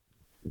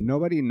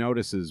Nobody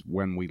notices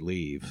when we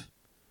leave.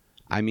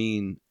 I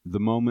mean, the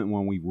moment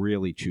when we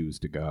really choose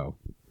to go.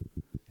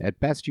 At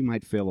best, you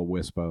might feel a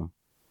whisper,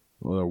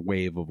 or a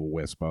wave of a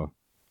whisper,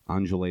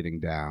 undulating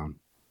down.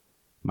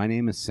 My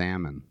name is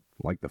Salmon,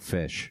 like the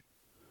fish.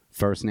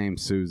 First name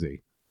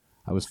Susie.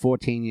 I was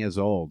 14 years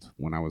old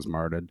when I was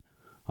murdered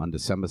on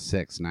December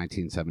 6,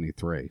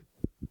 1973.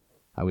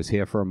 I was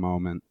here for a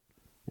moment,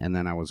 and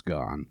then I was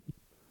gone.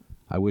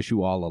 I wish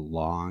you all a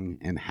long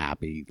and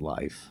happy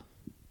life.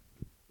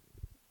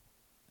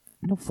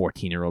 No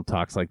 14-year-old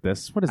talks like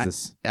this. What is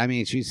this? I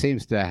mean, she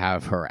seems to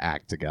have her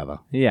act together.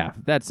 Yeah,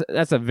 that's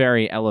a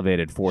very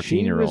elevated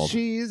 14-year-old.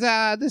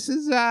 This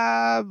is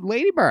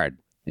Lady Bird.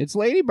 It's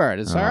Lady Bird.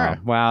 It's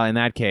her. Well, in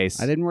that case,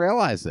 I didn't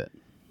realize it.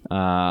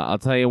 I'll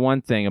tell you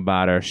one thing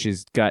about her.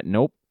 She's got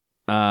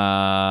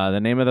the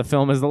name of the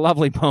film is The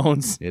Lovely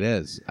Bones. It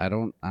is. I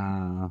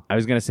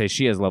was going to say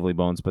she has lovely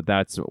bones, but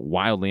that's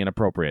wildly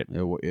inappropriate.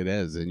 It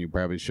is, and you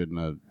probably shouldn't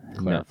have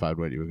clarified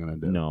what you were going to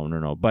do.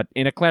 No. But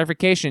in a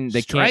clarification,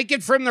 they Strike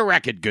it from the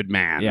record, good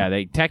man. Yeah,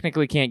 they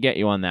technically can't get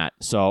you on that.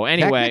 So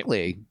anyway,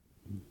 technically,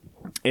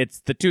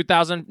 it's the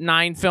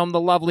 2009 film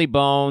The Lovely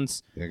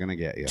Bones. They're going to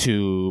get you.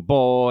 Two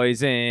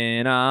boys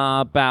in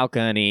a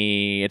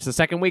balcony. It's the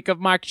second week of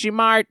Marchy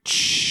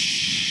March.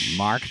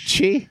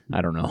 Marchy?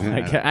 I don't know.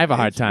 I have a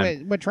hard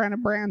time. We're trying to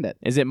brand it.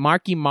 Is it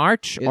Marky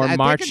March or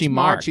Marchy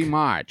March? Marchy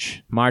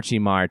March. Marchy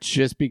March.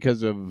 Just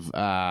because of,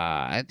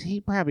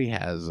 he probably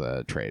has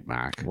a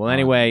trademark. Well,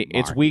 anyway,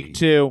 it's week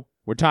 2.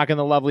 We're talking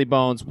The Lovely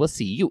Bones. We'll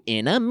see you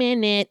in a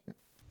minute.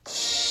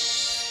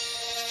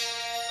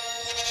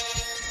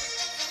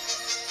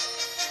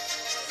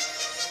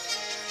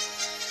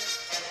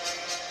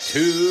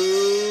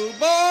 Two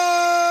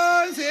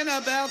boys in a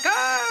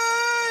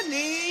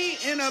balcony,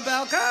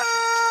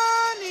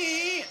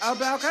 a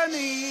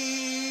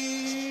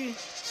balcony.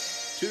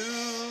 Two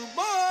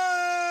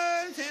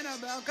boys in a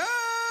balcony,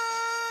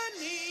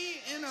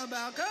 a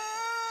balcony.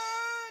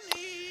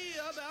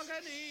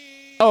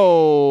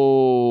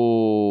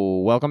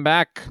 Oh, welcome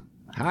back,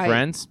 hi,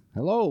 friends.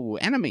 Hello,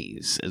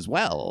 enemies as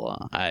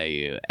well.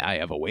 I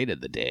have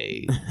awaited the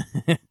day.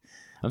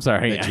 I'm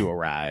sorry that you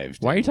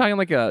arrived. Why are you talking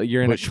like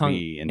you're in a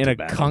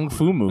kung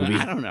fu movie?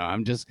 I don't know.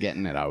 I'm just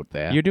getting it out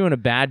there. You're doing a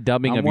bad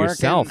dubbing of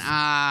yourself.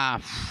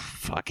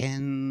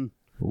 Fucking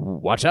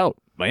watch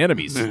out, my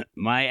enemies.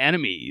 My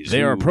enemies.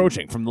 They are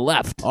approaching from the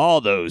left.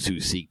 All those who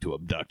seek to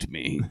abduct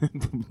me.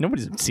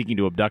 Nobody's seeking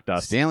to abduct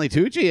us. Stanley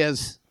Tucci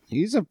is.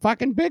 He's a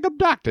fucking big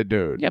abductor,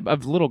 dude. Yeah,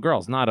 of little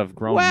girls, not of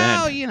grown men.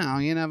 Well, you know,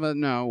 you never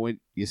know.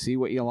 You see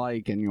what you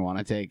like and you want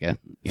to take it.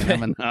 You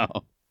never know.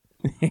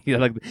 You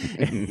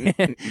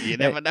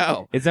never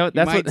know. Is that,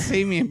 you might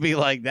see me and be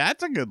like,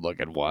 that's a good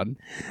looking one.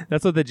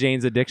 That's what the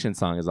Jane's Addiction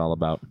song is all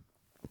about.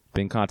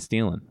 Being caught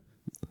stealing.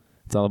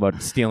 It's all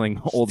about stealing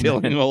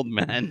old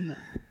men.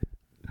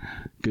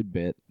 Good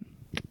bit.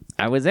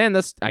 I was in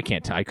this. I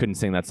couldn't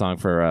sing that song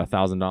for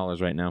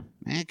 $1,000 right now.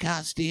 I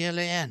caught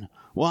stealing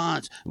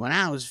once when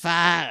I was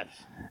 5.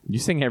 You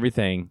sing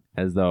everything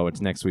as though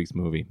it's next week's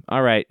movie.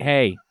 All right.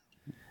 Hey,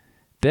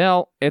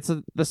 Bill, it's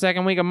the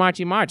second week of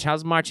Marchy March.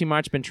 How's Marchy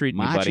March been treating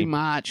you, buddy? Marchy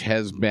March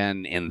has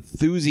been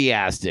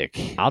enthusiastic.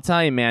 I'll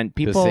tell you, man.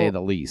 People, to say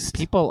the least.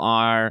 People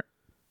are.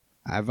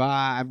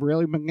 I've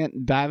really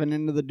been diving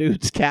into the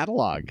dude's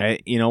catalog.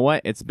 You know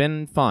what? It's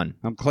been fun.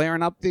 I'm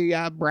clearing up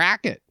the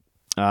bracket.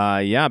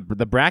 Yeah,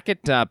 the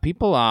bracket.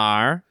 People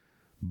are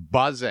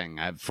buzzing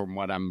from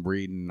what I'm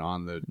reading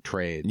on the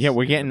trades. Yeah,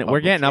 we're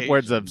getting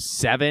upwards of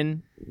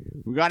 7.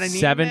 We got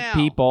seven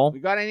people. We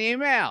got an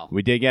email.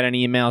 We did get an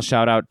email.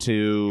 Shout out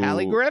to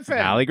Hallie Griffin.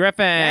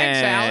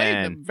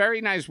 Thanks, Hallie. Very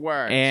nice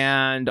words.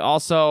 And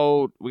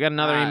also, we got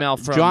another email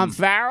from John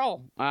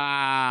Farrell.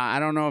 I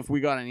don't know if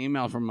we got an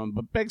email from him,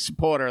 but big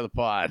supporter of the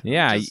pod.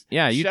 Yeah,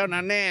 you shouting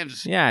our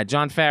names. Yeah,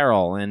 John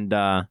Farrell and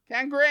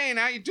Ken Green.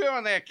 How you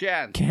doing there,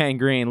 Ken? Ken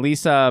Green,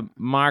 Lisa,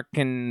 Mark,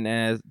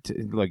 and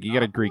look, you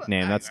got a Greek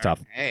name. That's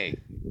tough. Hey,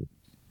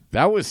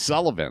 that was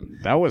Sullivan.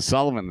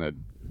 That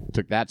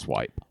took that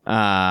swipe.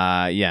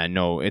 Yeah,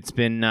 no, it's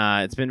been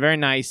very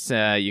nice.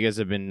 You guys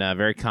have been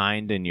very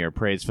kind in your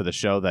praise for the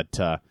show.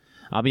 That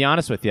I'll be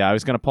honest with you, I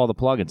was going to pull the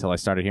plug until I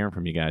started hearing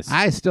from you guys.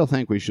 I still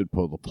think we should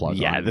pull the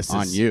plug.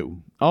 On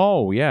you.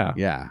 Oh yeah,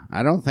 yeah.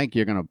 I don't think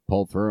you're going to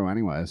pull through,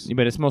 anyways. Yeah,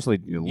 but it's mostly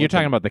you're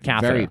talking about the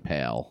catheter. Very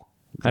pale.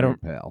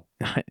 Pale.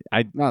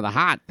 No, the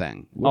heart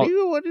thing.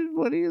 What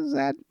is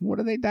that? What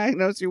do they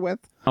diagnose you with?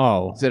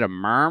 Oh, is it a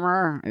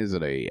murmur? Is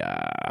it a?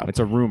 It's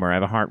a rumor. I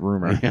have a heart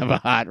rumor. You have a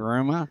heart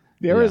rumor.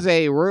 There is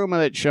a rumor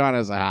that Sean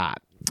has a heart.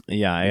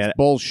 Yeah, it's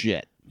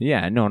bullshit.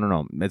 Yeah,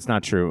 no, it's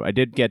not true. I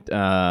did get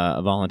a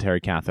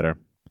voluntary catheter.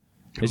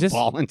 It's just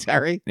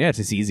voluntary. Yeah, it's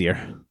just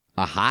easier.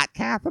 A hot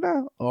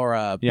catheter or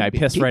a I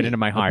pissed right into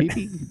my heart.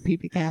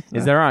 Pee catheter.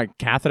 Is there a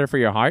catheter for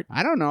your heart?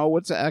 I don't know.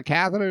 What's a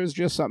catheter? Is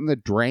just something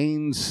that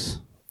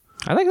drains.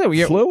 I like that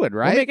we're fluid,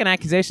 right? We're making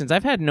accusations.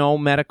 I've had no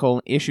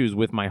medical issues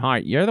with my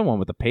heart. You're the one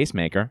with the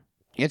pacemaker.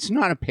 It's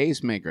not a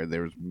pacemaker.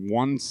 There's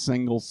one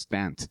single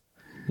stent.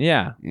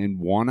 Yeah. in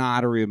one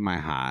artery of my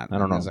heart. I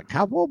don't know. There's a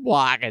couple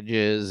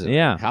blockages. And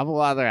Yeah. a couple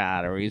other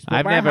arteries. But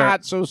I've my never-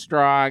 heart's so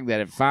strong that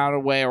it found a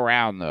way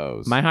around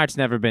those. My heart's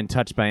never been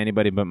touched by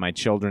anybody but my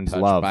children's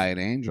Touched love. by an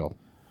angel.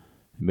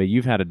 But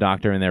you've had a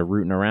doctor in there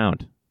rooting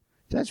around.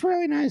 That's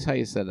really nice how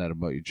you said that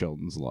about your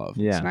children's love.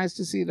 Yeah. It's nice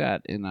to see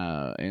that in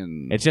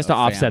It's just a to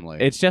offset. family.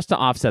 It's just to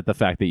offset the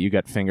fact that you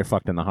got finger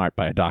fucked in the heart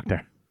by a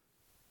doctor.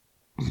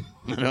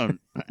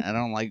 I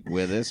don't like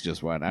where this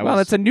just went. Well,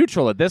 it's a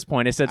neutral at this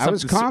point. I said I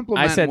was something.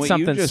 complimenting I said what you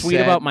something just sweet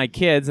said. about my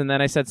kids, and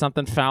then I said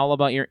something foul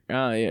about your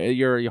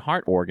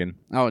heart organ.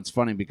 Oh, it's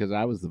funny because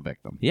I was the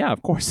victim. Yeah,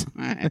 of course.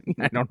 Fair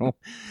I don't know.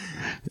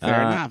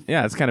 enough.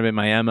 Yeah, it's kind of been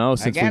my MO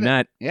since we get it.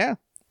 met. Yeah.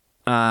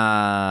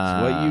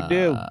 That's what you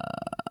do.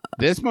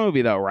 This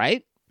movie, though,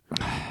 right?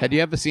 Had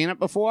you ever seen it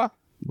before?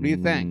 What do you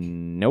think?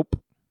 Nope.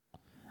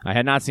 I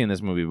had not seen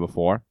this movie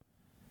before.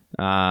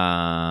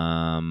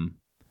 I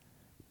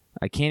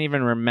can't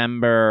even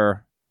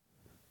remember.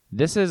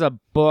 This is a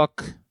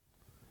book.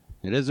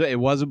 It is. It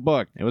was a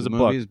book. It was the a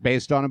movie book. is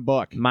based on a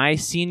book. My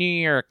senior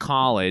year of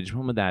college,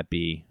 when would that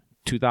be?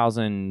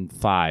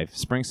 2005.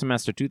 Spring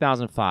semester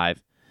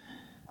 2005.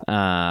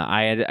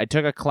 I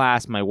took a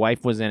class. My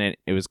wife was in it.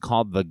 It was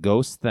called The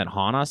Ghosts That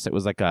Haunt Us. It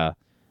was like a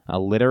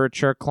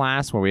literature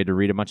class where we had to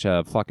read a bunch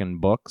of fucking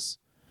books.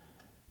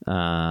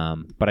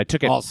 But I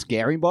took it. All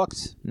scary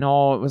books.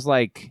 No, it was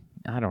like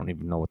I don't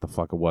even know what the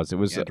fuck it was. It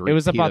was You had to it read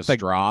was about Peter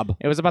the Straub.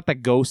 it was about the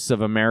ghosts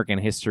of American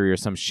history or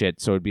some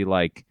shit. So it'd be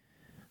like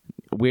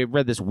we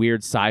read this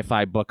weird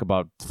sci-fi book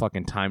about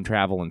fucking time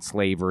travel and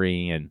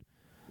slavery and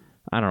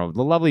I don't know.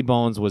 The Lovely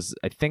Bones was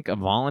I think a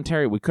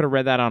voluntary. We could have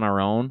read that on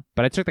our own,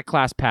 but I took the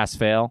class pass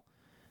fail,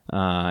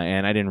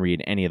 and I didn't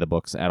read any of the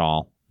books at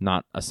all,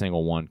 not a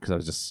single one,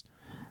 because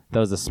that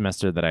was the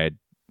semester that I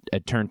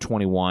had turned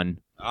 21.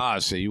 Ah,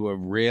 so you were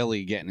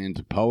really getting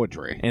into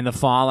poetry. In the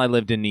fall, I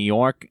lived in New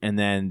York, and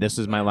then this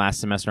was my last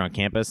semester on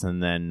campus,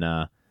 and then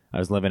I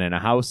was living in a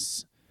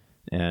house,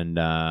 and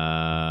we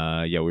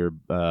were.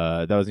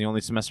 That was the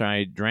only semester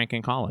I drank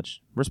in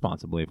college,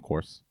 responsibly, of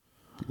course.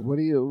 What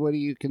do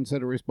you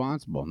consider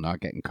responsible?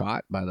 Not getting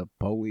caught by the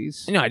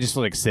police? I just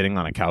feel like sitting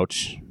on a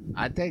couch,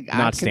 I think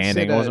not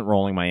standing. I wasn't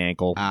rolling my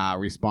ankle.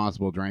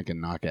 Responsible drinking,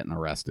 not getting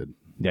arrested.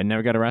 Yeah, I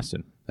never got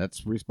arrested.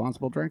 That's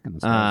responsible drinking.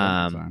 As far as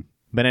I'm concerned.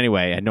 But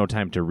anyway, I had no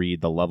time to read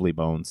The Lovely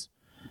Bones.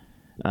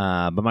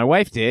 But my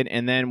wife did,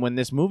 and then when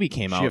this movie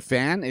came Is she a out,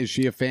 fan? Is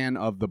she a fan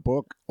of the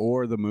book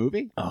or the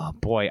movie? oh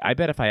boy, I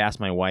bet if I asked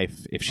my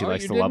wife if she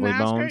likes you The didn't Lovely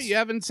ask her? Bones, You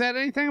haven't said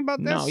anything about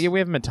this? no, yeah, we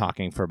haven't been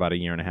talking for about a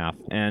year and a half,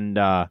 and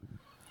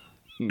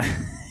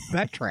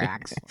that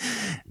tracks.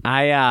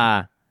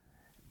 I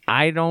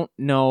don't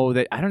know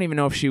that. I don't even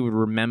know if she would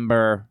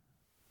remember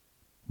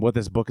what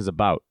this book is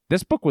about.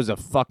 This book was a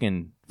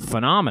fucking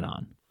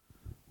phenomenon.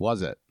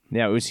 Was it?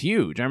 Yeah, it was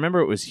huge. I remember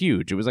it was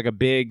huge. It was like a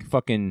big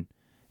fucking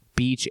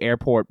beach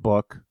airport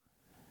book.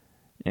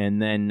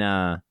 And then,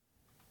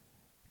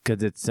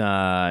 because it's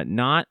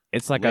not,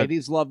 it's like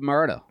Ladies love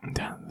murder.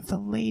 the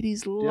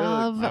ladies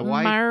love my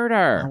wife-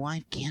 murder. My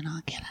wife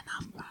cannot get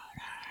enough murder.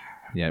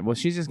 Yeah, well,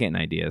 she's just getting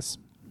ideas.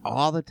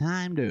 All the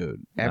time,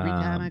 dude. Every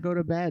time Um, I go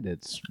to bed,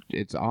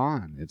 it's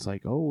on. It's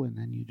like, oh, and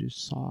then you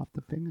just saw off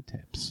the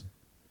fingertips.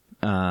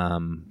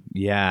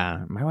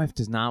 Yeah, my wife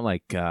does not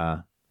like.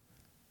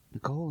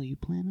 Nicole, are you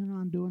planning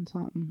on doing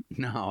something?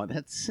 No,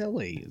 that's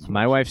silly. is what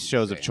My wife's she's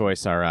shows of saying.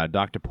 choice are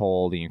Dr.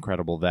 Pole, The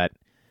Incredible Vet,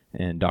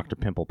 and Dr.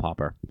 Pimple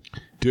Popper.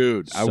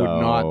 Dude, I would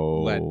not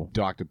So- let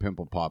Dr.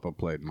 Pimple Popper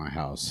play in my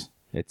house.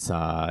 It's It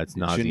shouldn't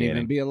nauseating.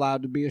 even be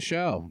allowed to be a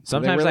show. Do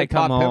Sometimes they really I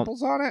come pop home-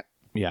 pimples on it?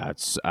 Yeah,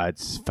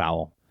 it's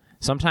foul.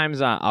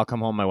 Sometimes I'll come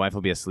home, my wife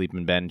will be asleep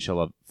in bed, and she'll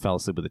have fell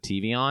asleep with the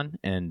TV on,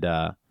 and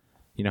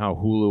you know how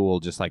Hulu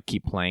will just like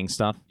keep playing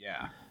stuff.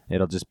 Yeah.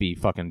 It'll just be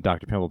fucking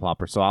Dr. Pimple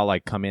Popper. So I'll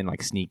like come in,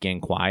 like sneak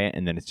in quiet,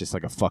 and then it's just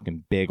like a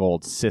fucking big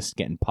old cyst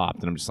getting popped,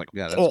 and I'm just like,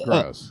 Yeah, that's "Oh,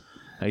 gross.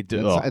 I do.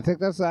 That's- I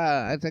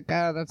think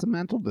that's a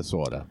mental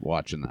disorder.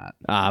 Watching that,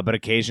 But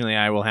occasionally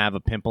I will have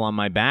a pimple on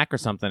my back or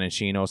something, and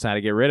she knows how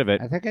to get rid of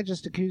it. I think I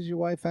just accused your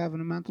wife of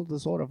having a mental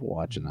disorder for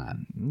watching that.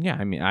 Yeah,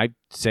 I mean, I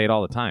say it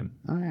all the time.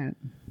 All right.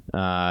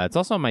 It's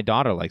also my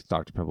daughter likes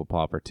Dr. Pimple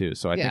Popper too,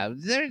 so I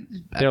think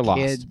they're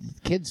lost.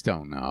 Kids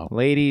don't know.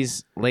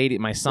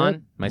 my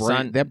son,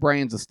 Their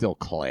brains are still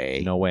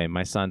clay. no way,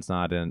 my son's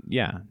not in.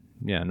 Yeah,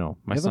 no,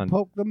 my you ever son.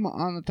 poke them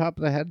on the top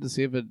of the head to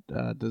see if it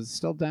does it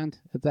still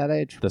dent at that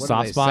age? The What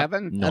soft are they, spot?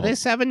 7? No. Are they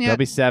 7 They'll yet?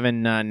 be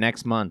 7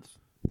 next month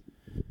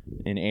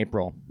in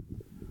April.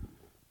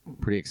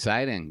 Pretty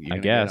exciting. You I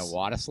gonna guess. get a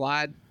water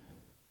slide.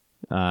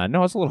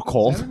 No, it's a little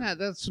cold.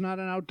 That's not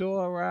an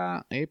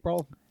outdoor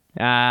April.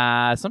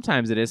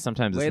 Sometimes it is,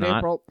 sometimes Late it's not.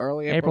 April,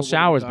 early April. April what are we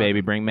showers, talking?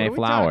 baby. Bring May What are we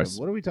flowers.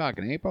 talking? What are we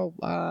talking? April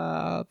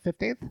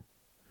 15th?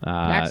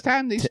 Uh, Tax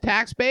time? These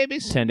tax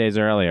babies? 10 days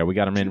earlier, we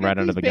got them in Did you right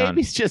get under these the gun.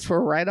 babies just for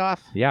a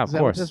write-off? Yeah, Is of that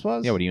course. What this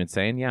was? Yeah, what are you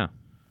insane? Yeah,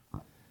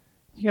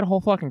 you get a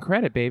whole fucking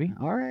credit, baby.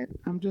 All right.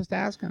 I'm just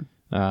asking.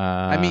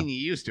 I I mean, you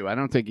used to. I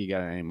don't think you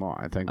get it anymore.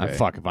 I think they...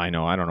 fuck if I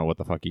know. I don't know what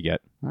the fuck you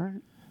get. All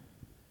right.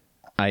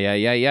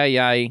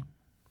 Ay.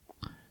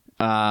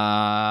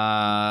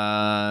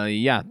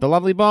 Yeah, The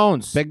Lovely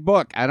Bones. Big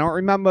book. I don't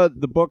remember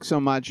the book so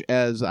much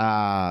as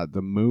the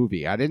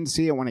movie. I didn't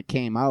see it when it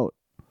came out,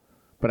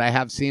 but I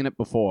have seen it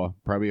before.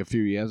 Probably a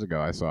few years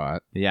ago I saw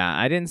it. Yeah,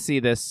 I didn't see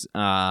this.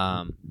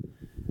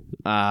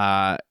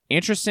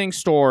 Interesting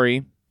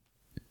story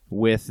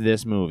with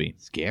this movie.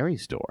 Scary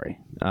story.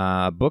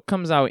 Book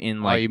comes out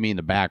in You mean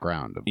the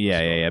background of the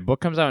story. yeah. Book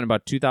comes out in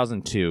about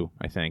 2002,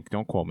 I think.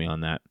 Don't quote me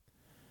on that.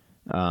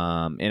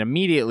 And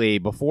immediately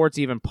before it's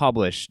even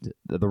published,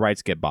 the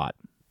rights get bought.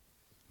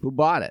 Who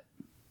bought it?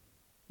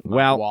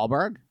 Well,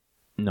 Wahlberg?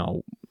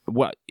 no.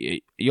 What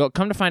you'll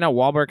come to find out,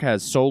 Wahlberg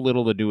has so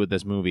little to do with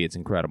this movie. It's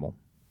incredible.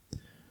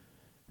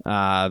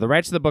 The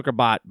rights to the book are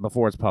bought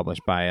before it's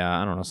published by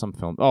I don't know, some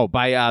film. Oh,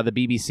 by the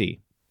BBC,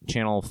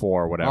 Channel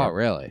 4 or whatever. Oh,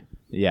 really?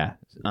 Yeah.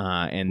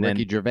 And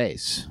Ricky then Gervais.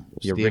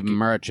 Yeah, Stephen Ricky-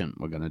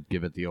 Merchant. We're going to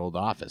give it the old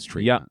Office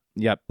treatment.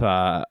 Yep.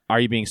 Are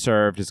You Being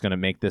Served is going to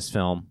make this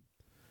film.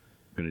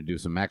 Going to do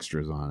some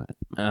extras on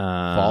it.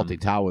 Um, Faulty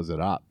Towers it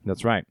up.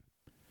 That's right.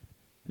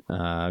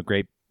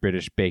 Great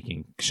British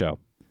baking show.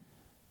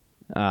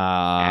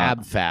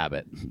 Ab Fab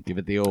it. Give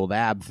it the old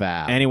Ab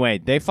Fab. Anyway,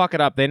 they fuck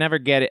it up. They never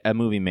get a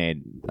movie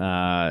made.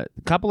 A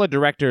couple of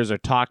directors are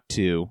talked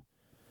to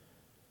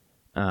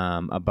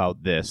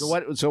about this.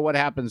 So what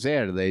happens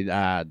there? Do they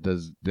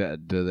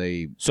do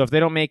they So if they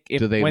don't make,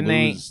 do they when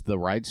lose the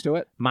rights to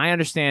it? my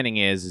understanding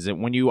is that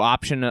when you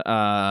option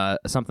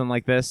something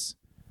like this,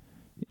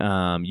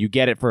 you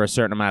get it for a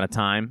certain amount of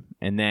time,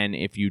 and then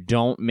if you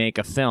don't make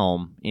a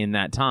film in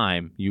that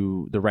time,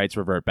 the rights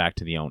revert back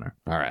to the owner.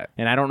 All right.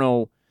 And I don't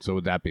know. So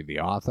would that be the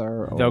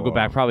author? They'll go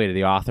back probably to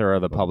the author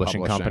or the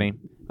publishing publishing.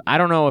 company. I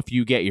don't know if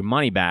you get your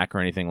money back or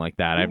anything like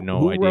that. I have no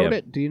Who idea. wrote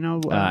it? Do you know?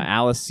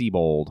 Alice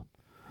Sebold.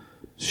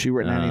 She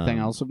written anything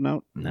else of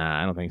note?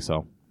 Nah, I don't think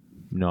so.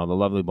 No, The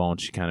Lovely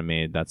Bones she kind of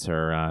made. That's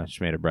her.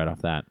 She made her bread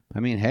off that. I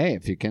mean, hey,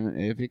 if you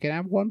can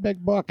have one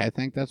big book, I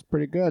think that's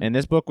pretty good. And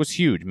this book was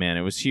huge, man.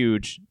 It was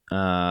huge.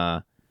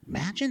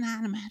 Imagine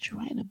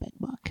writing a big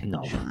book.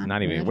 No, Sean.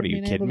 not even. Imagine What are you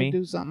being kidding able to me?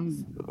 do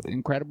something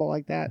incredible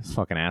like that.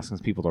 Fucking asking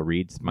people to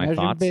read my Imagine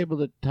thoughts. be able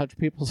to touch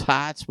people's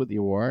hearts with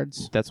your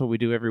words. That's what we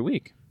do every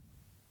week.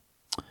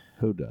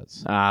 Who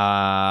does?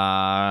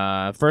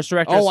 First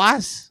director.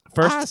 Us.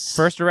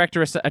 First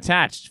director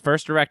attached.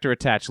 First director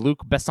attached.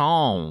 Luc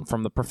Besson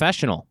from The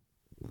Professional.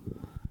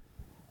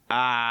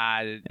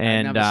 I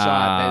And, never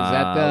saw it. Is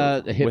that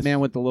the with- Hitman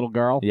with the little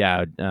girl?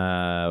 Yeah,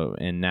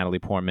 and Natalie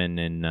Portman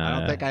and I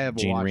don't think I ever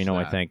Jean watched Reno,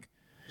 I that. think.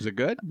 Is it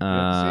good? You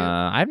ever see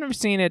it? I've never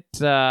seen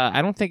it.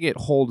 I don't think it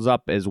holds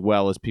up as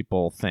well as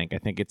people think. I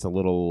think it's a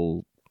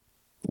little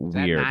Is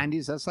that weird.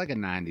 90s? That's like a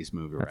 90s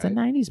movie, That's right? a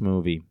 90s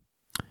movie.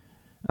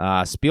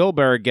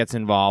 Spielberg gets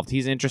involved.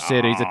 He's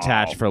interested. He's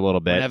attached for a little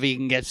bit. Whenever you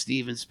can get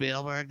Steven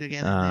Spielberg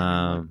together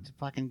to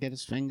fucking get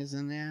his fingers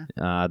in there.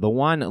 The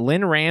one,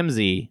 Lynn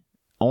Ramsey,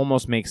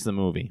 almost makes the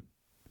movie.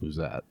 Who's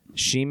that?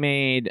 She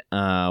made,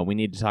 we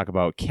need to talk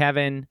about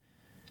Kevin.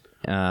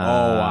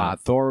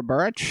 Thora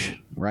Birch,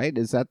 right?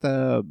 Is that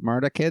the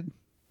murder kid?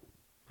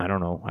 I don't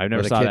know. I've Where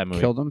never the saw kid that movie.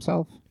 killed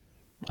himself?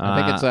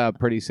 I think it's a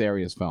pretty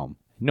serious film.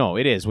 No,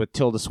 it is with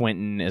Tilda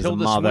Swinton as Tilda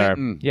the mother.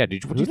 Swinton. Yeah,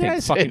 dude. What do you Who did I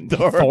think? say? Fucking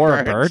Thora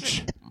Thora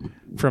Birch. Birch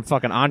from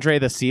fucking Andre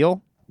the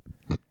Seal.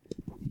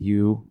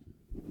 You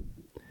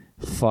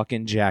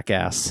fucking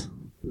jackass.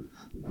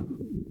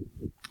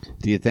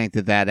 Do you think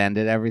that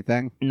ended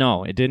everything?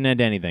 No, it didn't end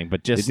anything,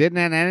 but It just didn't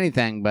end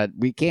anything, but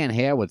we can't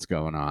hear what's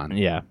going on.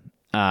 yeah.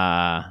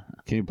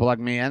 Can you plug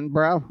me in,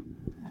 bro?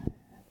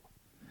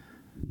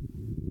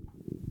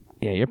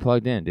 Yeah, you're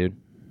plugged in, dude.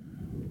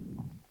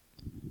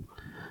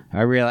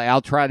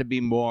 I'll try to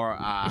be more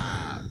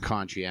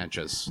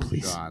conscientious,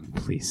 Please, Sean.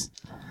 please.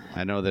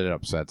 I know that it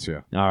upsets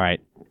you. All right.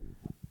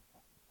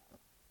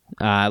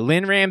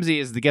 Lynn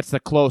Ramsey gets the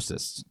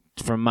closest.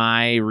 From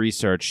my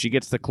research, she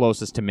gets the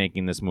closest to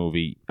making this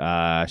movie.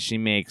 She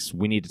makes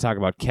We Need to Talk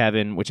About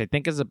Kevin, which I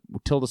think is a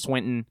Tilda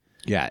Swinton.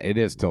 Yeah, it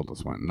is Tilda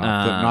Swinton,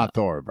 not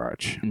Thora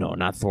Birch. No,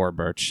 not Thora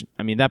Birch.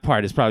 I mean, that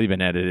part has probably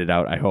been edited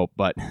out, I hope,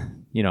 but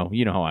you know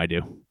how I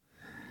do.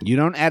 You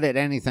don't edit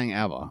anything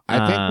ever.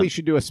 I think we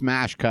should do a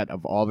smash cut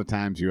of all the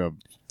times you have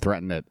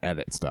threatened to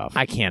edit stuff.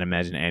 I can't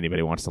imagine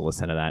anybody wants to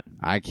listen to that.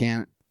 I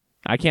can't.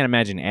 I can't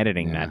imagine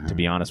editing that, to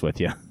be honest with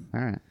you. All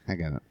right, I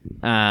get it.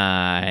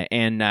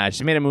 And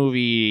she made a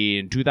movie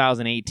in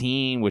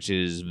 2018, which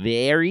is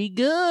very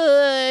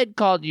good,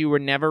 called You Were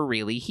Never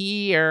Really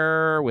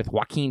Here, with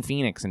Joaquin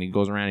Phoenix, and he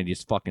goes around and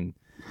just fucking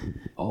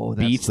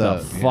beats the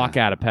fuck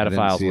out of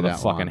pedophiles with a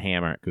fucking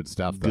hammer. Good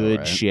stuff, though, Good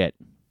right? shit.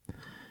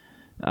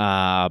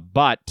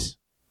 But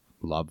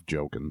Love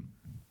joking.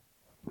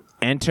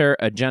 enter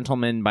a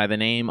gentleman by the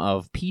name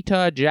of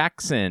Peter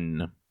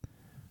Jackson,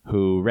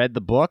 who read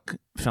the book,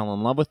 fell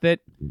in love with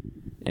it,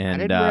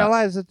 and I didn't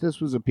realize that this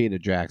was a Peter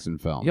Jackson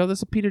film. this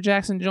is a Peter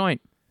Jackson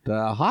joint.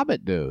 The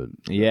Hobbit dude.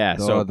 Yeah,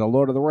 The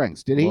Lord of the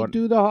Rings. Did he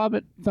do the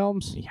Hobbit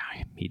films? Yeah,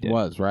 he did.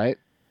 Was, right?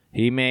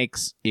 He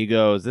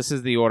goes, this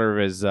is the order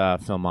of his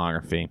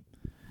filmography.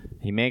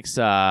 He makes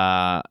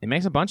a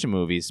bunch of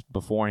movies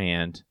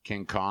beforehand.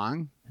 King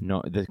Kong?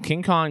 No, the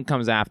King Kong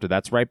comes after.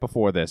 That's right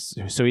before this.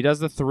 So he does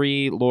the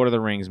 3 Lord of the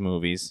Rings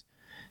movies.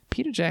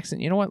 Peter Jackson,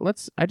 you know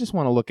what? I just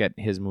want to look at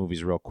his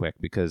movies real quick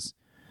because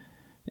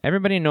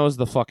everybody knows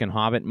the fucking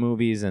Hobbit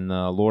movies and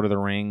the Lord of the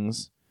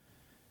Rings.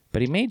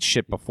 But he made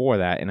shit before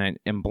that, and I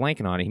am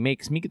blanking on it. He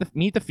makes Meet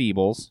the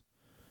Feebles,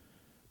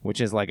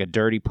 which is like a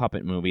dirty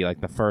puppet movie,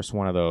 like the first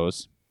one of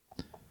those,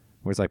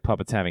 where it's like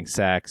puppets having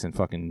sex and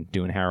fucking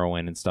doing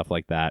heroin and stuff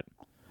like that.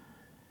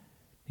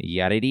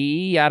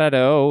 Yada-dee,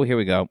 yada-do. Here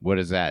we go. What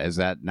is that? Is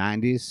that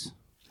 90s?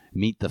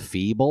 Meet the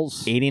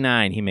Feebles?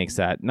 89, he makes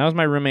that. And that was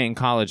my roommate in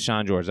college,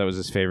 Sean George. That was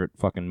his favorite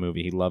fucking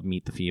movie. He loved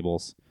Meet the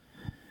Feebles.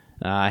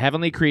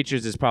 Heavenly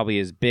Creatures is probably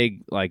his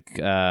big like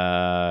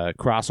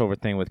crossover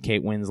thing with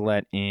Kate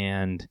Winslet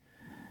and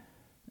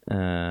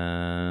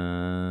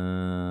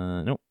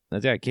nope,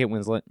 that's Kate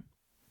Winslet.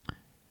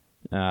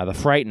 The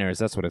Frighteners,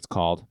 that's what it's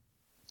called.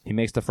 He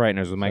makes The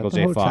Frighteners with Michael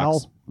J.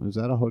 Fox. Is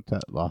that a hotel,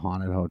 a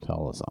haunted hotel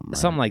or something? Right?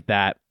 Something like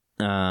that.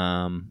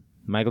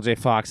 Michael J.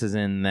 Fox is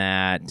in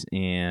that,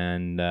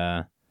 and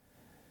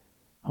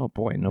oh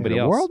boy, nobody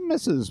else. The world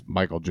misses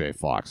Michael J.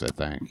 Fox, I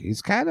think.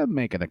 He's kind of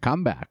making a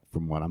comeback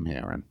from what I'm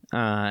hearing.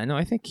 No,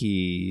 I think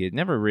he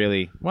never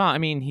really. Well, I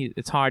mean,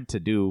 it's hard to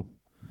do.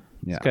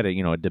 Yeah. He's got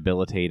a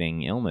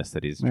debilitating illness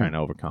that he's trying to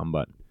overcome.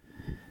 But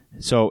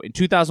so in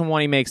 2001,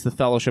 he makes The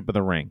Fellowship of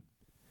the Ring.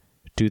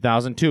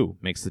 2002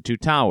 makes The Two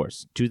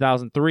Towers.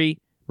 2003,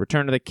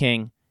 Return of the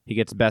King. He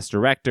gets Best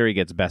Director. He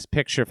gets Best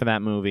Picture for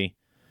that movie.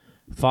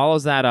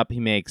 Follows that up, he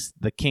makes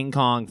the King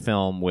Kong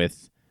film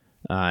with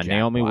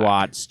Naomi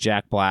Watts,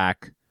 Jack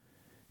Black,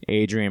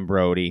 Adrian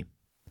Brody.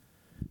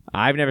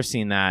 I've never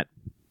seen that.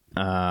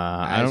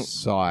 I don't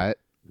saw it.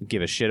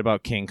 give a shit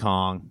about King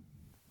Kong.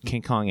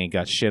 King Kong ain't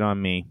got shit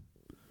on me.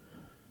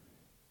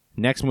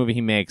 Next movie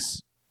he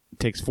makes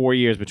takes 4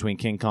 years between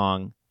King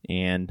Kong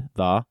and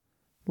The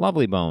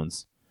Lovely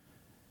Bones.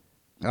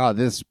 Oh,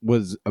 this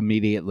was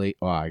immediately.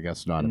 Oh, I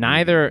guess not.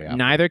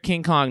 Neither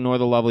King Kong nor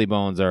The Lovely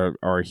Bones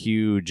are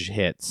huge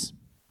hits.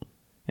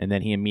 And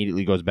then he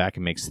immediately goes back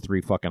and makes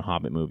 3 fucking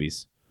Hobbit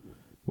movies,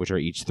 which are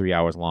each 3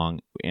 hours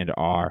long and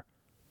are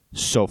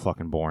so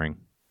fucking boring.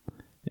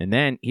 And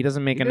then he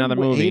doesn't make another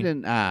movie.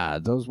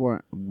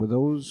 Were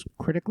those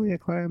critically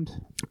acclaimed?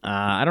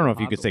 I don't know if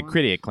you could say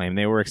critically acclaimed.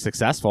 They were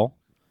successful.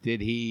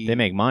 They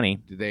make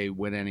money. Did they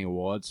win any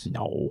awards?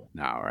 No,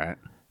 right?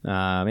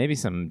 Maybe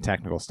some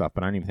technical stuff,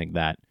 but I don't even think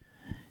that.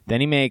 Then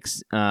he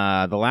makes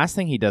the last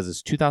thing he does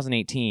is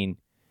 2018.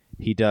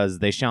 He does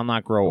They Shall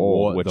Not Grow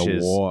Old, which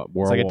is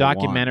it's like a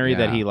documentary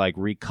that he like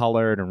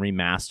recolored and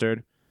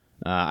remastered.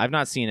 I've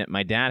not seen it.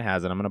 My dad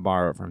has it. I'm gonna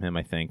borrow it from him,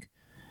 I think.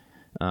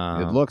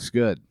 It looks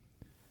good.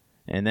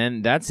 And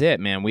then that's it,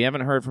 man. We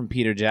haven't heard from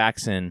Peter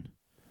Jackson.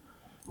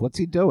 What's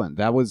he doing?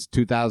 That was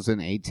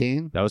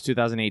 2018. That was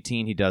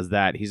 2018. He does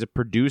that. He's a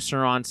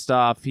producer on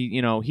stuff.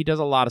 He does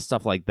a lot of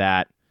stuff like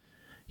that.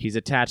 He's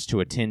attached to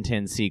a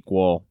Tintin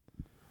sequel,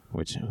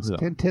 which is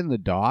Tintin the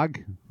dog.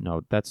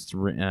 No, that's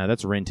Rin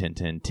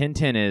Tintin.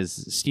 Tintin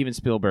is Steven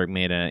Spielberg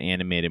made an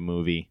animated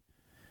movie,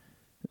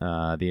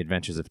 The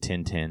Adventures of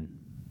Tintin.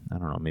 I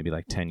don't know, maybe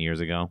like 10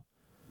 years ago.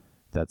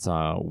 That's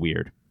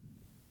weird.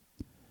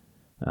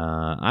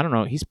 I don't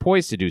know. He's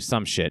poised to do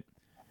some shit.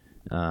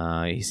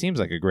 He seems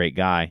like a great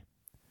guy.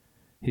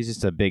 He's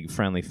just a big,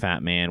 friendly,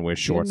 fat man, wears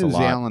shorts a lot.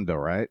 New Zealander,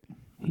 right?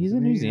 He's a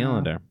New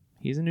Zealander.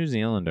 He's a New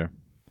Zealander.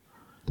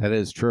 That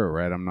is true,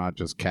 right? I'm not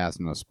just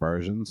casting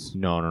aspersions.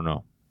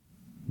 No.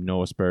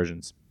 No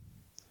aspersions.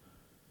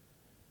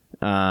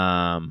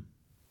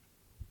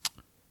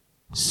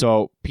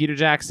 So Peter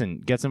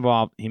Jackson gets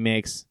involved. He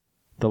makes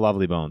The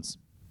Lovely Bones.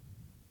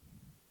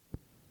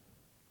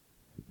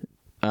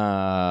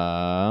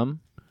 So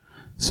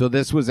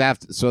this was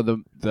after. So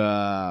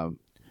the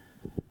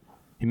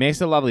he makes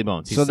The Lovely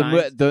Bones.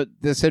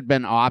 This had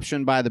been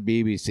optioned by the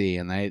BBC,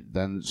 and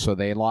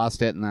they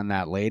lost it, and then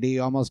that lady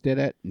almost did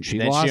it, and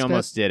she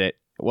almost did it.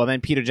 Well,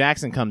 then Peter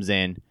Jackson comes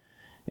in,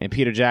 and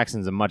Peter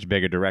Jackson's a much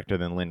bigger director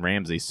than Lynn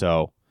Ramsey.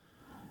 So,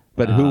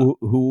 but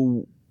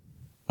who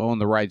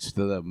owned the rights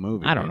to the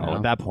movie? I don't know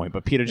at that point.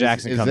 But Peter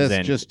Jackson comes in. Is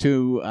this just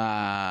too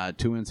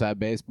inside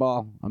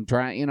baseball? I'm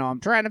trying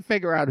to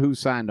figure out who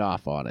signed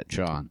off on it,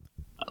 Sean.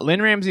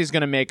 Lynn Ramsey is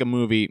going to make a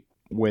movie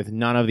with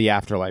none of the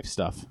afterlife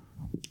stuff.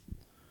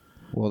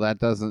 Well,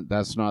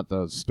 that's not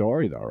the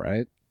story, though,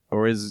 right?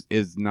 Or is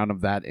none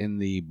of that in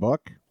the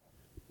book?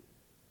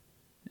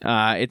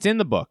 It's in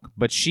the book,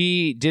 but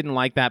she didn't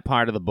like that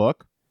part of the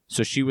book,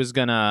 so she was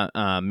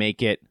gonna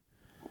make it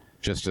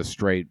just a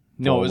straight.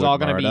 No, it was all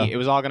gonna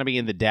be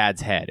in the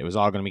dad's head. It was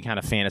all gonna be kind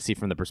of fantasy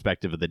from the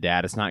perspective of the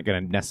dad. It's not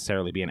gonna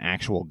necessarily be an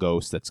actual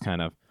ghost that's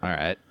kind of all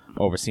right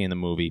overseeing the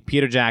movie.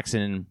 Peter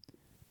Jackson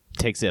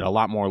takes it a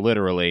lot more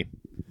literally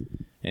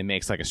and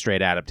makes like a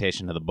straight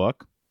adaptation of the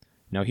book.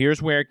 Now,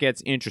 here's where it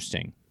gets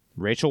interesting.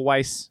 Rachel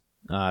Weisz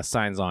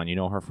signs on. You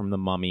know her from The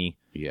Mummy.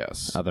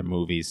 Yes. Other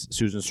movies.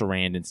 Susan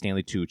Sarandon,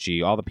 Stanley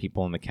Tucci, all the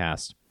people in the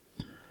cast.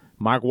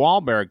 Mark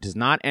Wahlberg does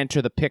not enter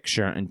the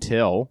picture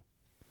until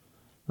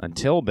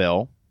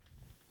Bill,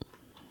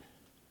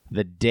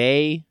 the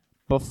day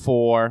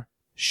before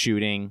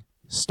shooting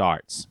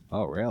starts.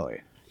 Oh,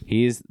 really?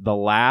 He's the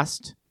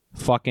last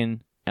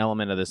fucking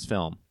element of this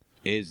film.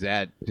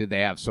 Did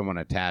they have someone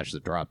attached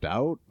that dropped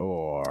out,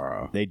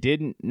 or? They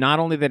didn't. Not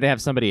only did they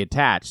have somebody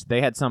attached,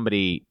 they had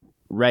somebody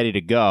ready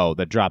to go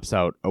that drops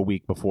out a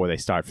week before they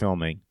start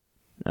filming,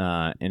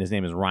 and his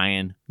name is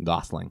Ryan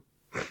Gosling.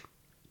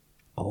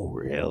 Oh,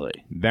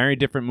 really? Very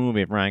different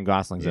movie if Ryan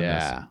Gosling's in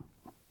this.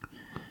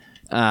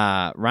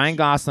 Yeah. Ryan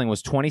Gosling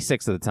was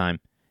 26 at the time.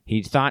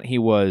 He thought he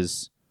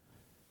was.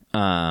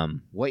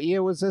 What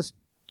year was this?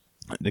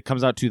 It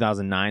comes out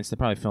 2009, so they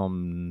probably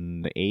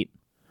filmed 8.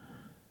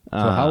 So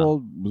how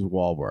old was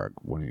Wahlberg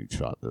when he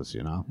shot this,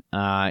 you know?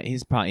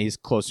 He's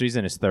closer. He's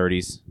in his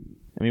 30s.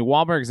 I mean,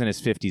 Wahlberg's in his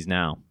 50s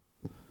now.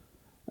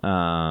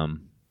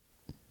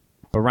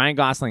 But Ryan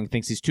Gosling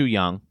thinks he's too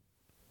young.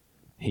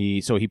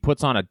 So he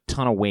puts on a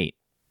ton of weight,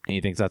 and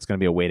he thinks that's going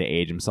to be a way to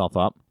age himself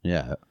up.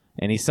 Yeah.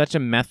 And he's such a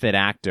method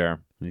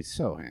actor. He's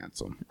so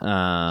handsome.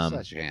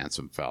 Such a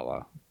handsome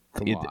fella.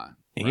 Come on.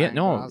 Yeah,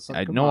 no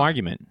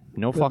argument.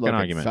 No fucking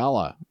argument.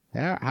 Fella.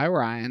 Yeah, hi,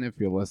 Ryan, if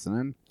you're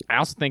listening. I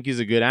also think he's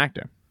a good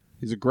actor.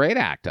 He's a great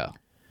actor.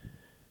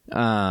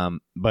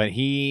 But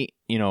he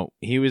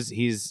was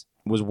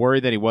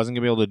worried that he wasn't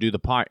gonna be able to do the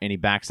part, and he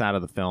backs out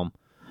of the film.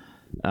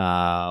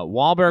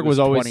 Wahlberg was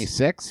always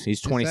 26.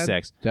 He's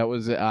 26. That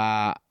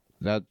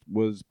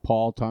was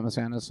Paul Thomas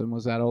Anderson.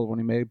 Was that old when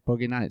he made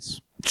Boogie Nights?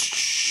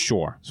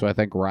 Sure. So I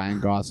think Ryan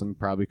Gosling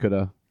probably could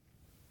have.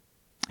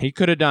 He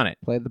could have done it.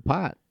 Played the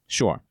part.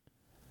 Sure.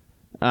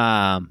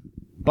 But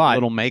a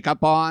little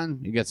makeup on.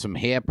 You get some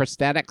hair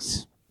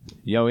prosthetics.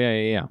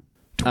 Yeah.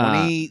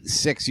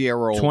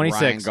 26-year-old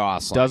 26 Ryan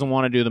Gosling doesn't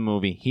want to do the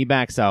movie. He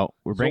backs out.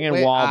 We're bringing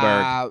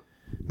Wahlberg.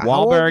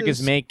 Wahlberg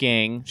is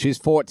making. She's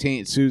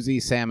 14. Susie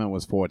Salmon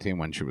was 14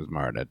 when she was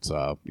murdered.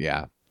 So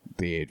yeah,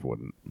 the age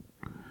wouldn't.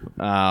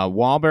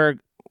 Wahlberg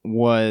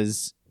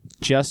was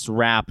just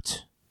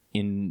wrapped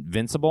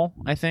Invincible,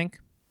 I think.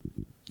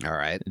 All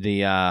right.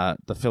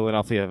 The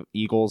Philadelphia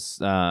Eagles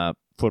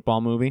football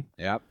movie.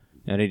 Yep.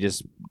 And he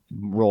just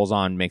rolls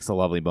on, makes the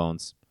Lovely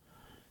Bones.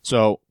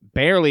 So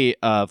barely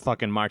a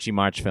fucking Marchy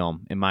March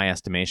film in my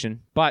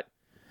estimation, but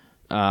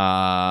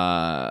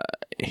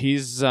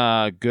he's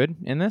good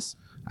in this.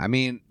 I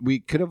mean, we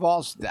could have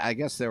also. I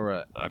guess there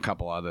were a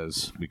couple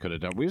others we could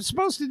have done. We were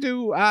supposed to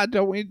do.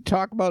 Don't we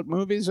talk about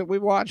movies that we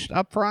watched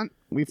up front?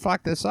 We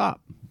fucked this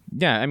up.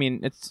 Yeah, I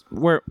mean it's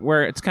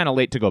it's kind of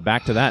late to go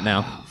back to that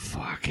now. Oh,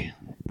 fuck.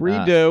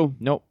 Redo.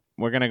 Nope.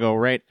 We're gonna go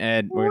right,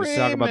 Ed. We're gonna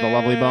talk about the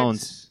Lovely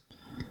Bones.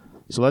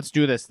 So let's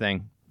do this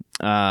thing.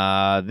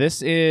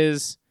 This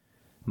is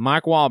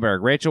Mark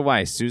Wahlberg, Rachel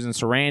Weisz, Susan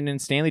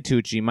Sarandon, Stanley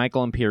Tucci,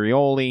 Michael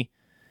Imperioli,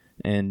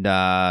 and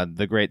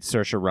the great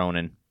Saoirse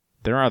Ronan.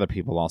 There are other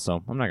people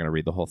also. I'm not going to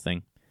read the whole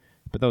thing,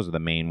 but those are the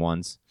main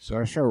ones.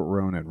 Saoirse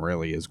Ronan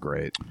really is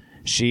great.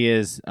 She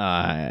is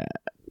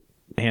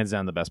hands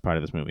down the best part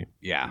of this movie.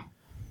 Yeah.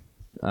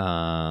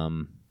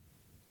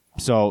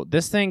 So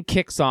this thing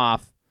kicks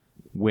off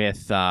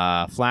with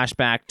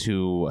flashback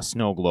to a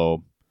snow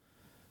globe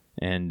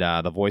and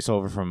the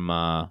voiceover from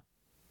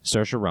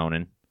Saoirse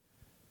Ronan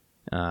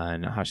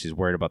and how she's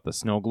worried about the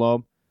snow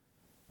globe.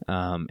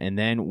 And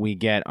then we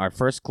get our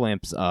first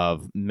glimpse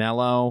of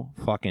mellow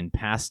fucking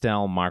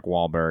pastel Mark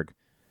Wahlberg.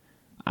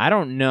 I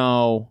don't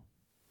know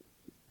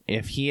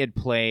if he had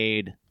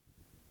played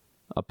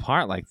a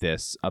part like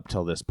this up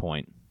till this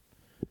point.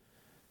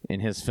 In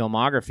his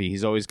filmography,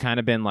 he's always kind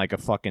of been like a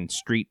fucking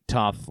street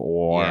tough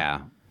or,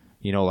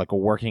 like a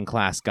working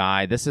class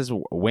guy. This is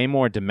way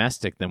more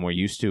domestic than we're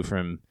used to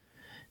from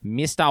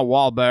Mr.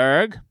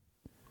 Wahlberg.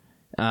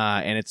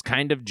 And it's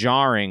kind of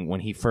jarring when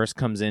he first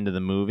comes into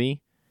the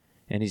movie.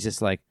 And he's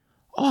just like,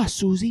 "Oh,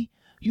 Susie,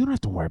 you don't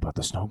have to worry about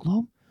the snow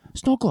globe.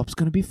 Snow globe's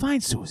going to be fine,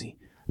 Susie.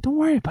 Don't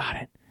worry about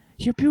it.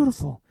 You're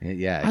beautiful.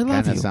 Yeah, I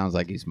love you. It sounds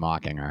like he's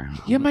mocking her.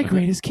 You're my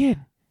greatest kid.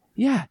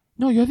 Yeah.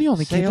 No, you're the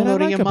only kid that I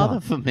like about.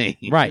 Mother for me.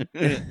 Right.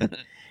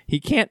 He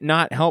can't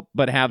not help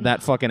but have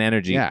that fucking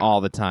energy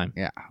all the time.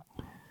 Yeah.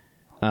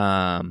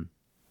 And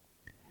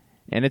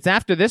it's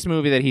after this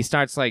movie that he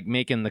starts like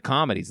making the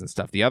comedies and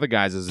stuff. The Other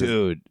Guys is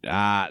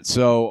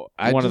so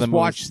I one of just the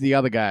watched The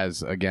Other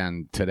Guys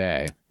again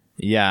today.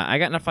 Yeah, I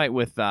got in a fight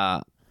with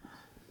not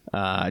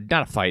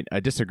a fight,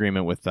 a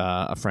disagreement with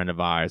a friend of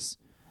ours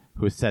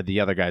who said The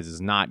Other Guys is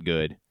not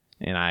good,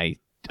 and I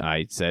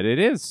said it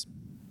is.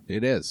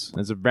 It is.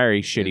 It's a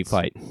very shitty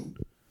fight.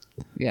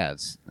 Yeah,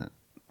 it's.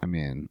 I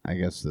mean, I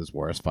guess there's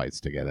worse fights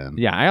to get in.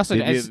 Yeah, I also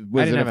was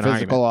it a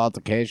physical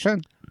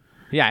altercation?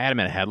 Yeah, I had him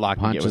in a headlock.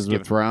 Punches were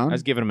thrown? I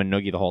was giving him a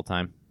noogie the whole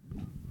time.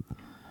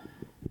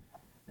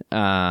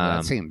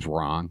 That seems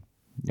wrong.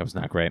 It was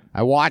not great.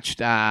 I watched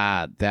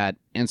that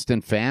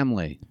Instant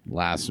Family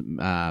last.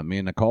 Me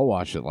and Nicole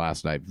watched it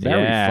last night.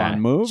 Very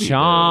fun movie.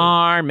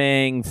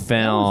 Charming film.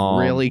 That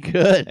was really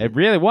good. It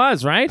really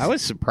was, right? I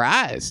was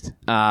surprised.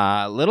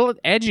 Little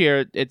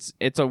edgier.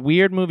 It's a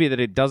weird movie that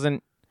it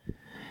doesn't.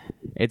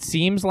 It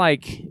seems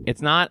like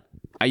it's not.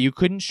 You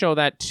couldn't show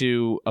that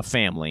to a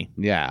family.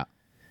 Yeah.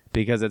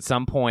 Because at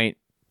some point,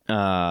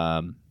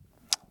 fuck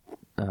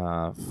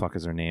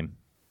is her name?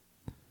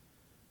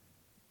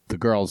 The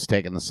girl's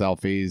taking the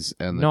selfies,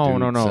 and the No,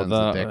 dude no. sends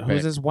the dick Who's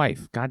pic. his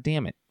wife? God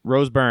damn it.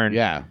 Rose Byrne.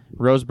 Yeah.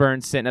 Rose Byrne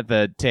sitting at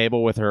the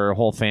table with her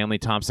whole family.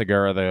 Tom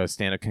Segura, the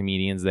stand-up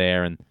comedians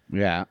there,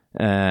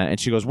 and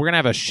she goes, "We're gonna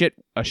have a shit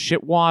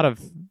wad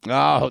of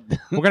Oh,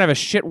 we're gonna have a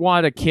shit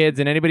wad of kids,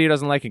 and anybody who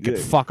doesn't like it can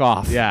fuck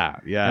off." yeah.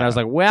 And I was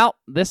like, "Well,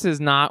 this is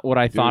not what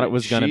I thought it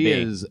was gonna be."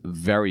 She is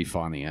very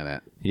funny in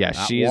it. Yeah,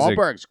 she is.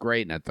 Wahlberg's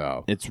great in it,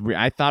 though.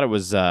 I thought it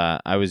was.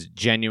 I was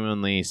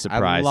genuinely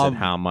surprised at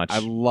how much. I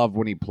love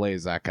when he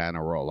plays that kind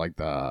of role. Like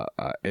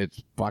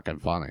it's fucking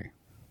funny.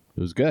 It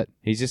was good.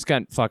 He's just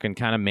got fucking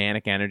kind of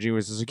manic energy. Where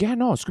he's just like, yeah,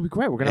 no, it's gonna be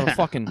great. We're gonna have a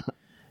fucking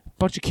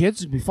bunch of kids.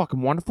 It's gonna be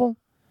fucking wonderful.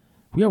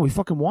 Yeah, we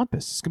fucking want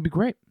this. It's gonna be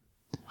great.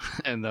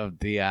 And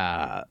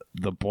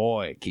the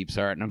boy keeps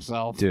hurting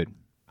himself, Dude.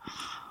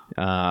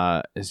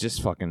 It's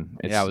just fucking.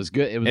 It was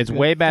good. It's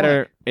way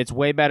better. It's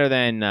way better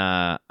than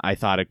I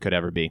thought it could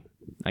ever be.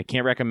 I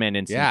can't recommend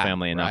Instant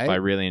Family enough. right? I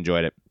really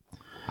enjoyed it.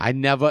 I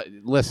never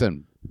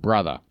listen,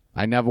 brother.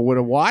 I never would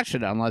have watched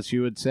it unless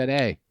you had said,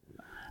 "Hey,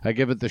 I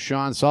give it the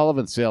Sean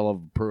Sullivan seal of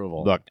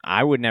approval." Look,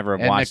 I would never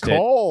have and watched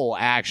Nicole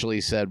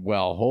actually said,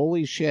 "Well,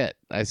 holy shit!"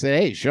 I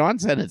said, "Hey, Sean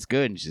said it's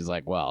good," and she's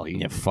like, "Well, it.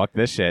 Yeah, fuck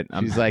this shit.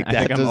 she's like, I that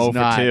think I'm does 0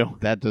 not. for 2.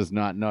 That does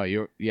not. No,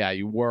 you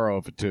were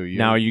 0 for 2.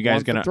 Now, are you guys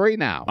 1 for gonna 3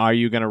 now? Are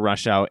you gonna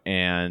rush out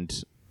and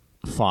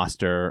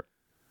foster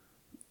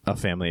a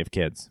family of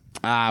kids?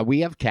 We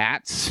have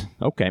cats,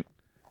 Okay,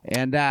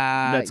 and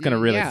that's gonna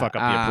really fuck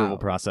up the approval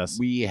process.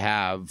 We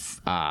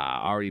have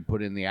already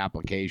put in the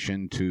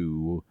application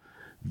to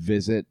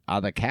visit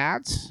other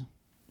cats.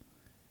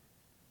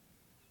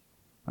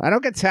 I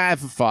don't get time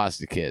for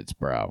foster kids,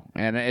 bro.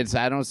 And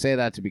I don't say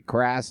that to be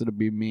crass or to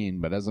be mean,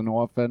 but as an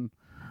orphan,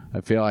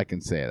 I feel I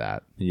can say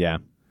that. Yeah,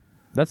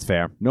 that's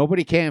fair.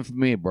 Nobody came for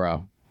me,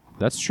 bro.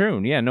 That's true.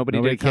 Yeah, nobody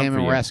Nobody did come came for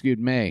and you. rescued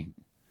me,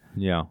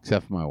 Yeah,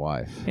 except for my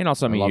wife. and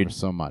also, I mean, love her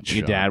so much.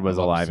 your Sean. dad was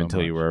I love her alive so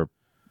until you much. were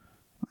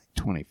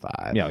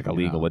 25. like a you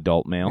legal know.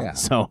 adult male. Yeah.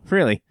 So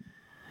really,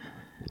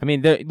 I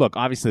mean, look,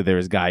 obviously there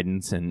is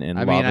guidance and I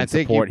love mean, and I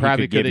think support you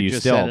probably he could give have you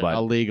just still, said but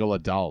a legal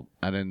adult.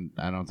 I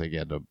don't think you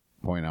had to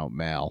point out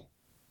male.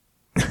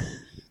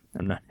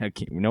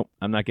 Nope,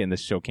 I'm not getting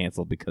this show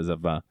canceled because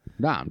of No,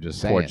 I'm just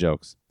saying. poor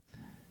jokes.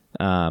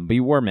 But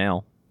you were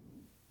male.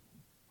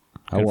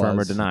 I Confirm or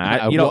was. deny.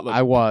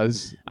 I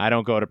was. I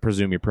don't go to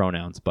presume your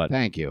pronouns, but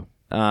Thank you.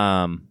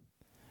 but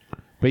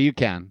But you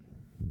can.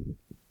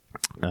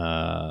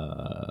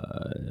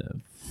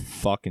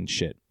 fucking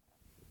shit.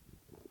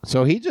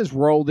 So he just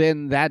rolled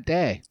in that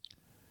day.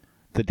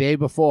 The day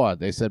before,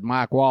 they said,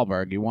 Mark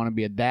Wahlberg, you want to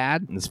be a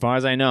dad? As far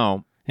as I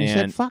know, He and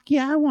said, fuck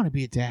yeah, I want to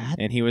be a dad.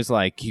 and he was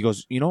like, he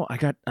goes, I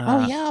got.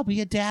 Oh, yeah, I'll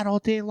be a dad all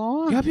day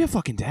long. Yeah, I'll be a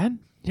fucking dad.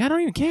 Yeah, I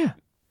don't even care.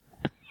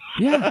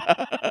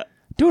 Yeah,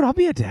 dude, I'll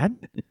be a dad.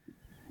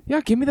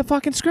 Yeah, give me the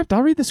fucking script.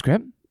 I'll read the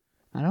script.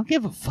 I don't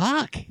give a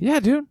fuck. Yeah,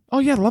 dude. Oh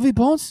yeah, Lovely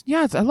Bones.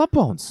 Yeah, I love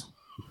Bones.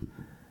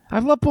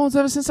 I've loved Bones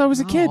ever since I was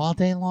a kid. All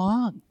day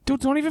long. Dude,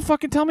 don't even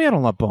fucking tell me I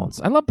don't love Bones.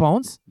 I love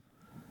Bones.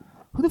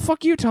 Who the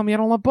fuck are you telling me I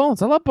don't love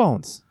Bones? I love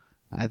Bones.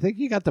 I think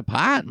you got the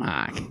part,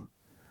 Mark.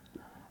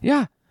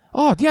 Yeah.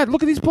 Oh, yeah,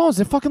 look at these bones.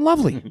 They're fucking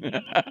lovely.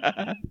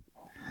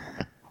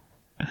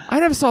 I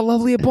never saw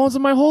lovelier bones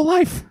in my whole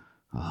life.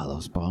 Oh,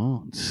 those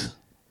bones.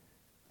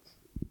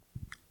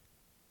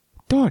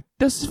 Dude,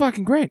 this is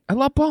fucking great. I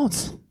love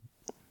Bones.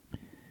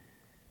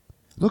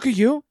 Look at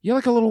you. You're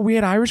like a little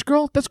weird Irish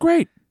girl. That's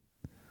great.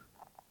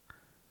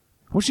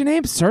 What's your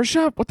name?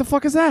 Saoirse? What the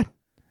fuck is that?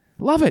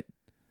 Love it.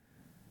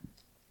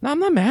 No, I'm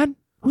not mad.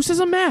 Who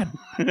says I'm mad?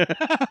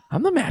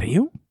 I'm not mad at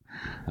you.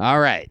 All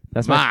right.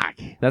 That's Mark.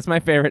 That's my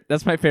favorite.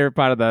 That's my favorite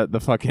part of the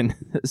fucking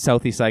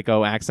Southie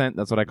Psycho accent.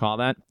 That's what I call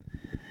that.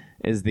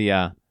 Is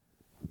the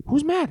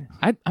who's mad?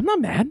 I'm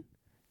not mad.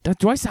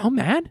 Do I sound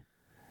mad?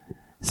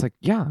 It's like,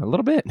 yeah, a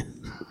little bit.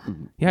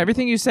 Yeah,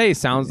 everything you say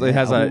sounds it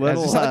has a has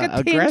little, just like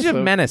a tinge aggressive.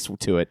 of menace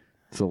to it.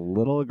 It's a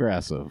little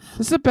aggressive.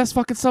 This is the best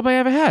fucking sub I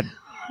ever had.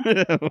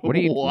 What are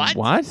you? What?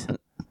 What?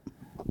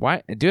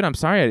 Why, dude? I'm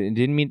sorry. I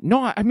didn't mean.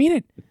 No, I mean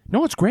it.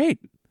 No, it's great.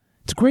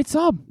 It's a great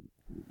sub.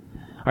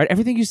 All right,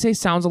 everything you say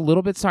sounds a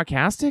little bit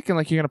sarcastic and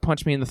like you're gonna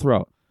punch me in the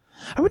throat.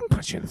 I wouldn't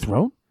punch you in the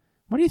throat.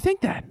 Why do you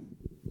think that?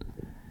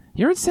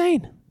 You're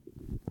insane.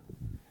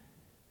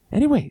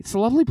 Anyway, it's the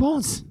Lovely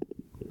Bones.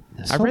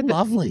 I read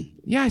lovely.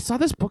 Yeah, I saw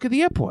this book at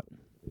the airport.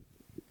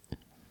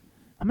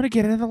 I'm gonna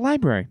get it in the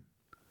library.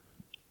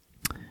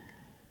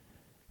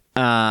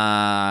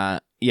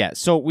 Yeah.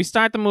 So we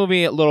start the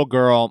movie at little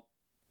girl,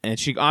 and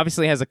she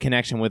obviously has a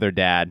connection with her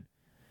dad.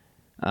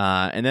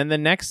 And then the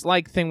next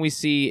thing we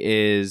see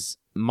is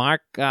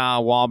Mark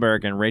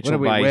Wahlberg and Rachel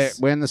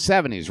Weisz. We're in the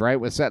 70s, right?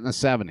 We're set in the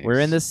 70s. We're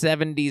in the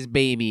 70s,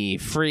 baby.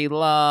 Free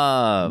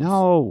love.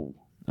 No.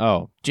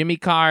 Oh, Jimmy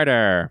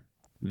Carter.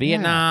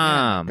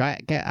 Vietnam.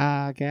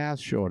 Yeah.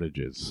 Gas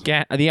shortages.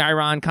 The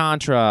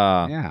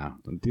Iran-Contra. Yeah.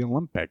 The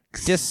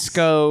Olympics.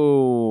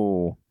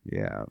 Disco.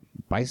 Yeah.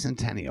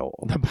 Bicentennial.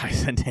 The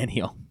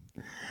bicentennial.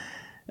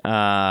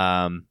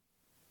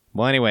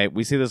 Well, anyway,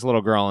 we see this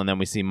little girl, and then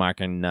we see Mark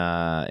and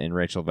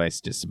Rachel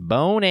Weisz just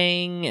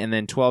boning, and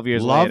then 12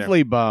 years later,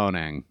 Lovely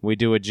boning. we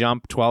do a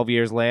jump. 12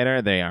 years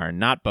later, they are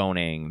not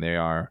boning. They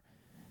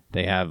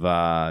have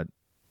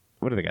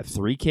what do they got?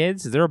 3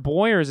 kids? Is there a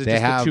boy, or is it They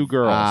just have the 2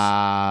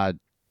 girls?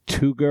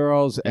 2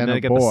 girls and and then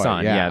a they boy. got the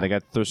son. Yeah, they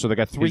got so they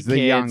got 3 He's kids.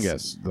 the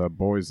youngest. The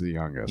boy's the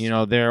youngest. You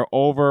know, they're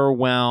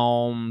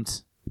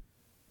overwhelmed.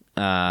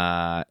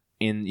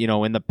 In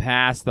the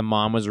past, the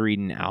mom was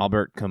reading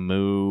Albert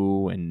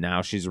Camus, and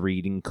now she's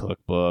reading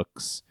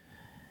cookbooks.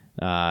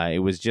 It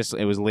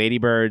was Lady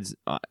Bird's.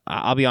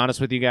 I'll be honest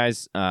with you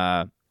guys.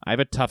 I have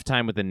a tough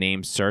time with the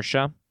name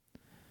Saoirse.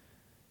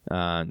 No,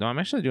 I'm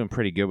actually doing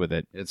pretty good with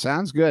it. It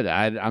sounds good.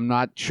 I'm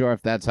not sure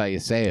if that's how you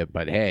say it,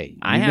 but hey,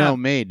 I know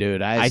me,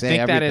 dude. I say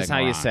think that is everything how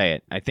you wrong. say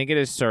it. I think it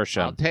is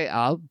Saoirse.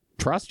 I'll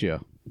trust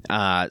you.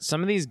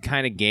 Some of these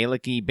kind of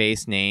Gaelic-y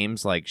based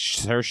names like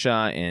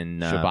Saoirse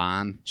and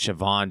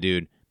Siobhan,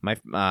 dude.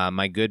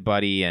 My good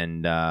buddy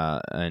and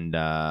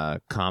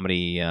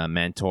comedy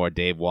mentor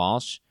Dave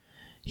Walsh,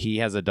 he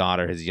has a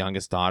daughter. His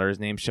youngest daughter is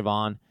named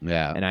Siobhan.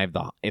 Yeah. And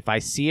if I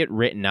see it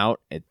written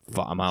out,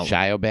 I'm out.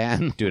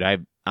 Shioban. Dude, I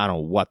don't know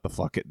what the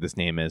fuck this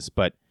name is,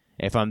 but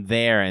if I'm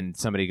there and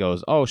somebody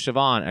goes, "Oh,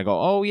 Siobhan," I go,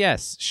 "Oh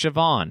yes,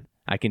 Siobhan."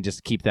 I can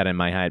just keep that in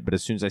my head. But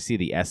as soon as I see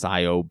the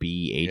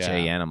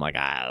Siobhan, I'm like,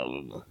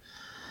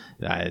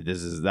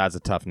 that's a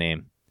tough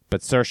name.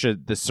 But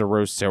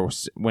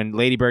Saoirse, when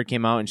Lady Bird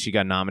came out and she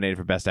got nominated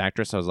for Best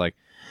Actress, I was like,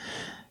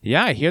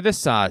 yeah, I hear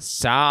this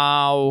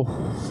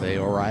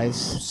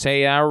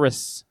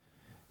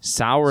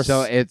Saoirse.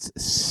 So it's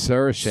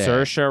Saoirse.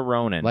 Saoirse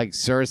Ronan. Like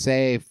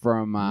Cersei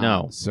from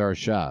No.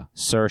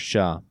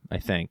 Saoirse. I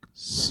think.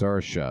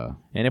 Saoirse.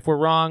 And if we're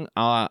wrong,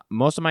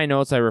 most of my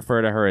notes I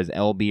refer to her as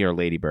LB or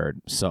Lady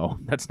Bird. So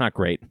that's not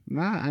great.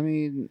 Nah, I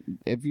mean,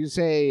 if you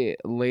say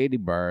Lady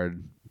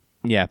Bird,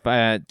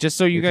 Yeah, just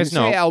so you guys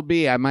know. If you say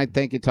LB, I might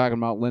think you're talking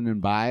about Lyndon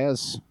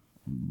Bias.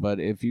 But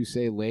if you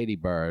say Lady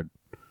Bird,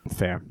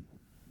 Fair.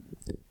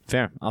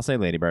 I'll say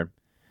Lady Bird.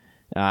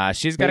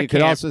 She's got but a you could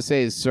camera. also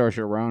say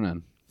Saoirse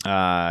Ronan.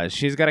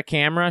 She's got a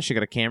camera. She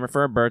got a camera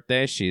for her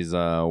birthday. She's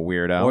a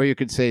weirdo. Or you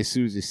could say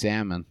Susie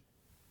Salmon.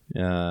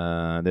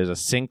 There's a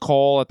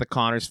sinkhole at the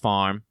Connors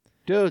farm.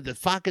 Dude, the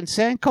fucking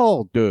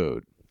sinkhole,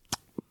 dude.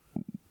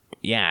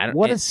 Yeah.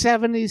 What a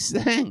 70s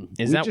thing.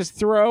 Is we that- just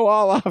throw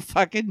all our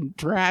fucking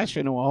trash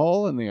into a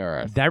hole in the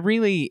earth. That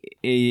really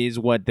is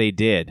what they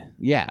did.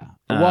 Yeah.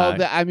 Well,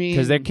 I mean...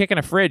 Because they're kicking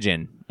a fridge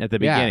in at the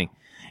Yeah. beginning.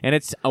 And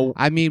it's...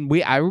 I mean,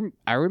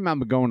 I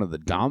remember going to the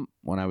dump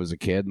when I was a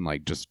kid and,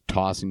 like, just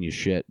tossing your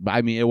shit. But,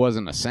 I mean, it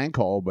wasn't a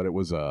sinkhole, but it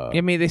was a... I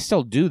mean, they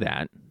still do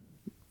that.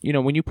 You know,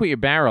 when you put your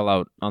barrel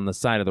out on the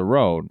side of the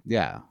road...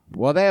 Yeah.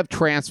 Well, they have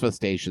transfer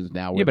stations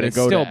now. Where Yeah, but they it's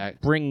go still to,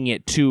 bringing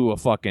it to a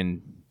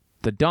fucking...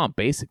 the dump,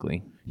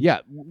 basically. Yeah,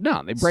 no,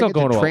 they bring Still it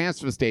going to to a a-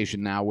 transfer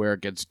station now where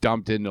it gets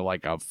dumped into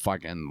like a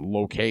fucking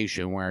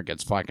location where it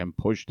gets fucking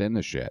pushed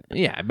into shit.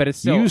 Yeah, but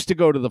it's You still... used to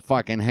go to the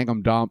fucking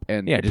Hingham dump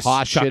and just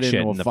toss chuck shit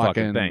into a the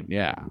fucking thing.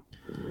 Yeah.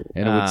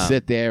 And it would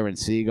sit there and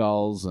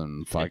seagulls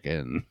and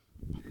fucking...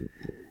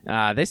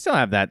 they still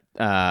have that...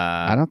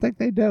 I don't think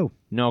they do.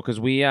 No, because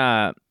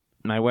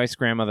my wife's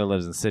grandmother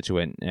lives in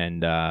Scituate,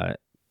 and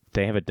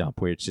they have a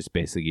dump where it's just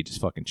basically you just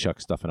fucking chuck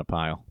stuff in a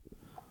pile.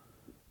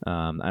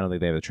 I don't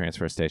think they have a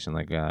transfer station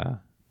like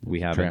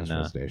we have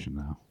Transfer station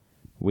now.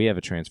 We have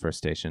a transfer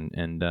station,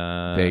 and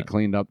They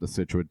cleaned up the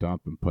Scituate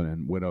dump and put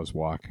in Widow's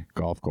Walk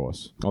golf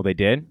course. oh, they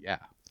did. Yeah.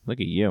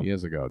 Look at you.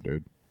 Years ago,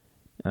 dude.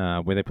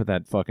 Where they put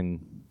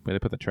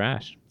the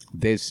trash?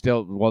 They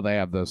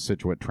have the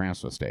Scituate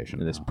transfer station.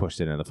 They just now. pushed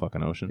it into the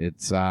fucking ocean.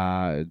 It's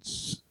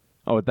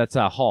Oh, that's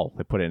Hull.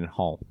 They put it in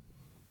Hull,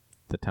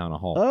 the town of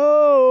Hull.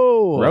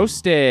 Oh,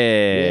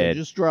 Roasted. Yeah,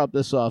 just drop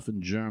this off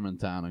in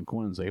Germantown in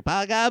Quincy.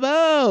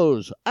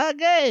 Pagabos,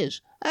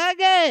 agash.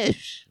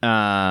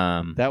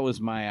 That was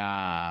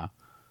my.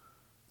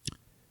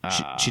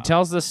 She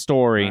tells the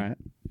story. All right.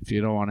 If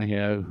you don't want to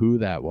hear who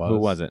that was, Who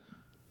was it?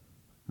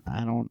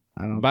 I don't.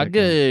 think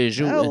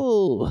Bagage.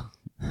 Oh.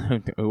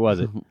 Who was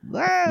it?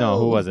 No,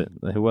 who was it?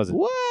 Who was it?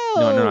 Whoa!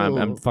 No,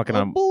 I'm fucking.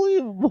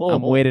 Unbelievable!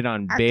 I'm waited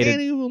on I bated.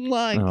 can't even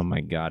like. Oh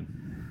my god.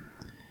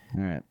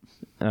 All right.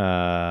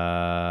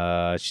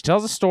 She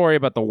tells a story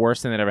about the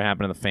worst thing that ever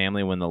happened to the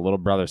family when the little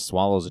brother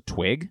swallows a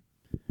twig,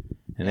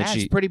 and then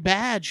That's pretty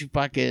bad. She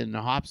fucking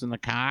hops in the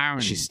car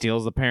and she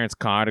steals the parents'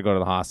 car to go to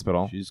the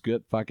hospital. she's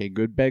good. Fucking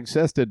good big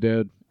sister,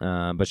 dude.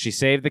 But she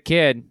saved the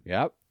kid.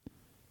 Yep.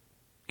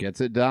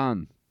 Gets it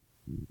done.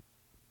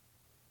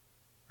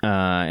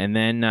 And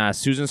then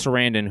Susan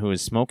Sarandon, who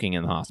is smoking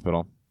in the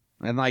hospital,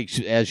 And like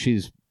as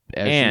she's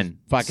and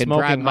fucking smoking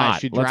driving by,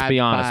 hot. she Let's drives be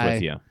honest by,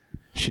 with you.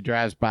 She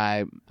drives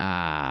by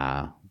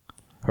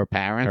her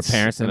parents. Her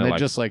parents, and they're they're like,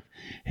 just like,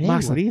 "Hey,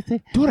 Mark's what do you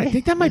think, Dude, I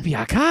think that might be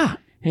our car.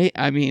 Hey,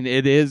 I mean,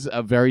 it is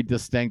a very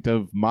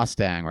distinctive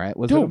Mustang, right?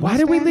 Was it a Dude, why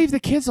did we Mustang? leave the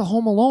kids at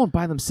home alone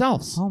by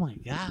themselves? Oh my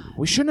god!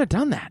 We shouldn't have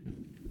done that.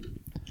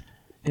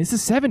 It's the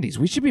 70s.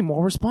 We should be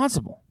more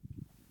responsible.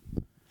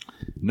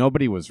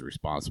 Nobody was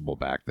responsible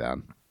back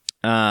then.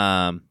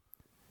 Um,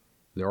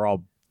 They're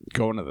all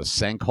going to the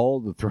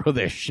sinkhole to throw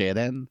their shit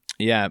in.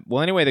 Yeah.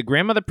 Well, anyway, the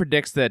grandmother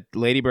predicts that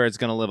Lady Bird's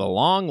going to live a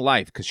long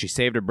life because she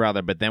saved her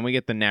brother. But then we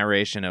get the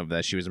narration of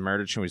that she was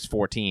murdered when she was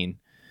 14.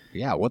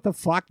 Yeah, what the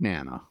fuck,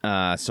 Nana?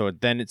 So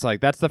then it's like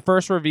that's the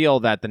first reveal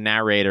that the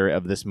narrator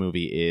of this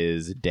movie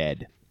is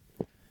dead.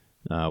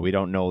 We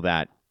don't know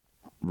that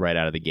right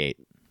out of the gate.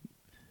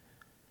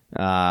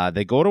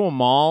 They go to a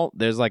mall.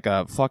 There's like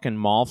a fucking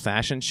mall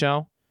fashion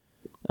show.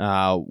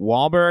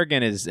 Wahlberg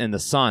and the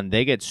son,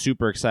 they get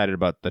super excited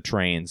about the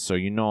trains. So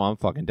you know I'm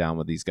fucking down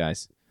with these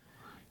guys.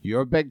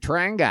 You're a big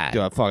train guy.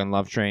 I fucking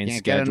love train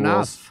Can't get schedules.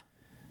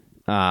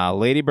 enough.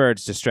 Lady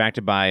Bird's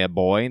distracted by a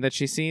boy that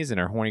she sees, and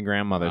her horny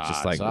grandmother's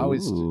just like, it's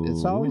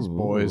always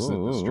boys that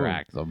ooh.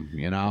 distract them,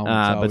 you know.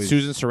 But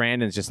Susan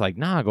Sarandon's just like,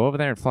 nah, go over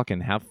there and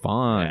fucking have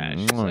fun. Yeah,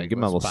 she's like, give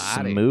him a little let's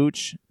party.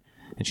 smooch.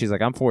 And she's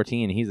like, I'm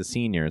 14, he's a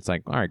senior. It's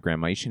like, all right,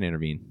 Grandma, you should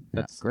intervene.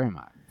 That's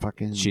Grandma.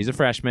 Fucking. She's a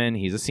freshman,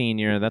 he's a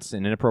senior. That's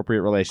an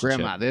inappropriate relationship.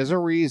 Grandma. There's a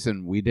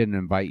reason we didn't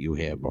invite you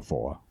here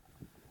before,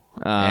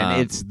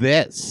 and it's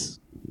this.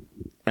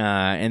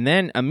 And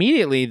then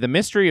immediately, the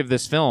mystery of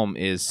this film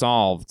is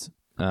solved.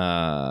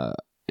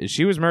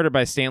 She was murdered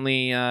by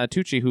Stanley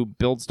Tucci, who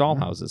builds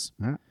dollhouses.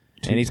 Yeah.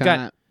 And he's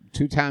got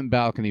two-time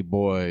balcony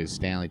boy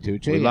Stanley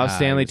Tucci. We love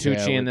Stanley Tucci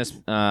Tucci in this.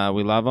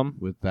 We love him.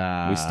 With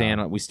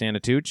we stand a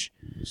Tooch.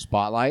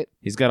 Spotlight.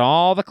 He's got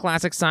all the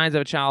classic signs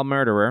of a child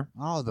murderer.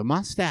 Oh, the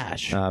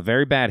mustache.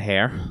 Very bad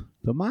hair.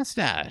 The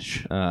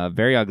mustache.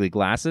 Very ugly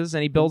glasses,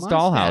 and he builds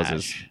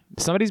dollhouses.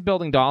 If somebody's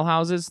building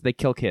dollhouses, they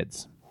kill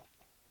kids.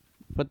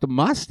 But the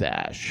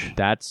mustache.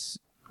 It's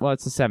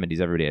the 70s.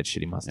 Everybody had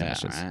shitty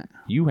mustaches. Yeah, right.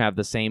 You have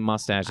the same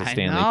mustache as I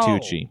Stanley know.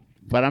 Tucci.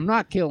 But I'm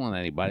not killing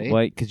anybody.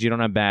 Well, because you don't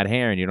have bad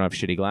hair and you don't have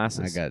shitty I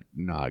glasses. got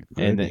not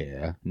good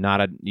hair.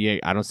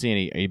 I don't see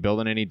any. Are you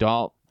building any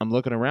doll? I'm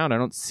looking around. I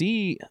don't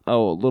see a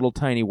little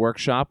tiny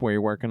workshop where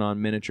you're working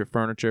on miniature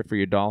furniture for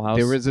your dollhouse.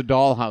 There is a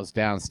dollhouse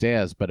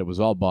downstairs, but it was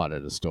all bought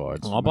at a store.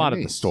 It's all bought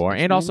at the store,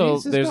 It's and my also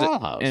niece's there's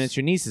dollhouse. and it's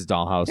your niece's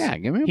dollhouse. Yeah,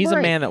 give me a He's a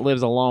break. man that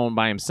lives alone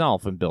by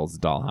himself and builds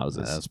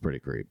dollhouses. That's pretty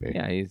creepy.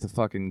 Yeah, he's a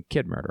fucking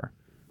kid murderer.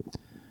 It's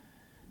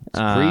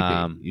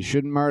creepy. You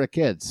shouldn't murder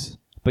kids.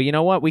 But you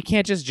know what? We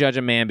can't just judge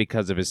a man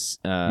because of his.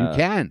 You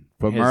can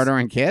for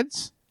murdering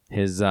kids.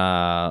 His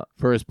for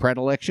his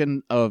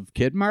predilection of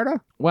kid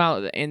murder.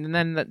 Well, and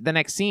then the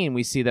next scene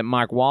we see that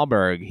Mark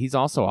Wahlberg, he's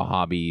also a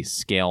hobby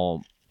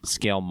scale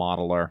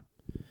modeler.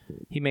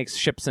 He makes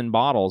ships and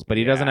bottles, but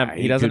he doesn't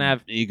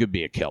have. He could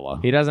be a killer.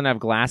 He doesn't have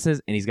glasses,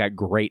 and he's got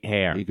great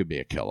hair. He could be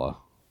a killer.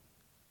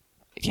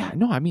 Yeah,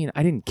 no, I mean,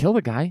 I didn't kill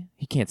the guy.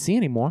 He can't see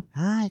anymore.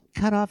 I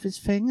cut off his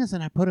fingers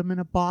and I put him in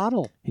a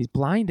bottle. He's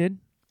blinded.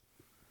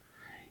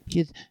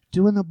 He's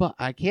doing the.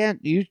 I can't.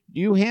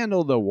 You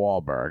handle the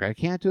Wahlberg. I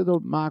can't do the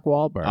Mark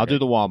Wahlberg. I'll do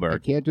the I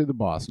Wahlberg. can't do the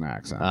Boston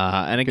accent.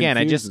 And again,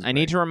 Confuses I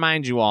need to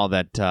remind you all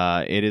that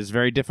it is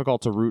very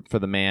difficult to root for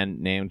the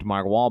man named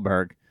Mark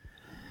Wahlberg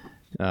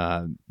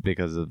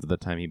because of the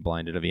time he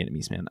blinded a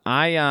Vietnamese man.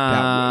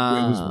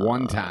 It was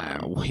one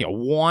time. Yeah,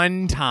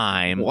 one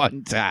time.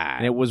 One time.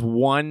 And it was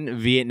one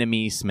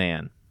Vietnamese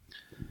man.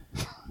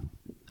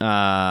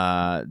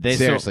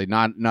 Seriously,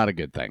 not a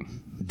good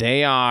thing.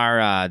 They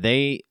are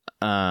they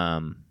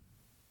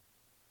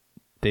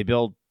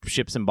build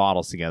ships and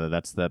bottles together.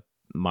 That's the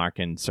Mark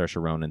and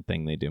Saoirse Ronan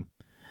thing they do.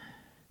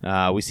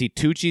 We see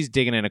Tucci's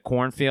digging in a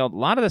cornfield. A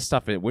lot of this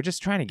stuff, we're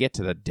just trying to get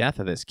to the death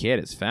of this kid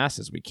as fast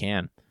as we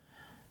can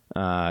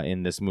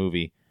in this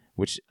movie,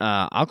 which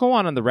I'll go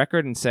on the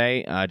record and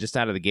say just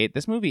out of the gate,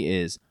 this movie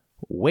is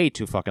way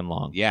too fucking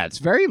long. Yeah, it's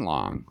very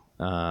long.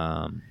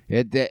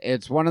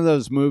 It's one of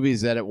those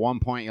movies that at one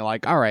point you're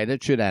like, all right,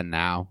 it should end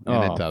now,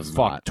 and it does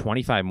not.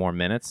 25 more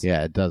minutes?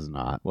 Yeah, it does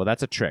not. Well,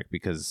 that's a trick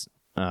because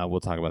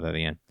we'll talk about that at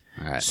the end.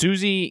 All right.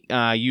 Susie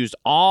used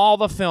all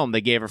the film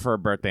they gave her for her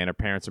birthday, and her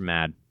parents are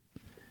mad.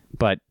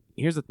 But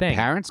here's the thing.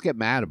 Parents get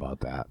mad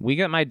about that. We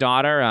got my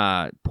daughter,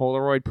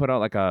 Polaroid put out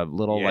like a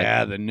little...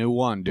 the new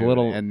one, dude.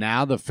 And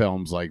now the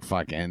film's like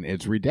fucking...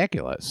 It's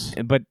ridiculous.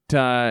 But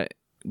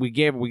we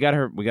got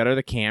her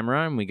the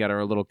camera, and we got her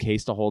a little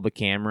case to hold the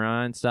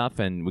camera and stuff,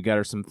 and we got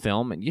her some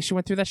film, and she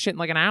went through that shit in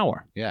like an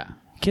hour. Yeah.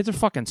 Kids are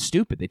fucking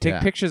stupid. They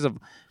take pictures of...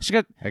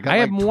 I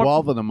have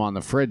 12 of them on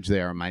the fridge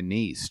there, and my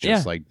niece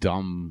just like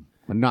dumb...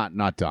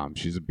 Not dumb.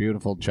 She's a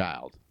beautiful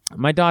child.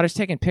 My daughter's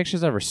taking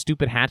pictures of her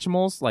stupid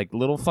Hatchimals, like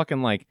little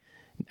fucking like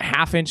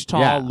half-inch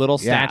tall little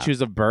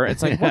statues of birds.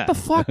 It's like, what the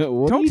fuck?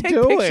 Don't take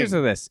pictures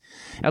of this.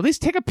 At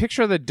least take a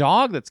picture of the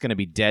dog that's going to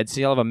be dead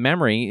so you'll have a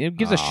memory. It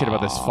gives a shit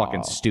about this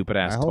fucking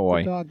stupid-ass toy. I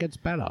hope the dog gets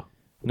better.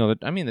 No,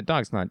 the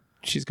dog's not.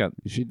 Is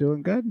she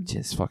doing good?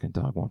 This fucking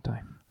dog won't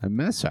die. I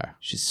miss her.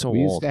 She's so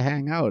we old. used to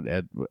hang out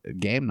at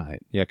game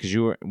night. Yeah, because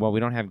you were... Well, we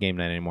don't have game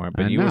night anymore,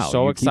 but I you were know.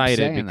 so You keep excited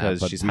saying because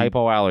that, but she's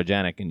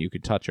hypoallergenic and you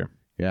could touch her.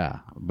 Yeah,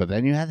 but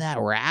then you had that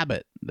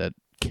rabbit that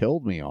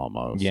killed me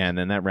almost. Yeah, and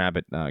then that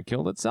rabbit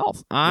killed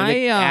itself. Did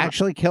it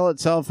actually kill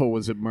itself, or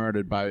was it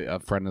murdered by a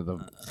friend of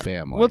the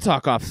family? We'll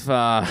talk off.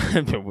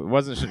 It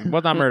was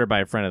not murdered by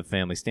a friend of the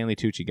family. Stanley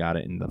Tucci got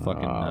it in the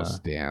fucking.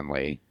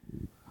 Stanley.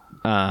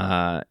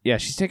 Yeah,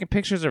 she's taking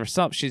pictures of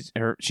herself. She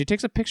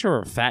takes a picture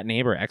of her fat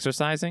neighbor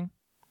exercising.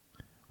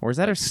 Or is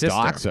that her sister?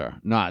 Stalks her.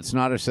 No, it's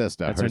not her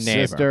sister. That's her her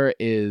neighbor. sister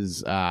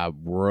is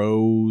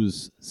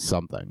Rose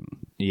something.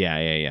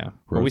 Yeah. Rose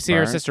But we see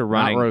her Byrne? sister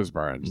running. Not Rose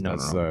Burns.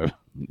 No.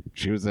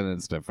 She was in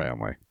Instant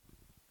Family.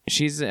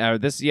 She's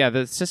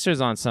the sister's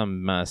on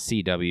some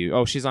CW.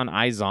 Oh, she's on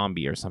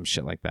iZombie or some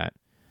shit like that.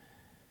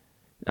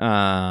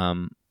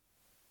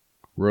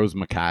 Rose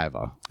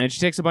McIver. And she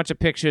takes a bunch of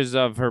pictures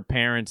of her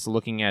parents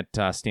looking at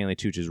Stanley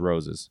Tucci's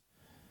roses.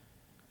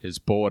 His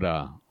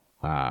border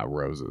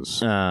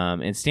roses.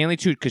 And Stanley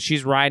Tucci, because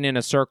she's riding in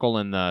a circle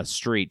in the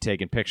street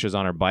taking pictures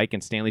on her bike,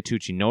 and Stanley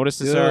Tucci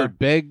notices her.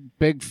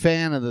 Big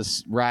fan of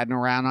this riding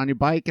around on your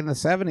bike in the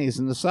 70s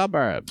in the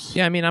suburbs.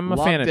 Yeah, I mean, I'm a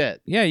fan of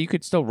it. Yeah, you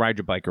could still ride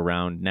your bike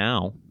around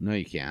now. No,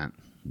 you can't.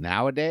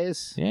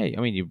 Nowadays? Yeah,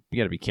 I mean, you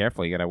got to be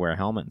careful. You got to wear a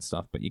helmet and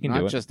stuff, but you can do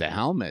Not it. just a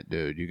helmet,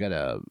 dude. You got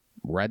to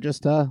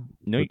register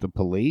with the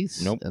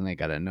police. Nope. And they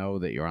got to know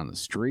that you're on the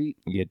street.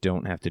 You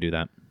don't have to do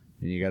that.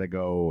 And you got to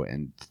go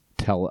and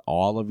tell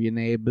all of your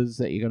neighbors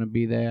that you're going to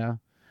be there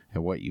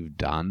and what you've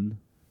done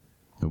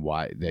and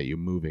why that you're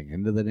moving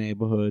into the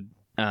neighborhood.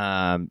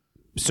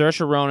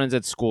 Saoirse Ronan's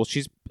at school.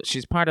 She's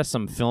part of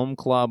some film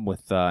club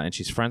with and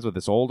she's friends with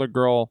this older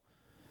girl.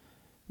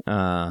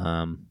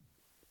 And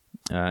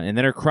then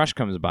her crush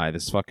comes by,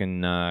 this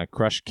fucking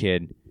crush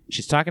kid.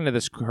 She's talking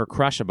to her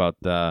crush about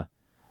the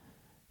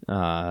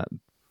blackface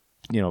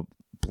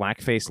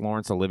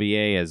Laurence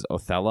Olivier as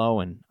Othello,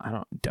 and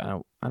I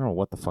don't know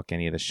what the fuck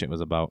any of this shit was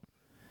about.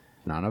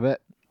 None of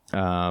it.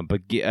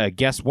 But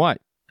guess what?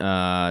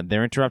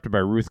 They're interrupted by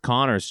Ruth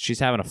Connors. She's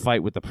having a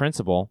fight with the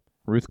principal.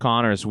 Ruth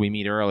Connors, we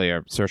meet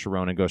earlier. Saoirse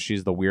Ronan goes,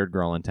 she's the weird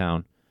girl in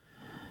town.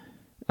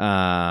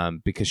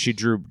 Because she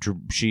drew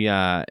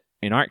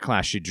in art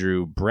class, she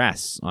drew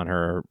breasts on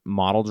her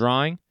model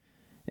drawing.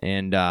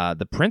 And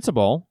the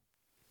principal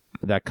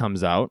that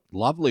comes out.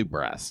 Lovely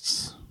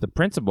breasts. The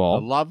principal.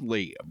 The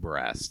lovely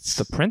breasts.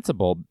 The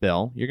principal,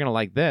 Bill, you're going to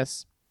like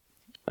this.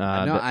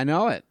 I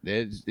know it.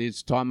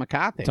 It's Tom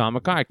McCarthy. Tom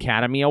McCarthy,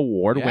 Academy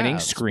Award-winning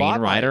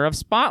screenwriter of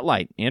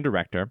Spotlight and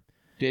director.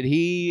 Did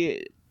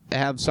he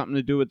have something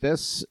to do with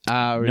this?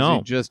 Or No. is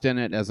he just in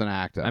it as an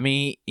actor? I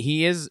mean,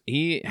 he's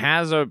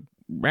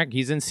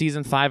in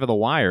season 5 of The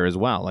Wire as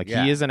well. Like,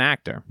 Yeah. he is an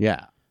actor.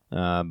 Yeah.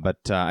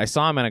 But I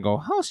saw him and I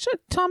go, oh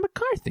shit, Tom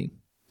McCarthy.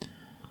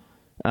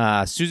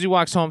 Susie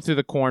walks home through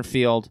the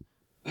cornfield,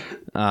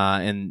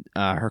 and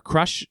her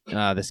crush,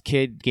 this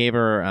kid, gave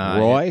her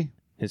Roy?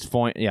 his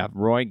phone. Yeah,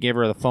 Roy gave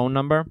her the phone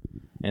number,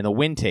 and the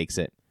wind takes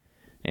it,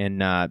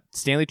 and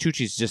Stanley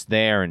Tucci's just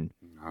there and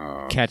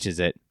catches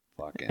it,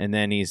 and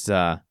then he's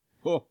no,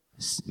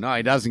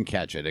 he doesn't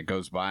catch it. It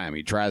goes by him.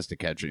 He tries to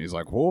catch it. He's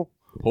like, "Whoa,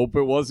 hope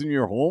it wasn't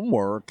your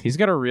homework." he's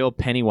got a real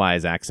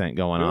Pennywise accent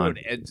going on.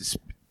 Dude,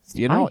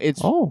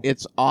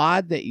 it's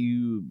odd that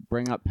you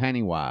bring up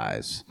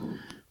Pennywise.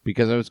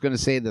 Because I was going to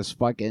say this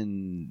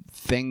fucking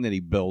thing that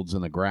he builds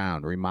in the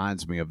ground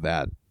reminds me of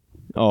that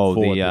Oh,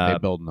 fort that they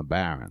build in the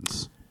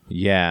Barrens.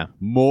 Yeah.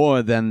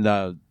 More than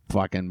the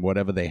fucking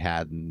whatever they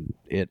had in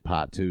It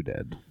Part 2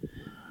 did.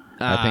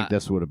 I think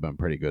this would have been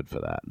pretty good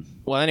for that.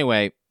 Well,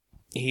 anyway,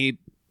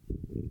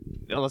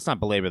 let's not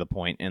belabor the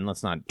point and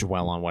let's not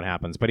dwell on what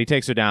happens, but he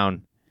takes her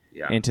down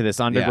into this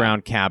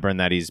underground cavern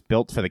that he's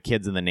built for the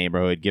kids in the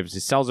neighborhood. He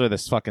sells her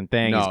this fucking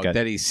thing.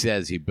 That he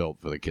says he built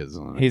for the kids.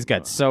 He's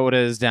got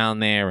sodas down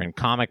there and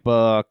comic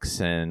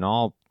books and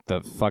all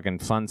the fucking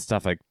fun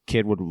stuff a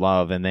kid would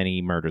love, and then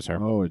he murders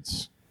her. Oh,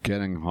 it's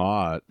getting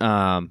hot.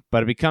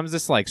 But it becomes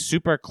this like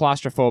super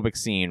claustrophobic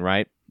scene,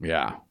 right?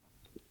 Yeah.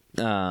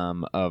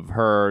 Of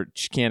her,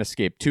 she can't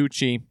escape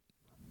Tucci.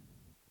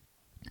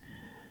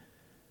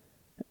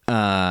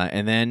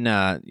 And then,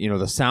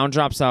 the sound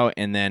drops out,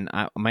 and then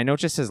my note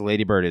just says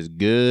Lady Bird is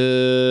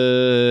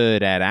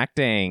good at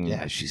acting.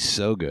 Yeah, she's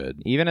so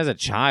good. Even as a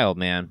child,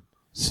 man.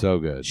 So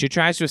good. She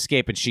tries to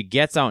escape, and she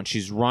gets out, and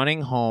she's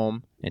running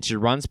home, and she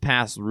runs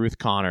past Ruth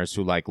Connors,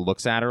 who, like,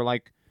 looks at her,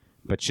 like,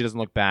 but she doesn't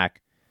look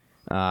back.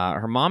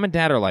 Her mom and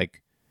dad are,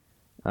 like,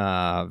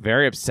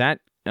 very upset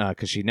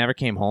because she never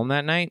came home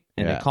that night,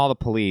 and they call the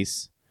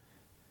police.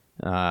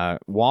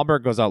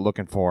 Wahlberg goes out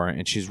looking for her,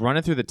 and she's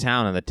running through the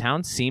town, and the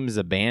town seems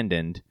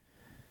abandoned.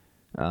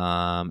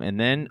 And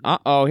then,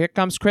 here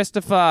comes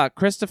Christopher,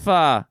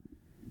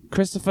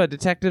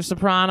 Detective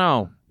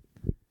Soprano.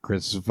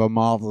 Christopher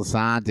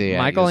Moltisanti.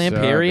 Michael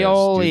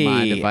Imperioli. Do you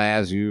mind if I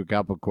ask you a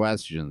couple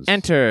questions?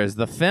 Enters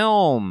the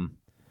film.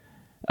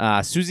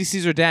 Susie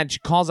sees her dad. She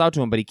calls out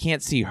to him, but he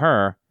can't see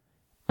her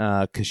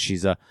because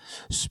she's a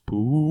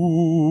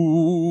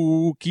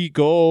spooky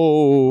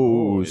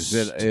ghost.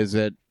 Is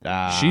it?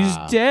 She's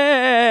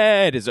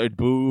dead. Is it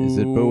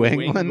Boo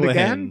England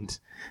again?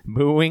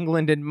 Boo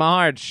England in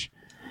March.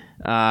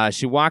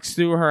 She walks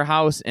through her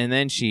house and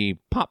then she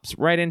pops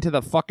right into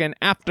the fucking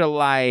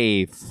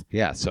afterlife.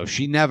 Yeah, so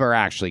she never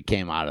actually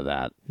came out of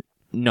that.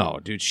 No,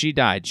 dude, she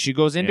died. She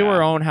goes into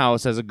her own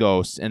house as a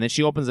ghost, and then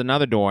she opens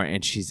another door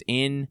and she's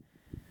in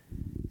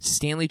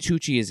Stanley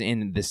Tucci is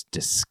in this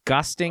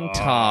disgusting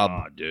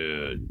tub,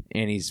 dude.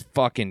 and he's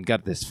fucking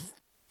got this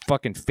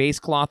fucking face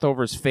cloth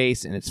over his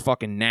face, and it's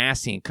fucking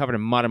nasty and covered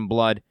in mud and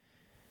blood.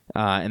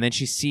 And then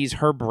she sees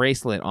her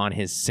bracelet on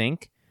his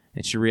sink,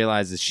 and she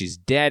realizes she's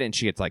dead, and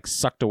she gets like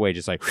sucked away,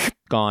 just like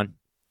gone.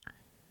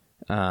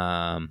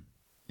 So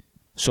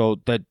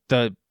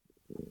the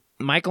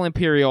Michael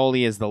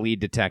Imperioli is the lead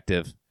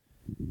detective.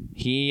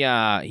 He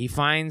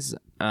finds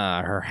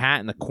her hat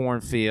in the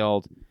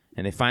cornfield,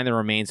 and they find the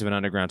remains of an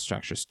underground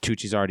structure.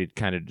 Tucci's already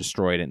kind of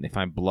destroyed it, and they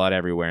find blood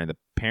everywhere. And the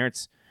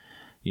parents,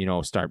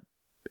 start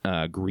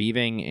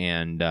grieving.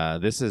 And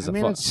this is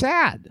it's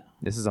sad.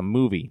 This is a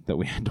movie that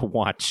we had to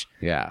watch.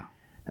 Yeah.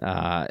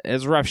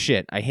 It's rough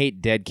shit. I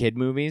hate dead kid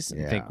movies.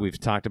 Yeah. I think we've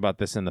talked about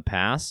this in the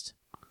past.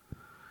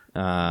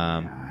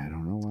 I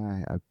don't know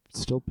why. I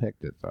still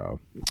picked it,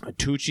 though.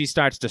 Tucci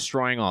starts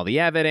destroying all the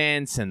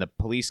evidence, and the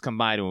police come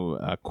by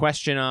to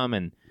question him.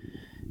 And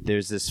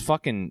there's this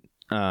fucking...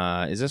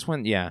 is this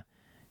one? Yeah.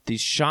 These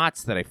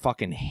shots that I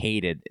fucking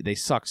hated. They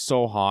suck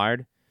so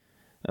hard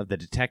of the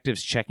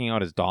detectives checking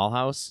out his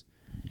dollhouse.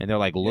 And they're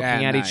like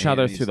looking at each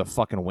other through the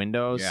fucking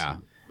windows. Yeah.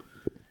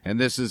 And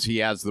he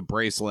has the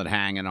bracelet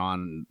hanging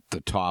on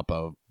the top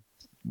of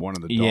one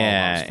of the dollhouse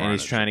Yeah, and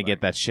he's trying to get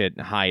that shit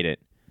and hide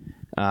it.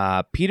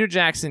 Peter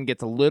Jackson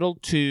gets a little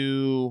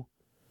too...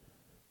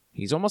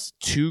 He's almost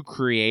too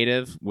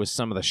creative with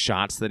some of the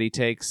shots that he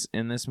takes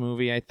in this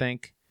movie, I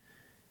think.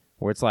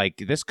 Where it's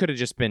like, this could have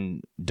just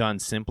been done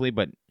simply,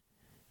 but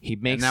he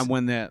makes... And then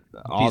when they're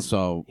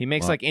also... He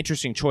makes like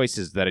interesting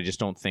choices that I just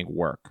don't think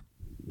work.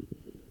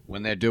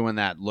 When they're doing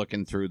that,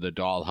 looking through the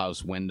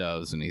dollhouse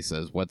windows, and he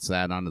says, "What's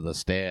that under the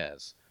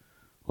stairs?"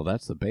 Well,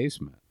 that's the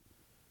basement,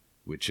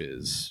 which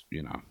is,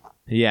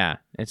 Yeah,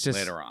 it's just...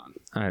 later on.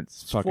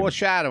 It's fucking...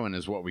 Foreshadowing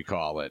is what we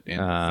call it in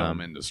the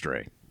film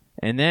industry.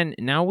 And then,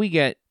 now we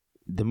get...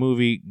 The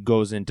movie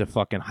goes into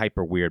fucking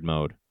hyper weird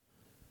mode.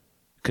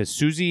 Because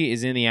Susie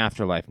is in the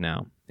afterlife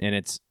now. And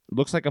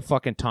looks like a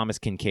fucking Thomas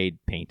Kincaid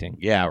painting.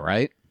 Yeah,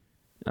 right?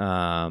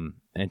 And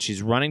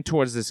she's running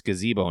towards this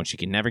gazebo, and she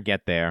can never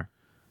get there.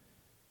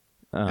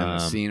 And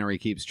the scenery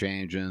keeps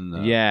changing.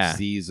 The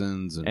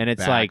seasons. And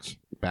it's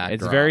backdrops.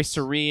 It's very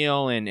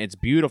surreal, and it's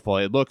beautiful.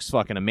 It looks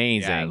fucking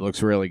amazing. Yeah, it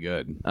looks really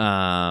good.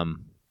 I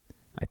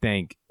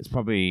think it's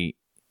probably,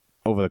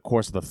 over the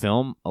course of the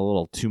film, a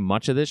little too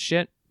much of this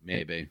shit.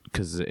 Maybe.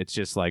 Because it's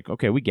just like,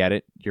 okay, we get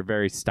it. You're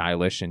very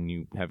stylish, and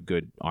you have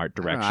good art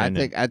direction.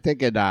 I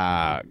think it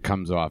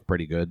comes off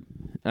pretty good.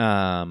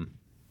 Yeah,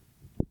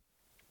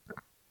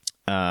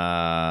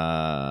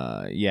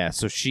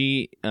 so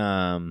she...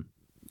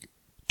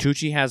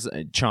 Tucci has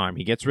a charm.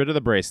 He gets rid of the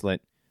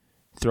bracelet,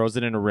 throws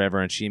it in a river,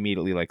 and she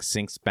immediately like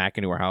sinks back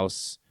into her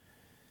house.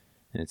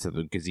 And it's a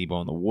gazebo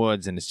in the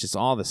woods, and it's just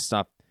all this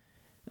stuff.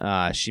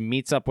 She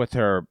meets up with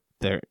her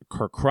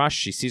crush.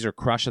 She sees her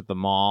crush at the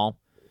mall.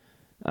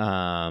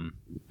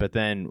 But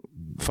then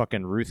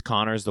fucking Ruth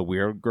Connors, the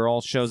weird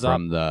girl, shows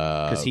up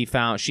because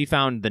she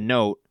found the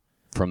note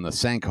from the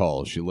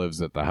sinkhole. She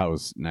lives at the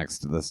house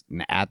next to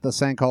at the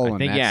sinkhole. I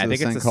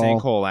think it's a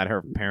sinkhole at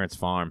her parents'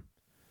 farm.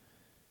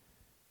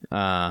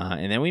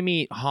 And then we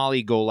meet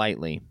Holly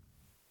Golightly,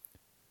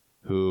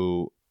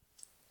 who,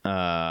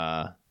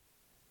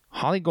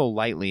 Holly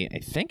Golightly, I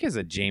think is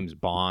a James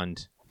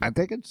Bond. I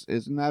think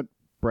isn't that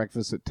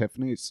Breakfast at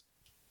Tiffany's?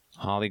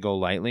 Holly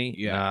Golightly?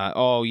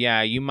 Yeah.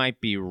 Yeah, you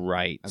might be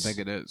right. I think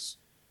it is.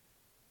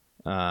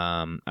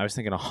 I was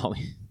thinking of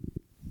Holly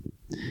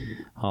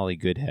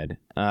Goodhead.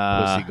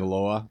 Pussy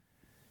Galore.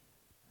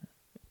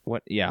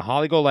 What? Yeah,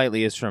 Holly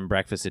Golightly is from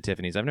Breakfast at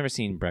Tiffany's. I've never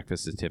seen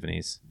Breakfast at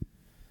Tiffany's.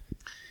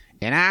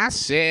 And I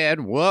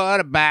said,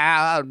 "What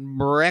about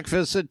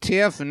Breakfast at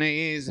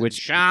Tiffany's?" Which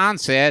Sean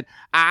said,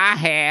 "I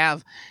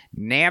have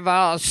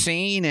never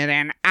seen it."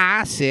 And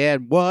I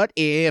said, "What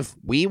if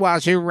we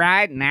watch it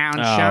right now?"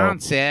 And Sean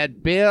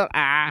said, "Bill,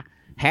 I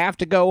have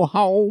to go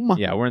home."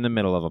 Yeah, we're in the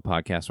middle of a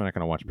podcast. We're not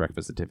going to watch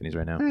Breakfast at Tiffany's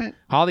right now.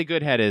 Holly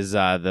Goodhead is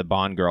the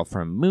Bond girl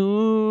from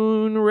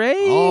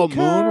Moonraker. Oh,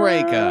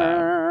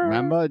 Moonraker.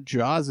 Remember?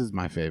 Jaws is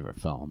my favorite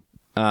film.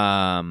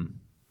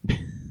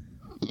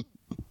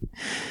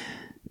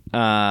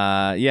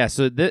 Yeah,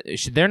 so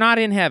they're not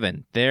in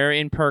heaven. They're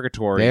in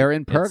purgatory. They're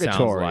in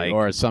purgatory,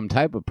 or some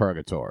type of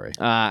purgatory.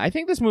 I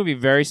think this movie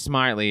very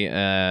smartly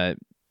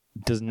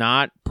does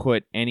not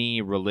put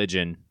any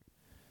religion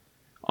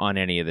on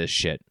any of this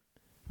shit.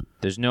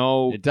 There's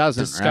no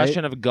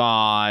discussion of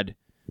God.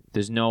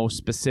 There's no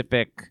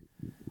specific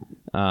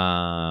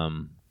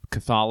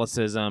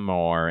Catholicism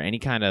or any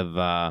kind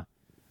of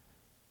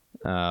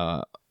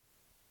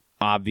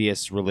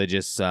obvious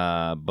religious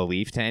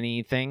belief to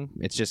anything.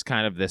 It's just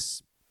kind of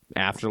this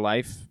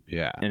afterlife.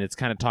 Yeah. And it's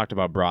kind of talked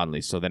about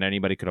broadly so that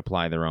anybody could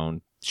apply their own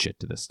shit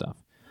to this stuff.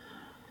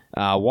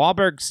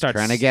 Wahlberg starts...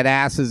 Trying to get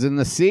asses in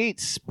the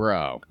seats,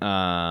 bro.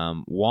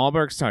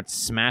 Wahlberg starts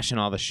smashing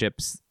all the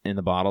ships in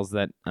the bottles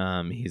that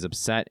he's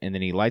upset, and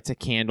then he lights a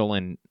candle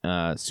in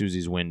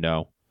Susie's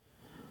window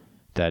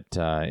that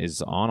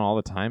is on all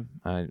the time,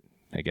 I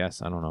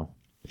guess. I don't know.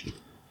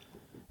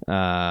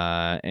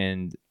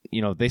 And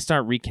they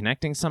start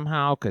reconnecting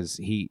somehow because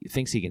he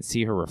thinks he can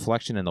see her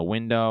reflection in the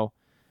window.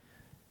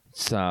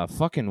 It's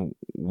fucking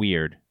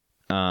weird.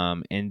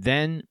 And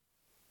then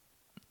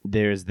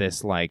there's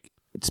this, like,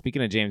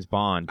 speaking of James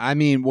Bond. I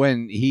mean,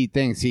 when he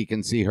thinks he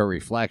can see her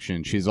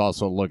reflection, she's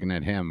also looking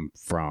at him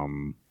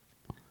from...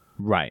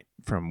 Right,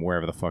 from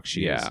wherever the fuck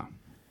she is.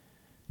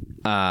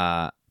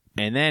 Yeah.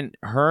 And then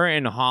her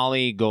and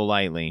Holly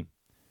Golightly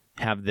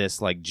have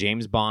this, like,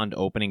 James Bond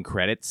opening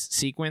credits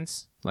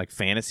sequence, like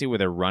fantasy, where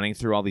they're running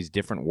through all these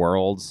different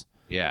worlds.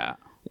 Yeah.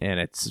 And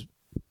it's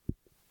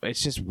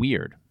just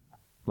weird.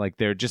 Like,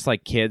 they're just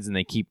like kids, and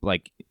they keep,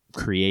 like,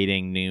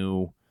 creating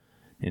new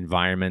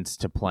environments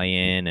to play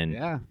in. And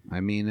yeah,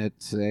 I mean,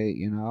 it's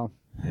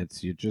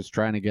you're just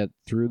trying to get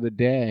through the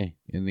day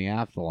in the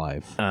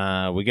afterlife.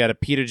 We got a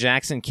Peter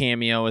Jackson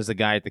cameo as the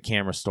guy at the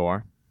camera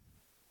store.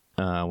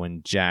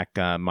 When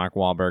Mark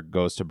Wahlberg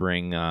goes to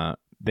bring,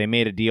 they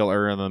made a deal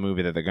earlier in the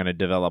movie that they're going to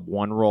develop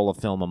one roll of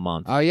film a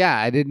month. Oh yeah,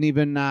 I didn't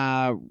even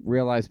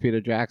realize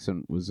Peter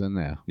Jackson was in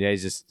there. Yeah,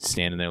 he's just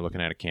standing there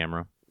looking at a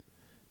camera.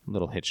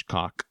 Little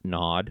Hitchcock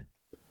nod.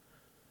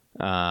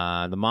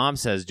 The mom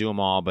says do them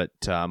all, but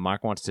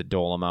Mark wants to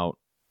dole them out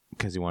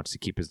because he wants to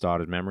keep his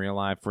daughter's memory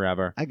alive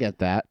forever. I get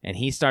that. And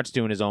he starts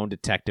doing his own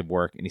detective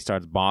work, and he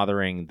starts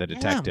bothering the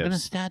detectives. Yeah, I'm going to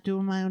start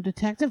doing my own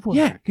detective work.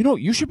 Yeah,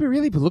 you should be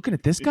really looking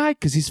at this guy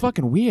because he's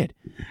fucking weird.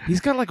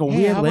 He's got like a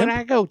weird how limp. about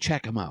I go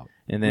check him out?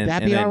 And then, Would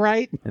that be all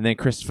right? And then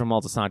Christopher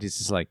Moltisanti's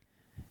just like,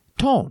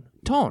 Tone,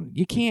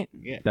 you can't.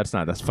 Yeah.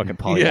 That's fucking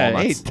Polly Yeah,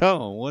 Walnuts. hey,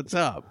 Tone, what's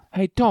up?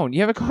 Hey, Tone,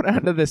 you ever go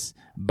down to this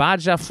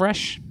Baja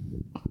Fresh?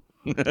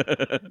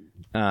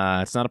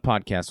 It's not a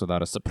podcast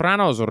without a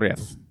Sopranos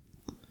riff.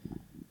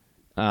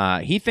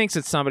 He thinks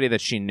it's somebody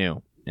that she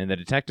knew, and the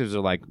detectives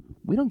are like,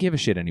 we don't give a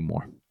shit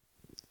anymore.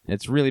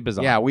 It's really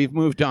bizarre. Yeah, we've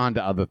moved on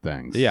to other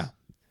things. Yeah.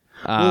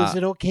 Well, is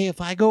it okay if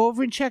I go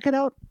over and check it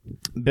out?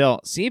 Bill,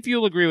 see if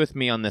you'll agree with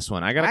me on this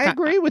one. I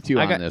agree with you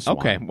on this one.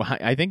 Okay, well,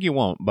 I think you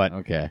won't, but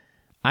okay.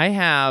 I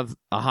have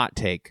a hot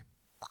take.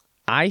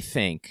 I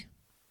think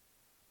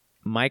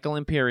Michael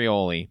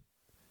Imperioli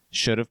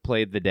should have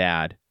played the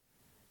dad,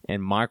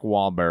 and Mark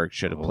Wahlberg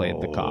should have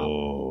played the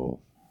cop.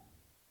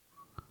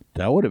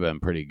 That would have been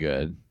pretty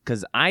good.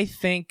 Because I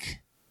think...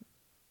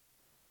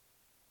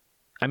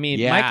 I mean,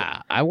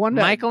 yeah, I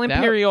wonder. Michael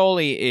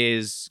Imperioli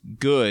is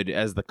good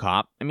as the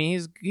cop. I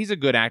mean, he's a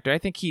good actor. I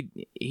think he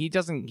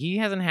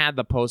hasn't had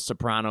the post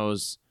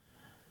Sopranos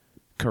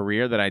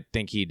career that I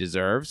think he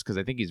deserves because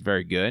I think he's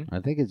very good. I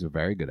think he's a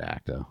very good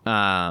actor.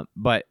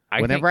 But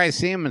whenever I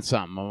see him in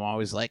something, I'm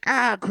always like,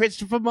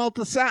 Christopher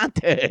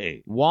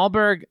Moltisanti.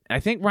 Wahlberg.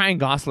 I think Ryan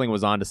Gosling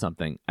was onto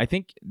something. I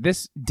think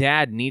this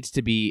dad needs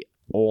to be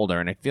older,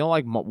 and I feel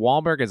like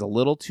Wahlberg is a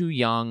little too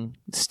young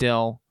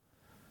still.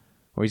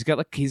 Or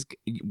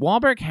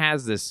Wahlberg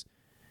has this.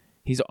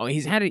 He's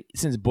had it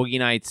since Boogie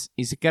Nights.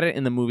 He's got it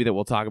in the movie that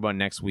we'll talk about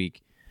next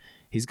week.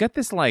 He's got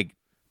this like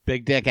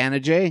big dick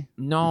energy.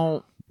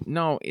 No,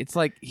 it's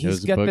like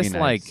he's got this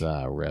like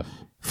riff.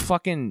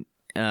 Fucking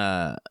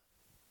permanent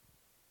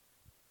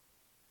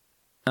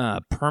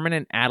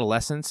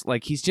adolescence.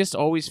 Like he's just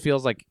always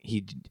feels like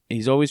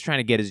he's always trying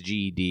to get his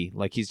GED.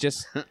 Like he's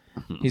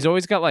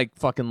always got like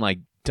fucking like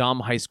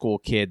dumb high school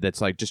kid that's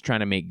like just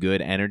trying to make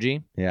good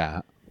energy.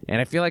 Yeah. And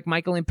I feel like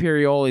Michael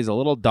Imperioli is a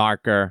little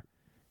darker.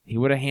 He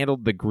would have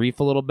handled the grief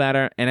a little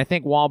better. And I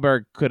think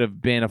Wahlberg could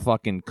have been a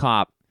fucking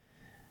cop.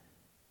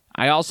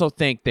 I also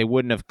think they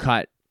wouldn't have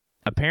cut,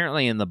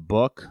 apparently in the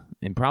book,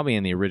 and probably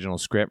in the original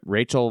script,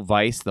 Rachel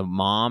Weisz, the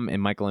mom,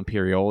 and Michael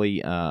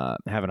Imperioli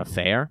have an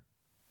affair.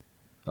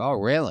 Oh,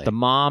 really? The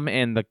mom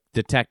and the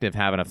detective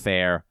have an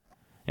affair.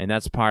 And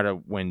that's part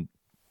of when...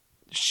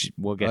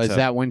 we'll get to, is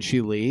that when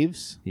she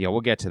leaves? Yeah,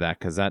 we'll get to that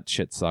because that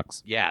shit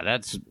sucks. Yeah,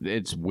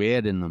 it's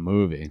weird in the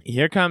movie.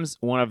 Here comes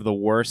one of the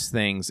worst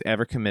things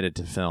ever committed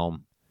to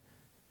film.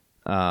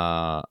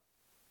 Wahlberg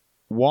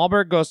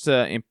goes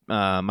to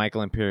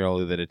Michael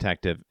Imperioli, the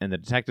detective, and the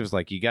detective's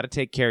like, you got to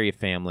take care of your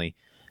family.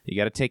 You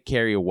got to take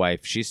care of your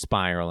wife. She's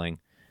spiraling.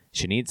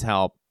 She needs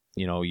help.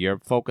 You're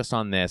focused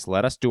on this.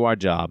 Let us do our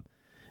job.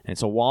 And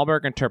so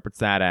Wahlberg interprets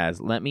that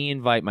as, let me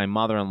invite my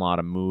mother-in-law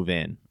to move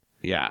in.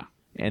 Yeah.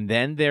 And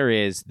then there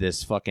is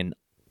this fucking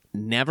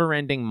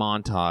never-ending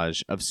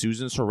montage of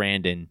Susan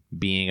Sarandon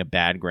being a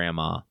bad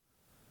grandma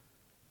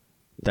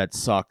that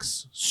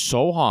sucks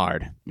so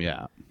hard.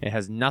 Yeah. It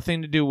has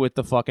nothing to do with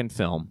the fucking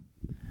film.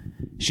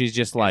 She's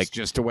just like... It's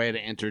just a way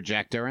to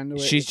interject her into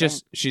it?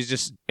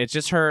 It's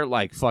just her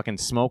like fucking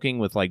smoking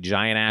with like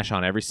giant ash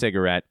on every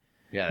cigarette.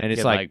 Yeah, and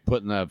it's like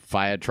putting the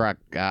fire truck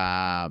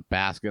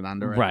basket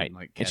under it. Right.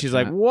 And she's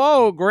like,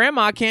 whoa,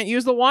 Grandma can't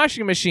use the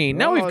washing machine.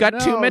 Now we've got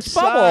too much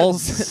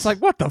bubbles. It's like,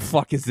 what the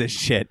fuck is this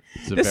shit?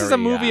 This is a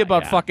movie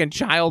about fucking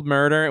child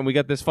murder, and we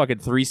got this fucking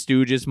Three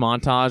Stooges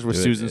montage with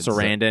Susan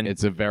Sarandon.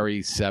 It's a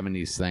very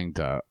 70s thing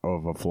to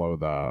overflow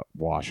the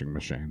washing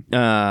machine.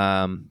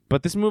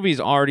 But this movie is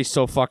already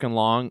so fucking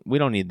long. We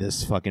don't need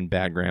this fucking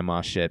bad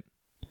grandma shit.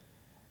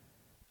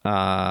 Lindsay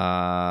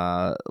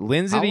How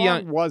the long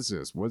Young was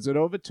this? Was it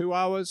over 2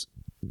 hours?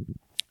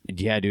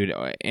 Yeah, dude.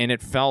 And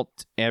it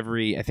felt I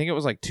think it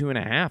was like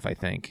 2.5, I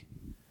think.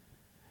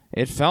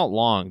 It felt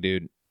long,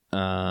 dude.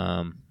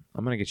 I'm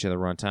going to get you the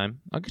runtime.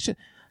 I'll get you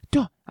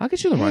the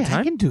runtime.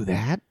 I can do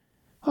that.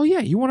 Oh, yeah.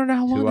 You want to know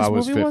how long 2 this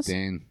hours movie was?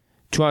 15.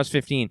 2 hours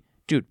 15.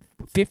 Dude,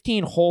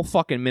 15 whole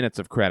fucking minutes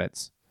of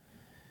credits.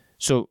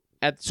 So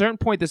at a certain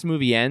point, this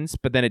movie ends,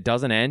 but then it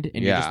doesn't end.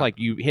 And you're just like,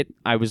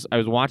 I was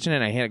watching it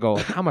and I had to go,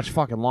 how much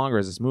fucking longer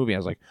is this movie? I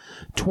was like,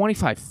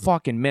 25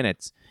 fucking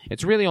minutes.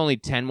 It's really only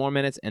 10 more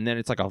minutes, and then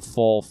it's like a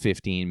full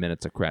 15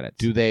 minutes of credits.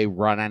 Do they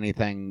run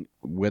anything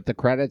with the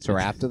credits or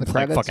after the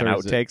credits? Like fucking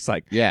outtakes?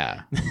 Like,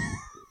 yeah.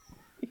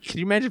 can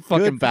you imagine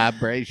fucking Good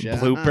vibration.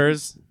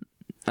 bloopers?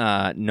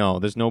 No,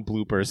 there's no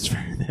bloopers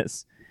for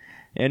this.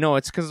 And no,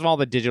 it's because of all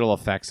the digital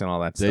effects and all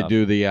that They stuff.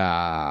 do the,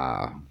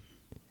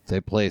 they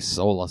play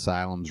Soul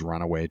Asylum's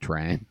Runaway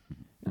Train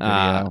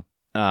video.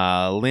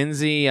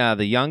 Lindsay,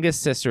 the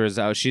youngest sister, is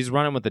out. She's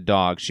running with the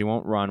dog. She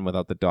won't run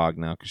without the dog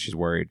now because she's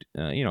worried.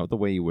 The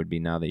way you would be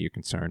now that you're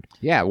concerned.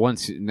 Yeah,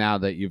 now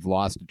that you've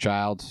lost a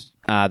child.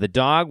 The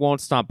dog won't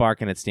stop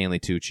barking at Stanley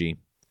Tucci.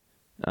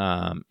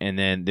 And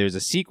then there's a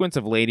sequence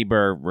of Lady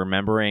Bird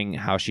remembering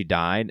how she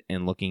died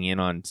and looking in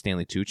on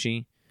Stanley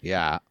Tucci.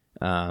 Yeah.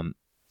 And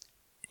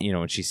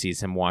she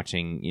sees him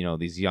watching,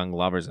 these young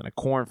lovers in a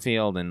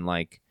cornfield, and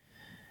like,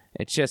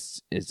 it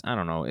just is, I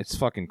don't know, it's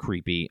fucking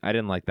creepy. I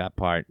didn't like that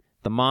part.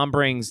 The mom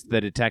brings the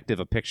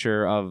detective a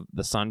picture of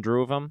the son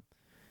drew of him,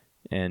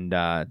 and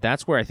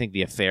that's where I think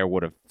the affair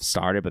would have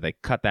started, but they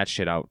cut that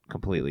shit out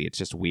completely. It's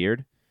just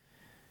weird.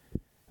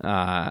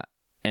 And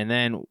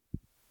then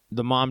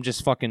the mom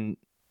just fucking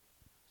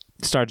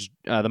starts,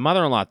 the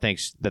mother-in-law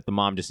thinks that the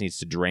mom just needs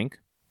to drink.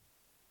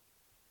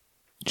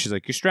 She's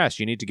like, you're stressed,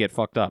 you need to get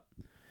fucked up.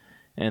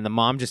 And the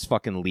mom just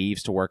fucking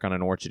leaves to work on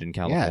an orchard in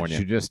California. Yeah,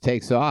 she just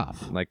takes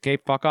off. Like, hey,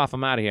 fuck off,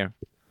 I'm out of here.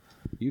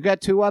 You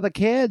got 2 other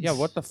kids. Yeah,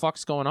 what the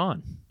fuck's going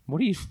on?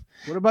 What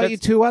about your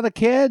 2 other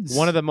kids?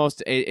 One of the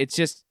most, it's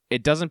just,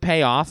 it doesn't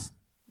pay off.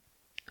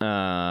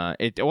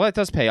 It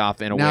does pay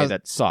off in a way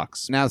that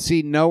sucks. Now,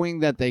 see,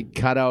 knowing that they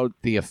cut out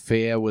the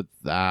affair with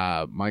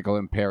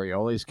Michael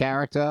Imperioli's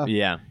character,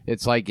 Yeah.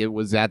 it's like it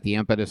was at the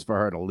impetus for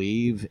her to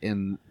leave,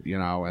 and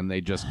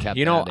they just kept.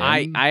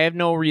 I have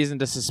no reason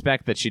to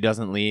suspect that she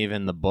doesn't leave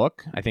in the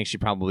book. I think she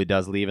probably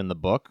does leave in the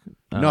book.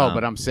 No,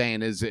 but I'm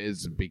saying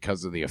is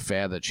because of the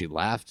affair that she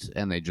left,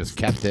 and they just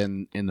kept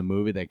in the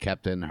movie. They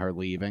kept in her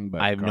leaving,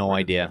 but I have no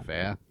idea.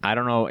 Affair. I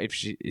don't know if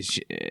she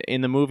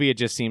in the movie. It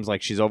just seems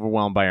like she's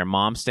overwhelmed by her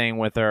mom staying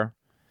with her,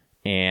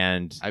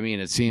 and I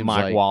mean, it seems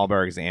Mark like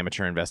Wahlberg's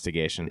amateur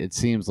investigation. It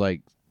seems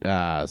like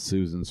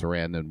Susan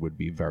Sarandon would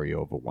be very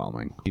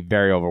overwhelming.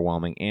 Very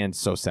overwhelming and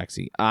so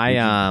sexy. Would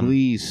you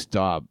please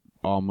stop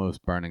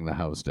almost burning the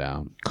house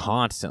down.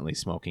 Constantly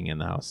smoking in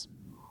the house.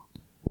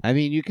 I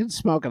mean, you can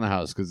smoke in the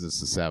house because it's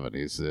the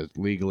 70s.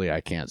 Legally,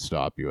 I can't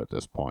stop you at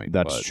this point.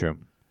 That's but true.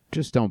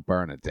 Just don't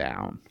burn it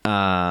down.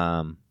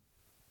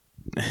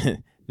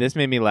 This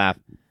made me laugh.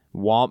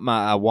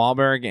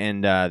 Wahlberg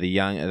and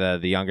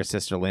the younger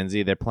sister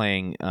Lindsay, they're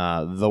playing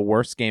the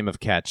worst game of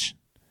catch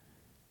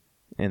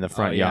in the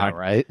front yard,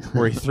 right?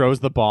 Where he throws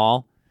the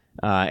ball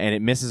and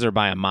it misses her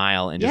by a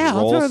mile and just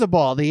rolls. I'll throw the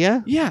ball to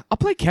you. Yeah, I'll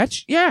play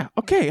catch. Yeah,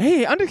 okay.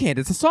 Hey, underhand,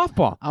 it's a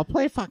softball. I'll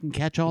play fucking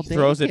catch all day.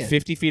 Throws it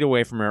 50 feet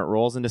away from her. It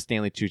rolls into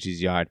Stanley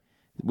Tucci's yard.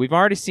 We've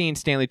already seen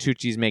Stanley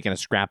Tucci's making a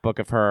scrapbook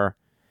of her,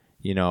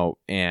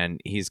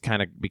 and he's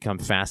kind of become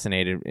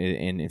fascinated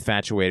and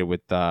infatuated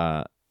with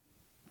the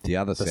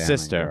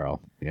sister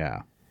girl.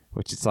 Yeah,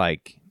 which is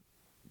like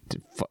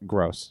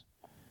gross.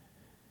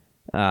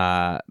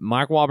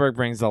 Mark Wahlberg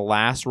brings the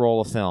last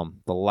roll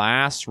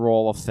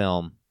of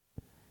film,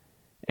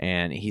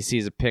 and he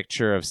sees a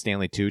picture of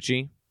Stanley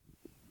Tucci,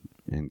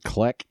 and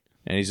click,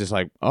 and he's just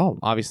like, "Oh,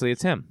 obviously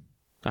it's him."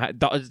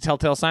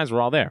 Telltale signs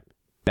were all there: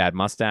 bad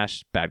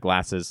mustache, bad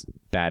glasses,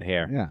 bad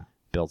hair. Yeah,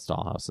 builds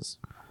dollhouses.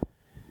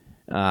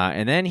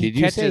 And then he Did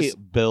you catches say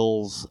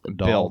Bill's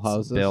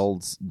dollhouses?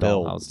 Builds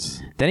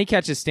dollhouses. Then he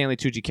catches Stanley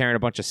Tucci carrying a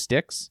bunch of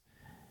sticks,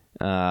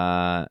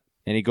 and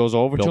he goes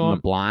over to him.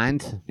 The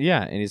blind.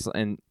 Yeah, and he's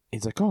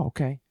like, "Oh,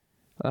 okay,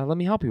 let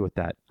me help you with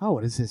that." Oh,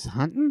 what is this,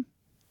 hunting?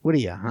 What are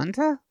you, a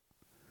hunter?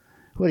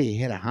 What are you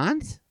here to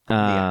hunt? What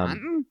are you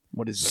hunting?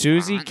 What is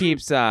Susie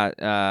keeps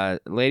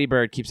Lady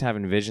Bird keeps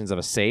having visions of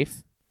a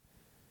safe.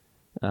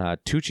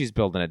 Tucci's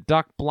building a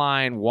duck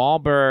blind.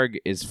 Wahlberg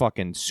is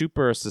fucking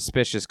super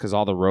suspicious because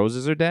all the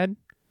roses are dead.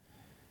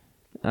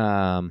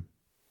 And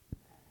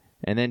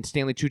then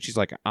Stanley Tucci's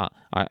like, I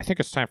think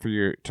it's time for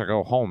you to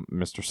go home,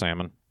 Mr.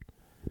 Salmon.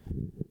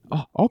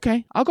 Oh,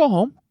 okay. I'll go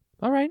home.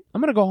 All right.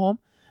 I'm going to go home.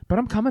 But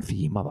I'm coming for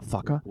you,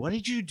 motherfucker. What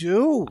did you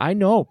do? I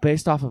know,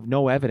 based off of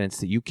no evidence,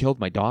 that you killed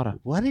my daughter.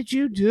 What did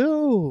you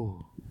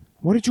do?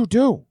 What did you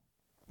do?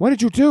 What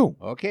did you do?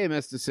 Okay,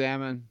 Mr.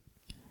 Salmon.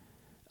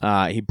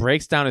 He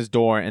breaks down his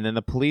door, and then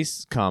the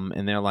police come,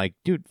 and they're like,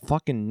 dude,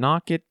 fucking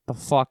knock it the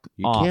fuck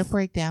off. You can't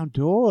break down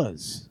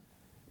doors.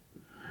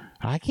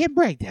 I can't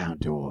break down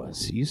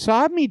doors. You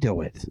saw me do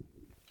it.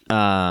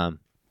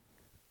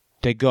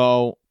 They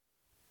go...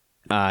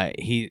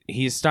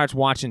 He starts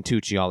watching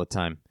Tucci all the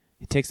time.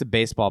 He takes a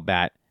baseball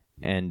bat,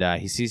 and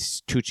he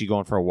sees Tucci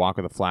going for a walk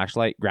with a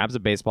flashlight, grabs a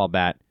baseball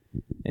bat,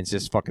 and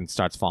just fucking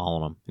starts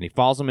following him. And he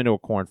follows him into a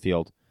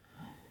cornfield.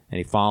 And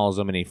he follows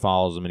him, and he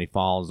follows him, and he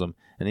follows him.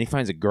 And then he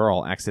finds a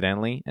girl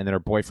accidentally, and then her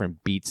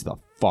boyfriend beats the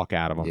fuck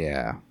out of him.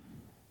 Yeah.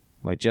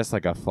 Like, just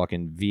like a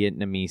fucking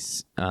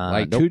Vietnamese...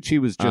 Tucci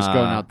was just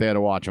going out there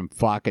to watch him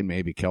fuck and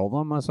maybe kill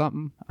them or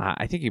something.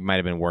 I think he might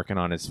have been working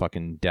on his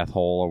fucking death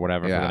hole or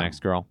whatever for the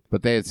next girl.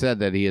 But they had said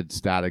that he had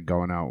started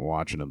going out and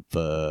watching them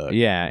fuck.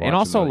 Yeah, and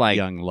also, like...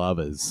 young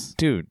lovers.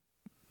 Dude,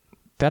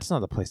 that's not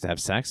the place to have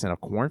sex, in a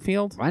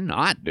cornfield. Why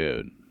not,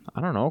 dude?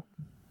 I don't know.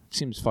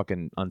 Seems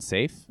fucking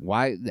unsafe.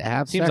 Why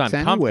have Seems sex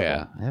uncomfortable.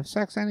 anywhere? Have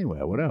sex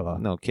anywhere, whatever.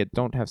 No, kid,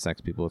 don't have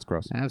sex, people. It's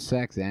gross. Have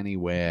sex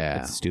anywhere.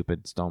 It's stupid.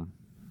 It's dumb.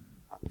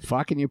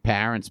 Fucking your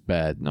parents'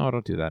 bed. No,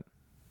 don't do that.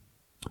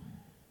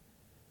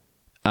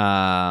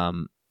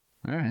 All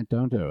right,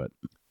 don't do it.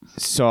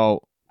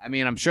 So, I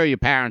mean, I'm sure your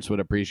parents would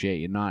appreciate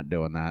you not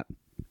doing that.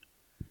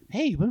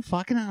 Hey, you been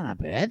fucking on our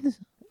bed?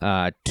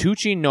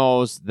 Tucci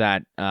knows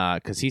that,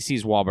 because he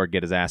sees Wahlberg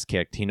get his ass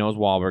kicked. He knows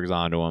Wahlberg's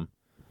onto him.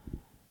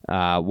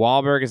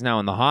 Wahlberg is now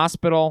in the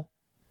hospital.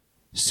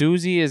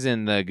 Susie is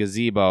in the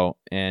gazebo,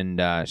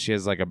 and she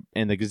has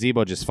and the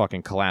gazebo just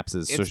fucking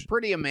collapses. It's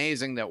pretty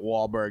amazing that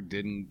Wahlberg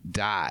didn't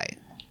die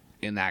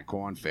in that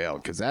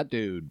cornfield, because that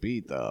dude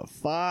beat the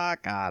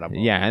fuck out of him.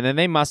 Yeah, and then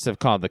they must have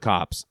called the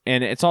cops.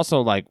 And it's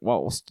also like,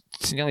 well,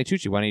 Stanley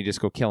Tucci, why don't you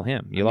just go kill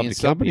him? You love to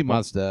kill somebody people.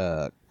 Must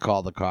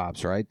call the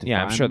cops, right?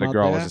 Yeah, I'm sure the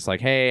girl was just like,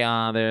 hey,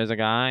 there's a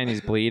guy, and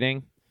he's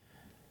bleeding.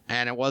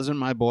 And it wasn't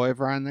my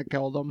boyfriend that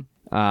killed him?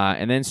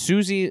 And then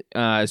Susie,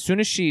 as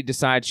soon as she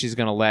decides she's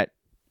going to let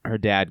her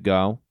dad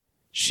go,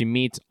 she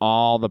meets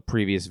all the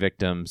previous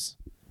victims,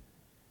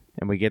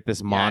 and we get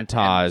this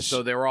montage.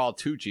 So they were all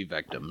Tucci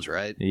victims,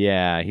 right?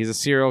 Yeah, he's a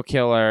serial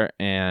killer,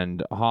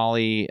 and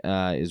Holly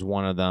is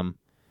one of them.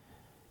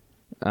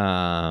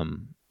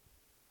 And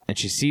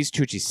she sees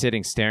Tucci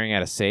sitting, staring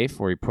at a safe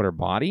where he put her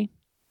body,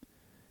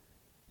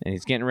 and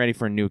he's getting ready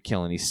for a new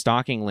kill, and he's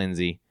stalking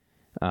Lindsay.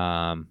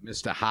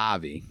 Mr.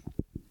 Harvey.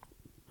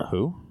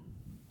 Who?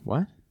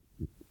 What?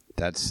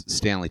 That's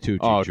Stanley Tucci.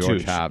 Oh,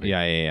 George Tucci. Harvey.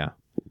 Yeah.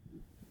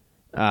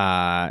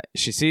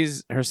 She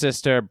sees her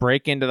sister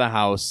break into the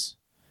house,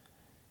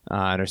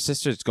 and her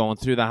sister's going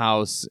through the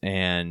house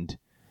and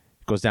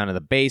goes down to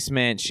the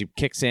basement. She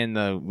kicks in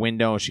the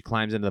window. She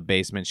climbs into the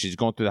basement. She's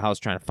going through the house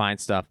trying to find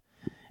stuff.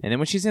 And then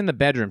when she's in the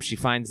bedroom, she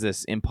finds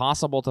this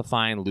impossible to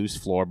find loose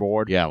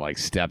floorboard. Yeah, like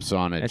steps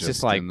on it. It's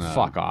just like,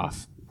 fuck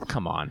off.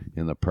 Come on.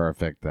 In the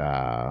perfect...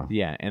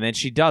 Yeah, and then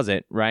she does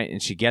it, right?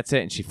 And she gets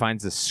it, and she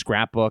finds this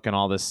scrapbook and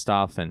all this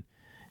stuff, and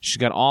she's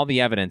got all the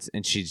evidence,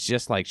 and she's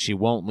just like, she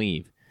won't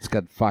leave. It's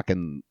got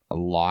fucking a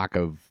lock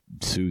of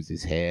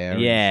Susie's hair.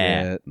 Yeah,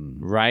 and shit and...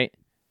 right?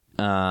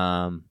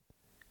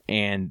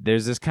 And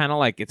there's this kind of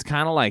like, it's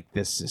kind of like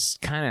this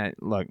kind of,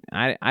 look,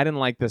 I didn't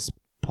like this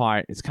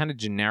part. It's kind of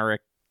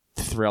generic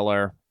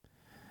thriller.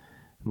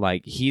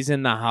 Like, he's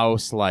in the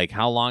house, like,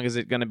 how long is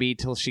it going to be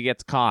till she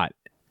gets caught?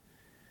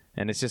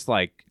 And it's just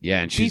like,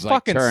 yeah, and she's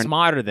like fucking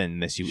smarter than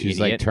this, you she's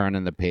idiot. Like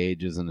turning the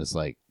pages, and it's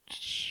like,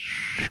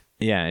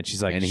 yeah, and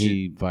she's like, and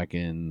he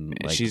fucking,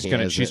 like, she's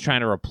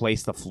trying to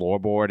replace the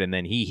floorboard, and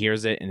then he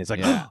hears it, and it's like,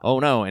 yeah. Oh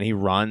no, and he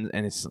runs,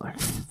 and it's like,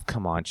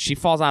 come on. She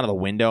falls out of the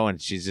window,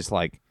 and she's just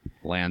like,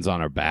 lands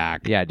on her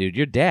back. Yeah, dude,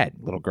 you're dead,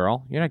 little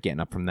girl. You're not getting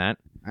up from that.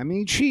 I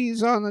mean,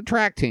 she's on the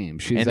track team.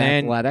 She's and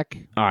then,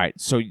 athletic. All right,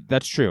 so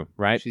that's true,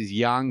 right? She's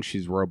young.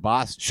 She's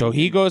robust. So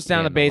he goes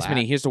down the basement.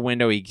 He hears the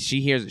window.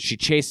 She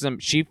chases him.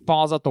 She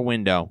falls out the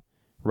window,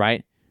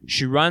 right?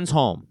 She runs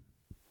home.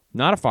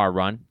 Not a far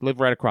run.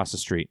 Live right across the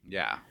street.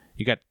 Yeah.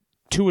 You got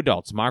two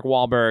adults, Mark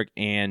Wahlberg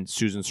and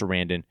Susan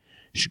Sarandon.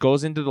 She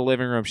goes into the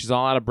living room. She's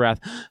all out of breath.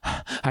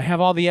 I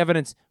have all the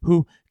evidence.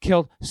 Who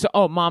killed?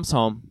 Mom's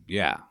home.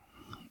 Yeah.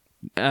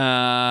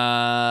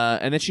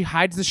 And then she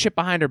hides the shit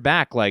behind her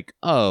back, like,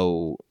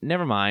 oh,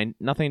 never mind,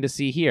 nothing to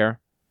see here.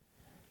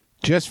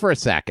 Just for a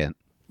second.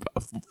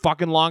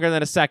 Fucking longer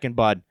than a second,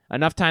 bud.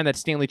 Enough time that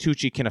Stanley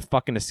Tucci can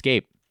fucking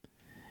escape.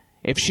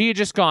 If she had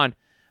just gone,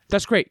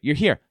 that's great, you're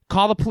here.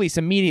 Call the police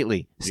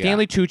immediately.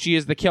 Stanley Tucci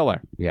is the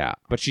killer. Yeah.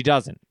 But she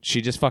doesn't.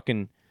 She just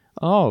fucking,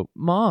 oh,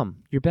 Mom,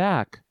 you're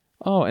back.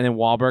 Oh, and then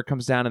Wahlberg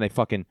comes down and they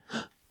fucking,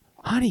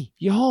 honey,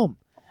 you're home.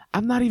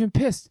 I'm not even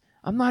pissed.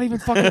 I'm not even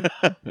fucking...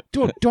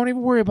 Dude, don't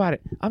even worry about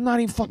it. I'm not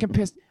even fucking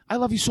pissed. I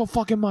love you so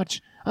fucking much.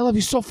 I love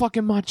you so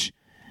fucking much.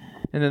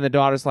 And then the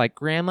daughter's like,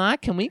 Grandma,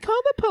 can we call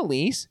the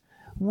police?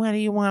 What do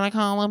you want to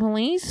call the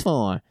police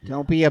for?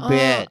 Don't be a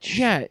bitch.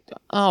 Yeah.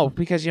 Oh,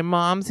 because your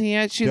mom's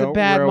here? She's Don't a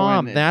bad ruin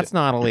mom. it. That's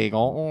not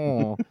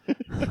illegal. Oh.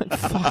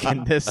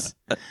 Fucking this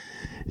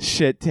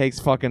shit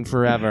takes fucking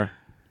forever.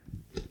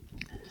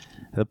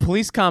 The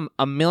police come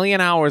a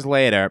million hours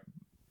later.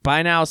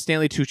 By now,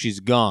 Stanley Tucci's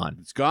gone.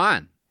 It's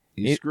gone.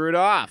 He's screwed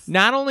off.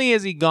 Not only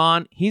is he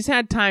gone, he's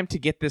had time to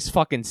get this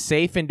fucking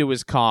safe into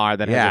his car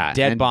that has a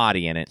dead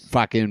body in it.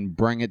 Fucking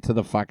bring it to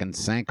the fucking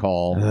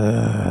sinkhole.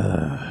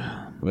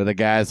 Where the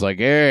guy's like,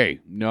 hey,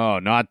 no,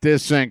 not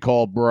this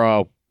sinkhole,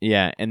 bro.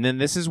 Yeah, and then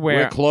this is We're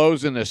where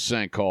closing the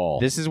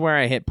sinkhole.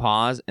 I hit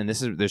pause, and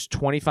there's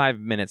 25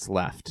 minutes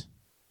left.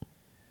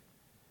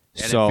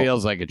 And So it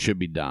feels like it should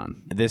be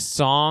done. this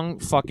song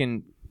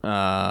fucking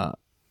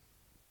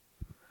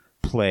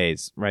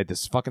plays, right?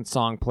 This fucking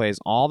song plays.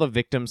 All the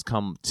victims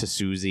come to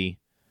Susie.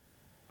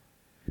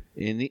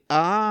 In the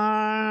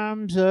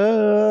arms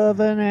of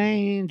an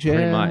angel.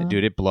 Pretty much,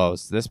 dude, it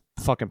blows. This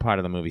fucking part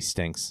of the movie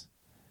stinks.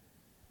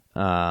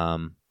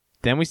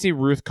 Then we see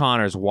Ruth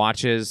Connors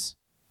watches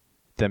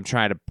them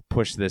try to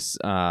push this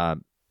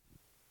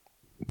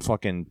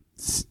fucking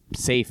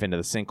safe into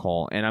the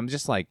sinkhole, and I'm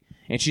just like,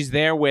 and she's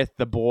there with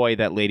the boy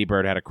that Lady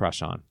Bird had a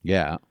crush on,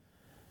 Yeah.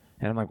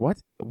 and I'm like,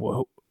 what?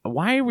 Whoa.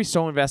 Why are we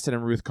so invested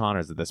in Ruth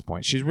Connors at this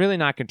point? She's really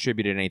not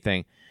contributed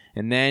anything.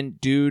 And then,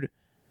 dude,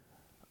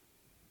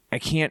 I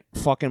can't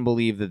fucking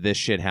believe that this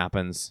shit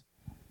happens.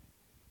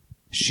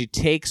 She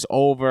takes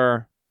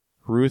over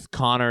Ruth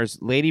Connors.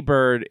 Lady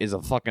Bird is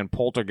a fucking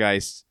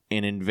poltergeist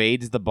and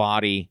invades the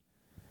body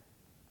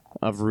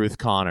of Ruth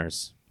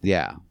Connors.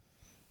 Yeah.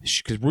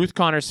 Because Ruth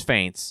Connors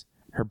faints.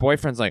 Her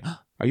boyfriend's like,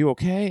 "Are you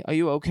okay? Are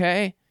you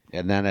okay?"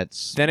 And then it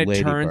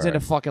turns Bird. into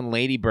fucking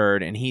Lady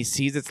Bird, and he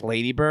sees it's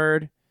Lady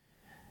Bird,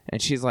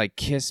 and she's like,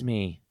 "Kiss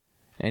me,"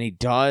 and he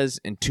does,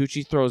 and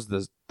Tucci throws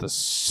the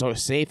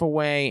safe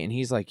away, and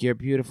he's like, "You're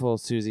beautiful,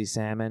 Susie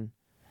Salmon."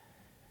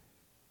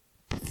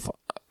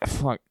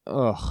 Fuck,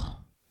 ugh.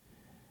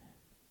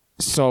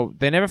 So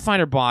they never find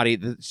her body.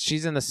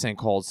 She's in the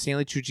sinkhole.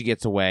 Stanley Tucci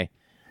gets away.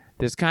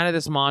 There's kind of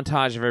this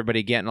montage of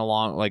everybody getting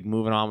along, like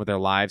moving on with their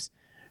lives.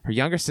 Her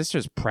younger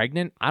sister's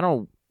pregnant.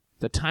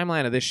 The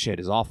timeline of this shit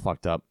is all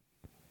fucked up.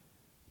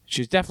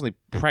 She's definitely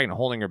pregnant,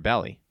 holding her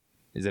belly.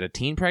 Is it a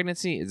teen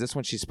pregnancy? Is this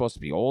when she's supposed to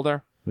be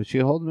older? Was she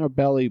holding her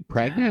belly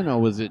pregnant, or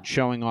was it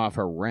showing off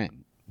her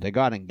ring? They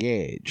got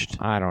engaged.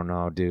 I don't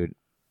know, dude.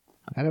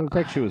 I don't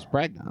think she was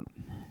pregnant.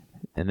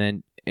 And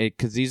then,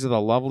 because these are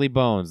the lovely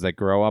bones that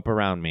grow up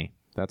around me.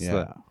 That's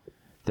the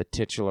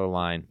titular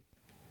line.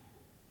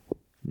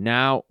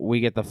 Now we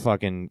get the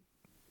fucking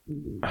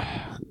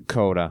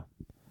coda.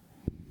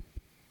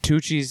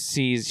 Tucci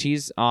sees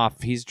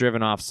he's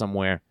driven off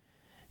somewhere.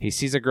 He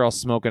sees a girl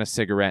smoking a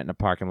cigarette in a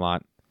parking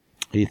lot.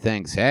 He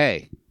thinks,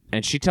 hey.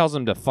 And she tells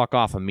him to fuck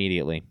off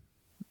immediately.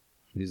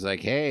 He's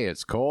like, hey,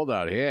 it's cold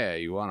out here.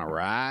 You want to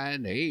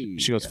ride? Hey.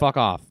 She goes, fuck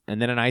off.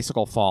 And then an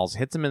icicle falls,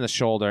 hits him in the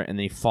shoulder, and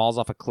then he falls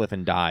off a cliff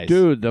and dies.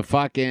 Dude, the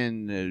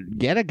fucking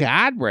get a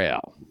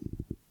guardrail.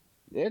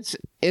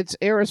 It's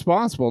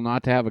irresponsible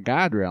not to have a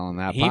guardrail in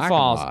that he parking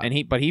falls, lot.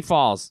 but he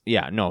falls.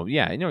 Yeah, no.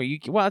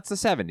 Well, it's the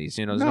 70s.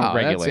 There's no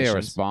regulations. That's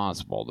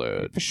irresponsible,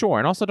 dude. For sure.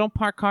 And also, don't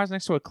park cars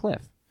next to a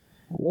cliff.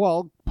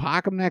 Well,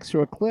 park them next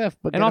to a cliff,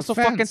 but and also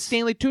fucking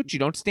Stanley Tucci.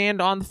 Don't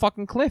stand on the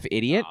fucking cliff,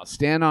 idiot.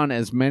 Stand on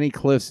as many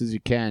cliffs as you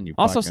can, you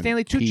also, fucking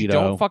Stanley Tucci, pedo.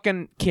 don't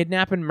fucking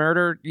kidnap and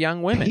murder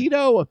young women.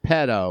 Pedo or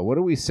pedo? What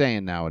are we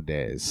saying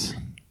nowadays?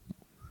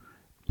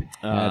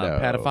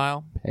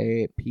 Pedophile?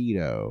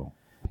 Pedo.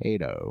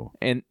 Pedo.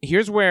 And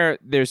here's where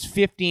there's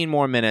 15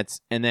 more minutes,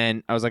 and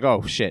then I was like,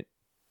 oh, shit.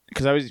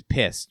 Because I was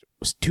pissed.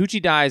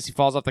 Tucci dies, he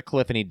falls off the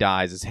cliff, and he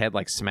dies. His head,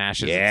 like,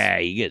 smashes. Yeah,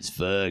 he gets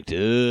fucked up.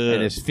 And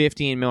there's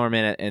 15 more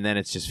minutes, and then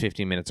it's just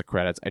 15 minutes of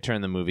credits. I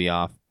turn the movie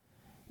off.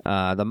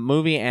 The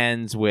movie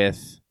ends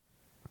with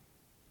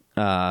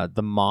the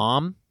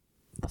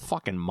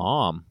fucking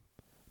mom,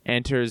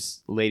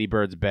 enters Lady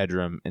Bird's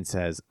bedroom and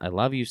says, I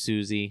love you,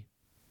 Susie.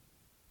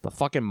 The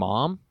fucking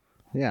mom?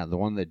 Yeah, the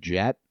one that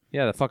jet.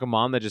 Yeah, the fucking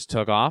mom that just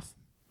took off.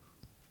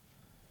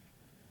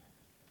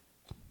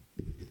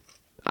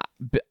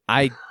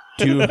 I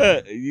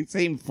do. You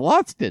seem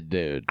flustered,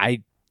 dude.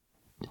 I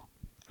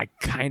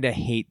kind of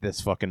hate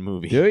this fucking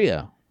movie. Do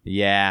you?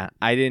 Yeah,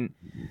 I didn't.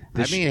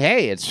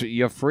 Hey,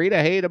 you're free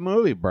to hate a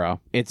movie,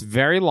 bro. It's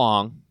very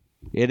long.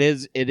 It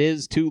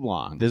is too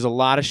long. There's a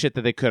lot of shit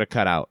that they could have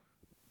cut out.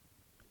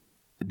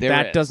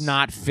 That does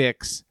not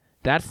fix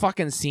that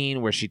fucking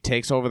scene where she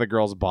takes over the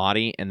girl's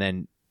body and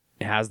then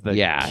has the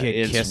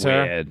kid kiss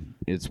her. Weird.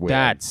 It's weird.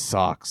 That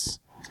sucks.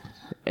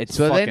 It's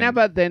so fucking,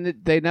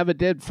 they never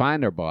did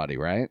find her body,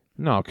 right?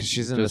 No, because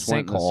she's in the Just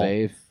went in the sinkhole.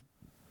 safe.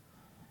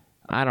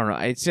 I don't know.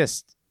 It's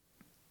just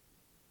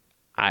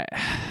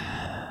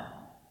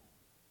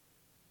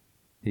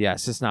yeah,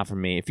 it's just not for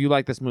me. If you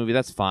like this movie,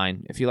 that's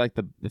fine. If you like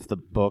the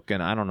book,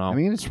 and I don't know. I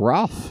mean, it's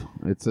rough.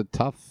 It's a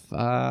tough.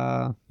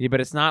 Yeah, but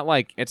it's not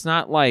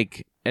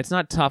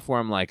tough where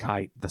I'm like,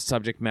 the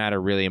subject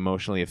matter really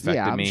emotionally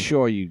affected me. I'm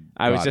sure you.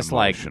 I was just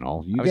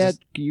emotional.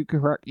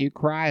 You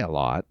cry a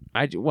lot.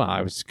 I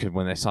was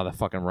when I saw the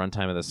fucking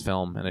runtime of this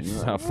film and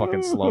how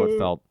fucking slow it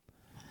felt.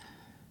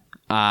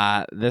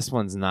 This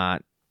one's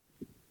not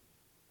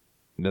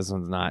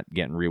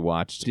getting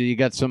rewatched. Do you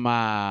got some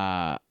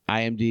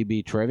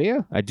IMDb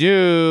trivia? I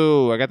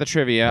do. I got the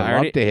trivia.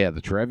 I'd love to hear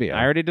the trivia.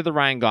 I already did the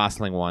Ryan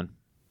Gosling one.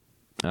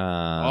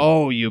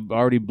 You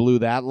already blew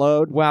that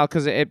load? Well,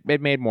 because it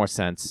made more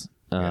sense.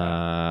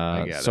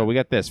 I get so it. we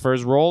got this. For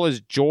his role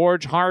as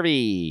George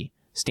Harvey,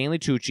 Stanley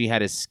Tucci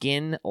had his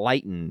skin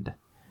lightened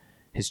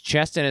His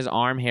chest and his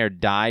arm hair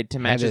dyed to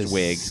match Had his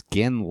wig.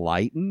 Skin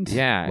lightened.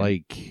 Yeah.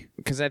 Like.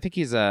 Because I think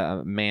he's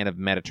a man of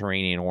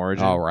Mediterranean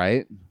origin. All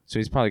right. So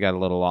he's probably got a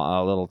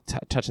little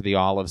touch of the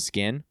olive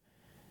skin.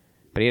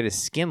 But he had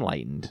his skin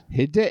lightened.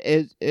 It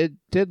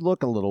did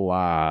look a little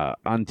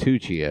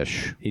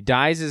Tucci-ish. He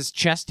dyes his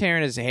chest hair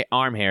and his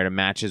arm hair to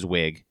match his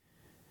wig.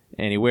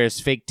 And he wears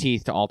fake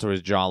teeth to alter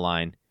his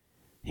jawline.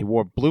 He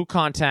wore blue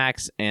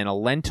contacts and a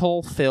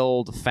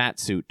lentil-filled fat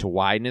suit to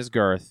widen his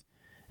girth.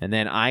 And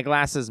then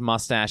eyeglasses,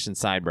 mustache, and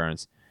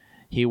sideburns.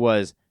 He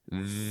was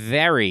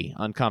very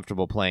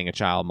uncomfortable playing a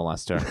child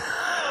molester.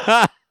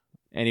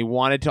 And he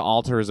wanted to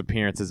alter his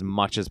appearance as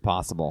much as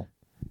possible.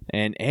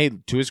 And, hey,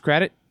 to his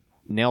credit,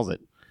 nails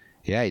it.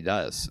 Yeah, he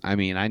does. I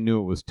mean, I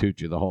knew it was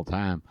Tucci the whole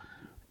time.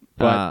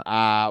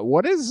 But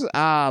what is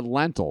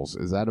lentils?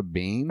 Is that a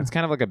bean? It's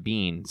kind of like a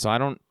bean. So I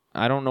don't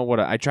know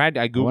what I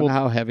wonder Googled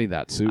how heavy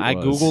that suit was. I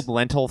Googled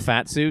lentil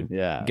fat suit.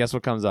 Yeah. Guess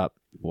what comes up?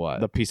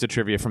 What? The piece of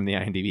trivia from the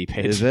IMDb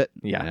page. Is it?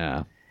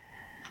 Yeah.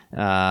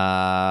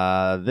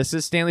 This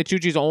is Stanley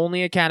Tucci's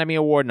only Academy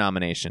Award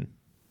nomination.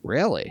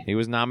 Really? He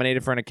was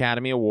nominated for an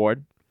Academy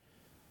Award.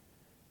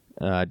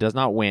 Does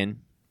not win,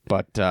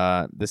 but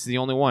this is the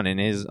only one in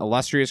his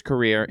illustrious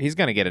career. He's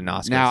going to get an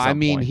Oscar. Now, at some I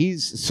mean, point.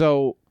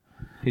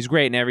 he's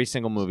great in every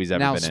single movie he's ever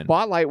now been in.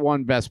 Spotlight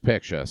won Best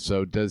Picture.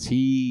 So does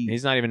he?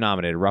 He's not even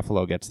nominated.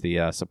 Ruffalo gets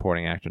the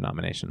supporting actor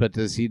nomination. But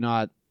does he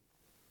not?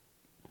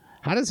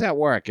 How does that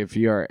work? If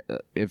you're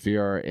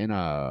in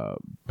a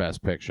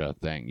Best Picture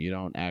thing, you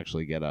don't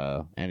actually get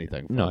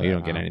anything. No, you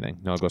don't get anything.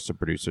 No, it goes to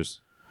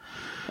producers.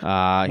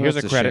 Here's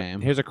a credit.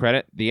 Shame. Here's a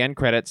credit. The end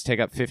credits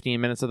take up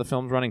 15 minutes of the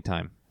film's running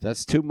time.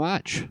 That's too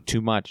much. Too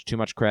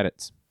much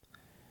credits.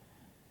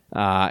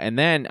 And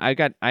then I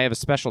have a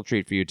special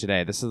treat for you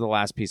today. This is the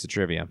last piece of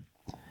trivia.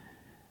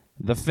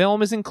 The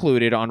film is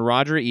included on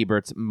Roger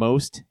Ebert's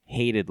most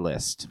hated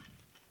list.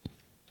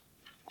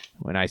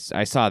 When I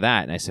saw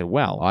that and I said,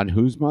 well, On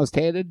who's most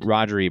hated?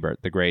 Roger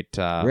Ebert, the great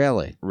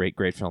Really?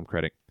 great film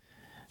critic.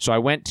 So I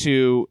went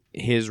to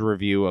his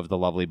review of The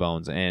Lovely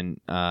Bones,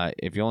 and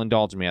if you'll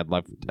indulge me, I'd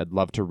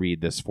love to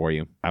read this for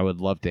you. I would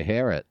love to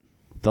hear it.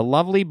 The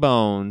Lovely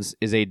Bones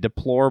is a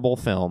deplorable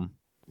film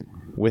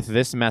with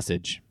this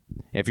message.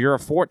 If you're a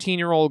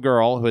 14-year-old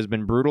girl who has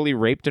been brutally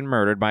raped and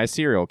murdered by a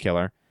serial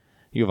killer,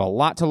 you have a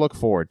lot to look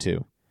forward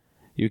to.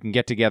 You can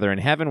get together in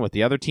heaven with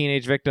the other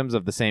teenage victims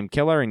of the same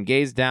killer and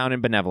gaze down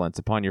in benevolence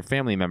upon your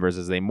family members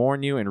as they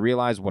mourn you and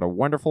realize what a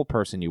wonderful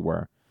person you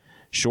were.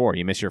 Sure,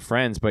 you miss your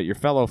friends, but your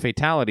fellow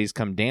fatalities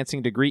come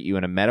dancing to greet you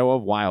in a meadow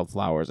of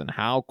wildflowers, and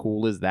how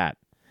cool is that?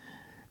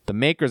 The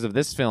makers of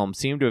this film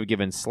seem to have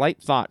given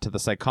slight thought to the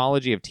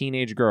psychology of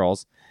teenage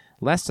girls,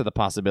 less to the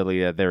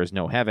possibility that there is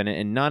no heaven,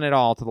 and none at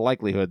all to the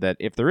likelihood that,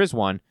 if there is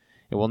one,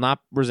 it will not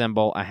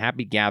resemble a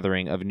happy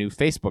gathering of new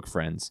Facebook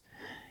friends.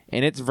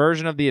 In its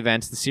version of the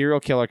events, the serial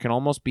killer can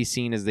almost be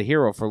seen as the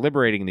hero for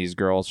liberating these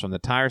girls from the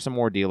tiresome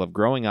ordeal of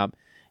growing up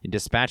and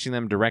dispatching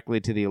them directly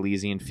to the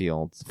Elysian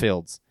fields.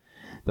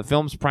 The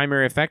film's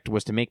primary effect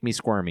was to make me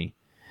squirmy.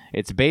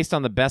 It's based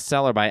on the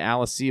bestseller by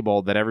Alice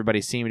Sebold that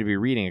everybody seemed to be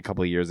reading a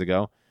couple of years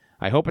ago.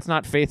 I hope it's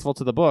not faithful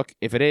to the book.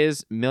 If it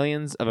is,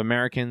 millions of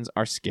Americans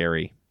are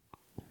scary.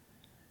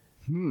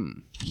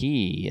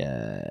 He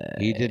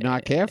did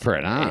not care for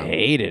it, huh?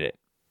 Hated it.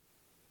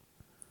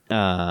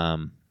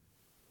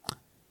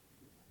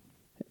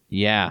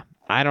 Yeah,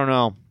 I don't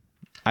know.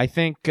 I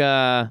think,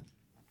 I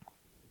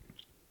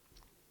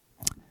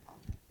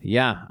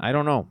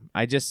don't know.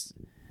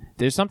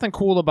 There's something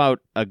cool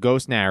about a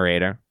ghost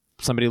narrator,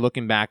 somebody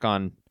looking back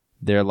on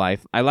their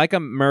life. I like a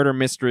murder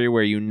mystery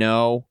where you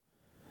know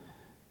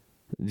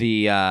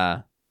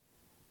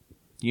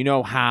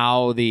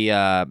how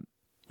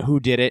who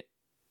did it.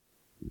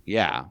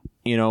 Yeah.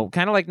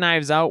 Kind of like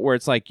Knives Out, where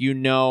it's like,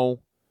 who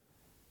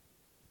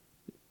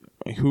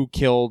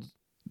killed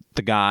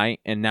the guy,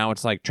 and now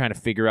it's like trying to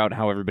figure out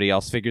how everybody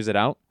else figures it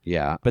out.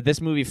 Yeah. But this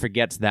movie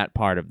forgets that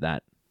part of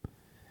that.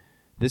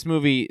 This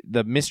movie,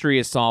 the mystery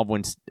is solved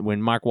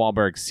when Mark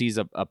Wahlberg sees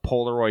a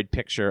Polaroid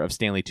picture of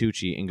Stanley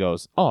Tucci and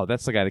goes, "Oh,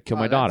 that's the guy that killed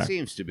my daughter." That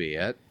seems to be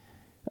it.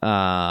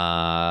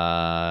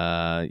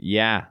 Yeah.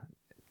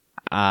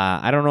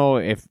 I don't know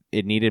if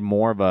it needed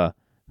more of a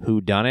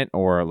whodunit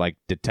or like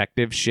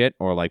detective shit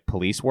or like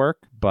police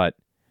work, but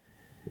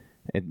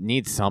it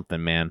needs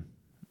something, man.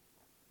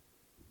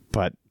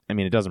 But I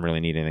mean, it doesn't really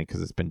need anything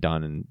because it's been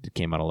done and it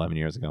came out 11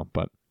 years ago.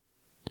 But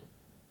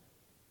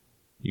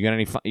you got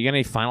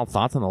any final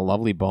thoughts on The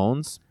Lovely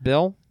Bones,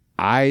 Bill?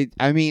 I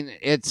mean,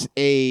 it's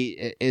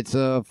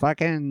a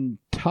fucking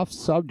tough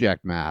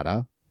subject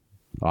matter.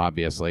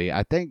 Obviously,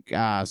 I think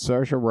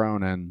Saoirse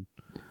Ronan.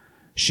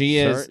 She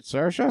is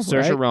Saoirse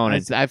right?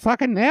 Ronan. I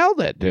fucking nailed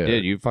it, dude. You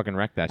did. You fucking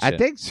wrecked that shit. I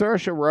think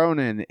Saoirse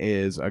Ronan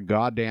is a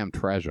goddamn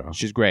treasure.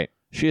 She's great.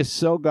 She is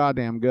so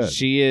goddamn good.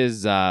 She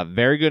is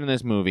very good in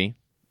this movie.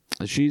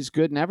 She's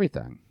good in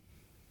everything.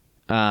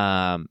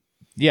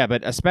 Yeah,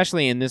 but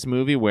especially in this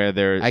movie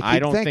where I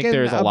don't think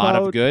there's a lot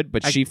of good,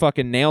 but she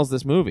fucking nails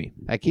this movie.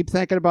 I keep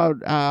thinking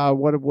about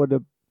what it would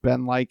have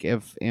been like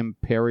if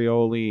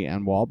Imperioli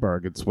and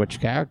Wahlberg had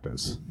switched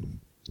characters.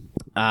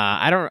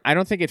 I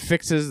don't think it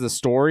fixes the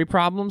story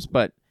problems,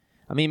 but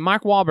I mean,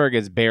 Mark Wahlberg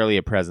is barely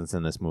a presence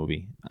in this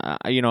movie.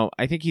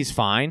 I think he's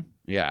fine.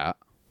 Yeah.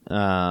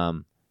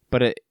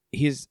 But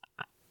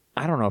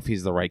I don't know if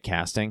he's the right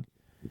casting.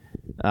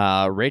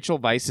 Rachel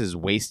Weisz is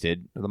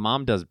wasted. The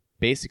mom does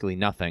basically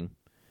nothing.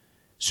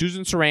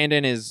 Susan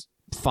Sarandon is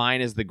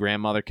fine as the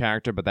grandmother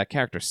character, but that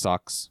character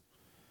sucks.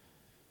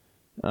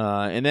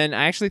 And then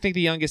I actually think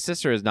the youngest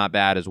sister is not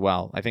bad as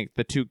well. I think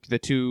the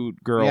two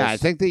girls. Yeah, I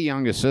think the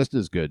youngest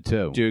sister's good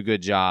too. Do a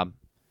good job.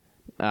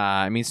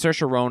 I mean,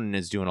 Saoirse Ronan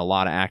is doing a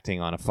lot of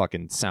acting on a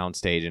fucking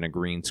soundstage and a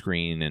green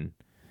screen and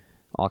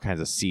all kinds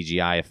of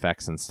CGI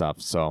effects and stuff.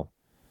 So,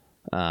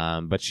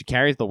 but she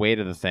carries the weight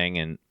of the thing,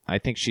 and I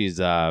think she's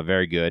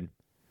very good.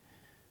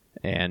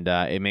 And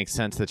it makes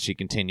sense that she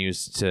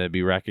continues to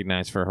be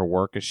recognized for her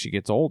work as she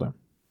gets older.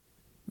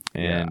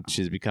 And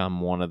she's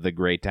become one of the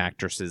great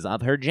actresses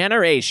of her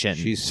generation.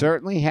 She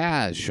certainly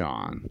has,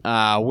 Sean.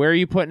 Where are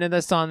you putting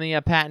this on the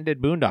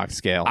patented Boondock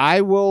scale?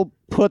 I will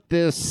put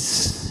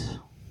this...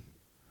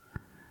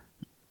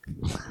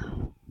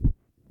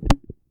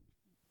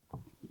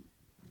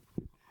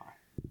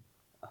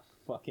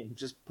 Fucking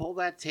Just pull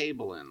that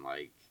table in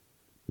like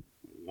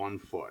 1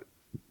 foot.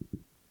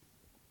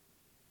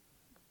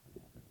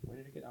 Where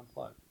did it get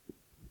unplugged?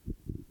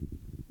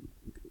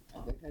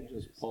 I think I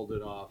just pulled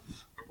it off.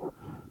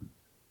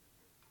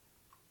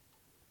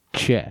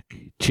 Check.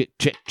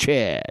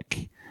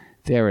 Check.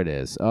 There it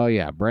is. Oh,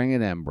 yeah. Bring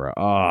it in, bro.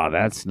 Oh,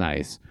 that's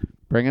nice.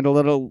 Bring it a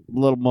little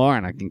more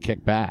and I can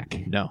kick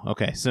back. No.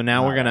 Okay. So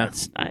now we're gonna.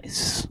 That's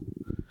nice.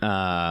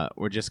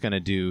 We're just gonna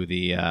do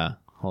the.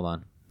 Hold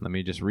on. Let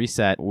me just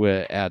reset.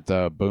 We're at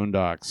the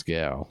Boondock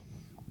scale.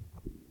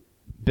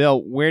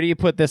 Bill, where do you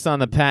put this on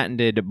the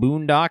patented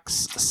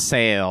Boondocks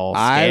scale?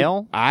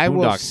 Scale? I Boondock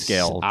will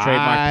scale.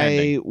 Trademark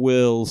pending. I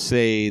will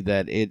say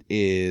that it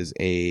is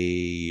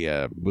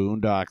a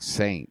Boondock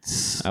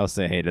Saints. I will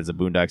say, hey, it is a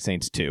Boondock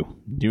Saints 2.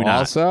 Do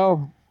not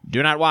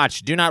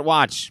watch. Do not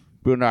watch.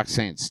 Boondock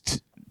Saints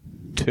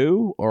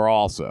 2 or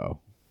also?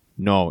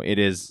 No, it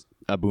is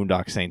a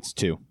Boondock Saints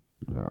 2.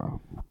 Oh.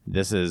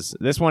 This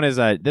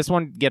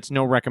one gets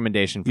no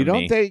recommendation from You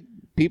don't me. think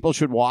people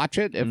should watch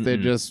it if they're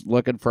just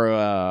looking for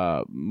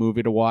a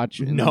movie to watch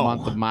in the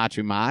month of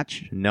Machi Mach?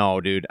 No,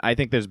 dude. I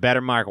think there's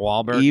better Mark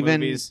Wahlberg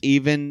movies.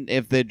 Even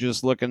if they're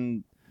just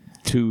looking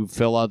to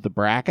fill out the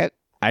bracket?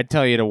 I'd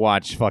tell you to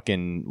watch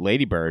fucking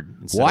Lady Bird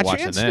instead Watch of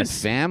watching Instant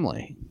this.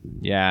 Family.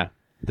 Yeah.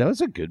 That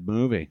was a good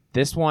movie.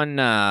 This one,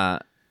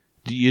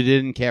 You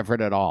didn't care for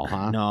it at all,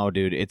 huh? no,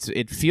 dude.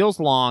 It feels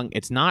long.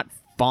 It's not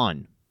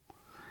fun.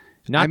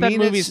 Not that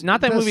movies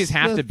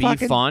have to be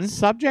fun.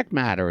 Subject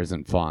matter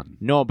isn't fun.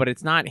 No, but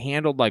it's not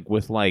handled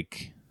with I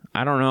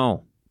don't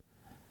know.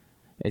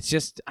 It's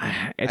just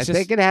I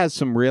think it has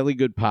some really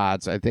good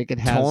parts. I think it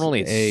has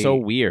tonally it's so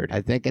weird.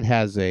 I think it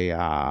has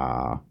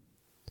a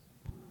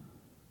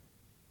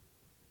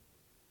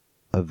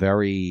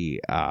very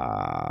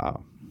I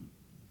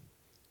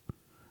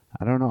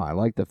don't know. I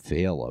like the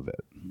feel of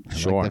it.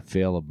 I like the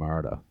feel of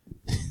murder.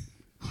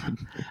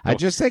 I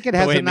just think it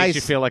has the way a it nice. Makes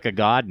you feel like a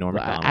god, Norm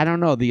Macdonald. I don't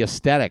know the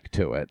aesthetic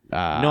to it.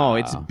 No,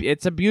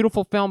 it's a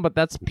beautiful film, but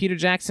that's Peter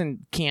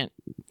Jackson can't.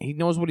 He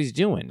knows what he's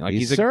doing. Like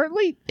he's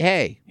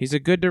a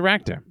good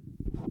director.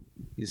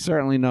 He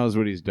certainly knows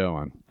what he's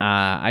doing.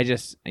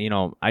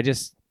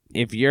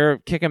 If you're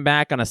kicking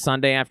back on a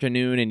Sunday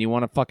afternoon and you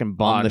want to fucking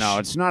bum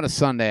it's not a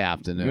Sunday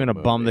afternoon. You're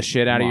gonna bum the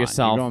shit out of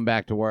yourself. You're going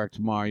back to work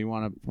tomorrow. You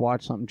want to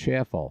watch something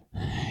cheerful.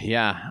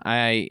 Yeah,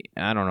 I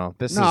don't know.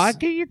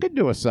 You could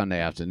do a Sunday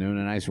afternoon,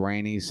 a nice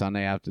rainy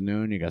Sunday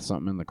afternoon. You got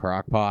something in the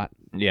crock pot.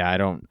 Yeah,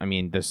 I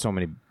mean, there's so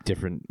many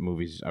different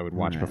movies I would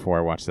watch before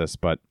I watch this,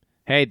 but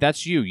hey,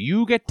 that's you.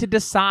 You get to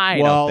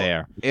decide out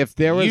there. If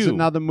there was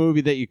another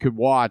movie that you could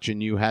watch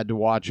and you had to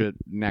watch it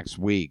next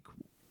week,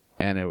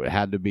 and it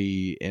had to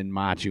be in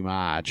Machi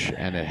Mach,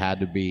 and it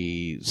had to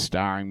be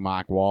starring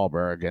Mark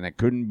Wahlberg, and it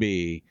couldn't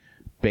be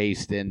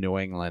based in New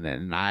England,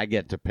 and I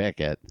get to pick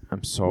it.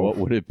 What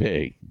would it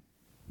be?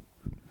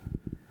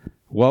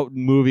 What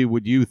movie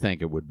would you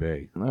think it would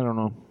be? I don't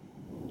know.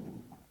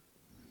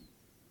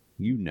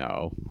 You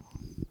know.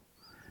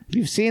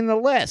 You've seen the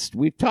list.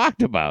 We've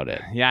talked about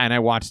it. Yeah, and I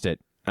watched it.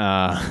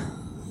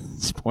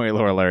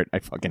 Spoiler alert, I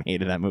fucking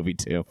hated that movie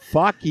too.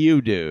 Fuck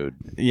you, dude.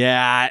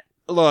 Yeah,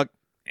 look.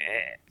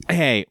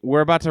 Hey,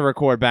 we're about to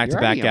record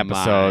back-to-back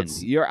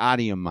episodes. You're out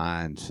of your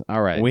mind.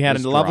 All right. We had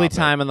a lovely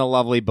time in the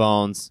Lovely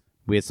Bones.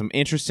 We had some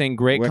interesting,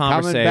 great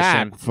conversation. We're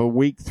coming back for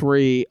week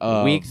 3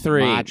 of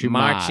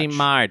Machi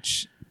Mach.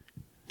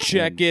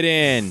 Check it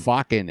in.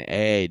 Fucking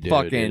A,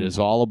 dude. It is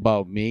all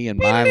about me and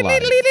my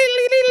life.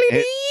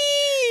 It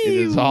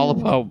is all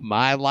about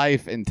my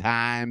life and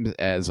times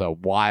as a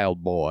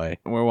wild boy.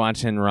 We're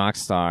watching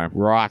Rockstar.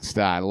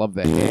 I love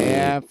the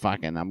hair.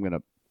 Fucking, I'm going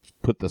to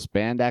put the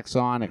spandex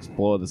on,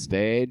 explore the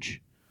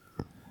stage.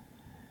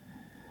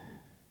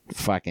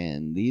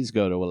 Fucking, these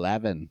go to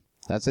 11.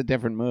 That's a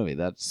different movie.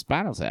 That's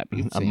Spinal Tap.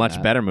 You've A seen much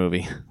that. better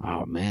movie.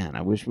 Oh man,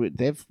 I wish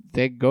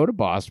they go to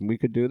Boston. We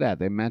could do that.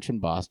 They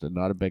mentioned Boston,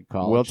 not a big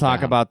college. We'll talk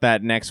town. about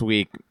that next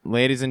week.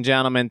 Ladies and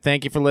gentlemen,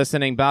 thank you for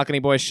listening. Balcony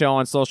Boys Show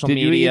on social Did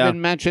media. you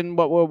even mention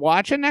what we're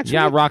watching next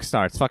Yeah, week?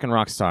 Rockstar. It's fucking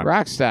Rockstar.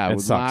 Rockstar It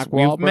with sucks. Mark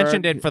We've Wahlberg.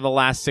 mentioned it for the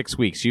last 6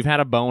 weeks. You've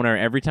had a boner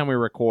every time we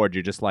record.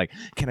 You're just like,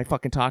 can I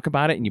fucking talk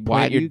about it? And you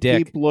Why point do your you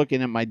dick. keep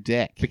looking at my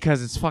dick?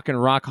 Because it's fucking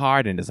rock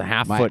hard and it's a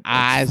half My foot.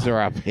 eyes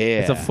are up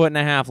here. It's a foot and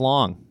a half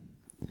long.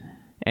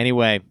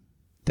 Anyway,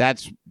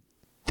 That's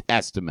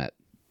estimate.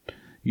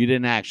 You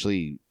didn't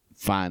actually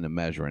find a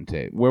measuring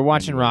tape. we're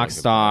watching You were looking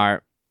Rockstar.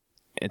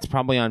 It's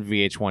probably on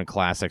VH1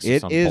 Classics or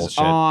It some is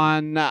bullshit.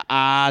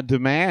 on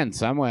demand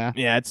somewhere.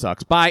 Yeah, it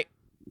sucks. Bye.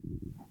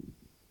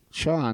 Sean.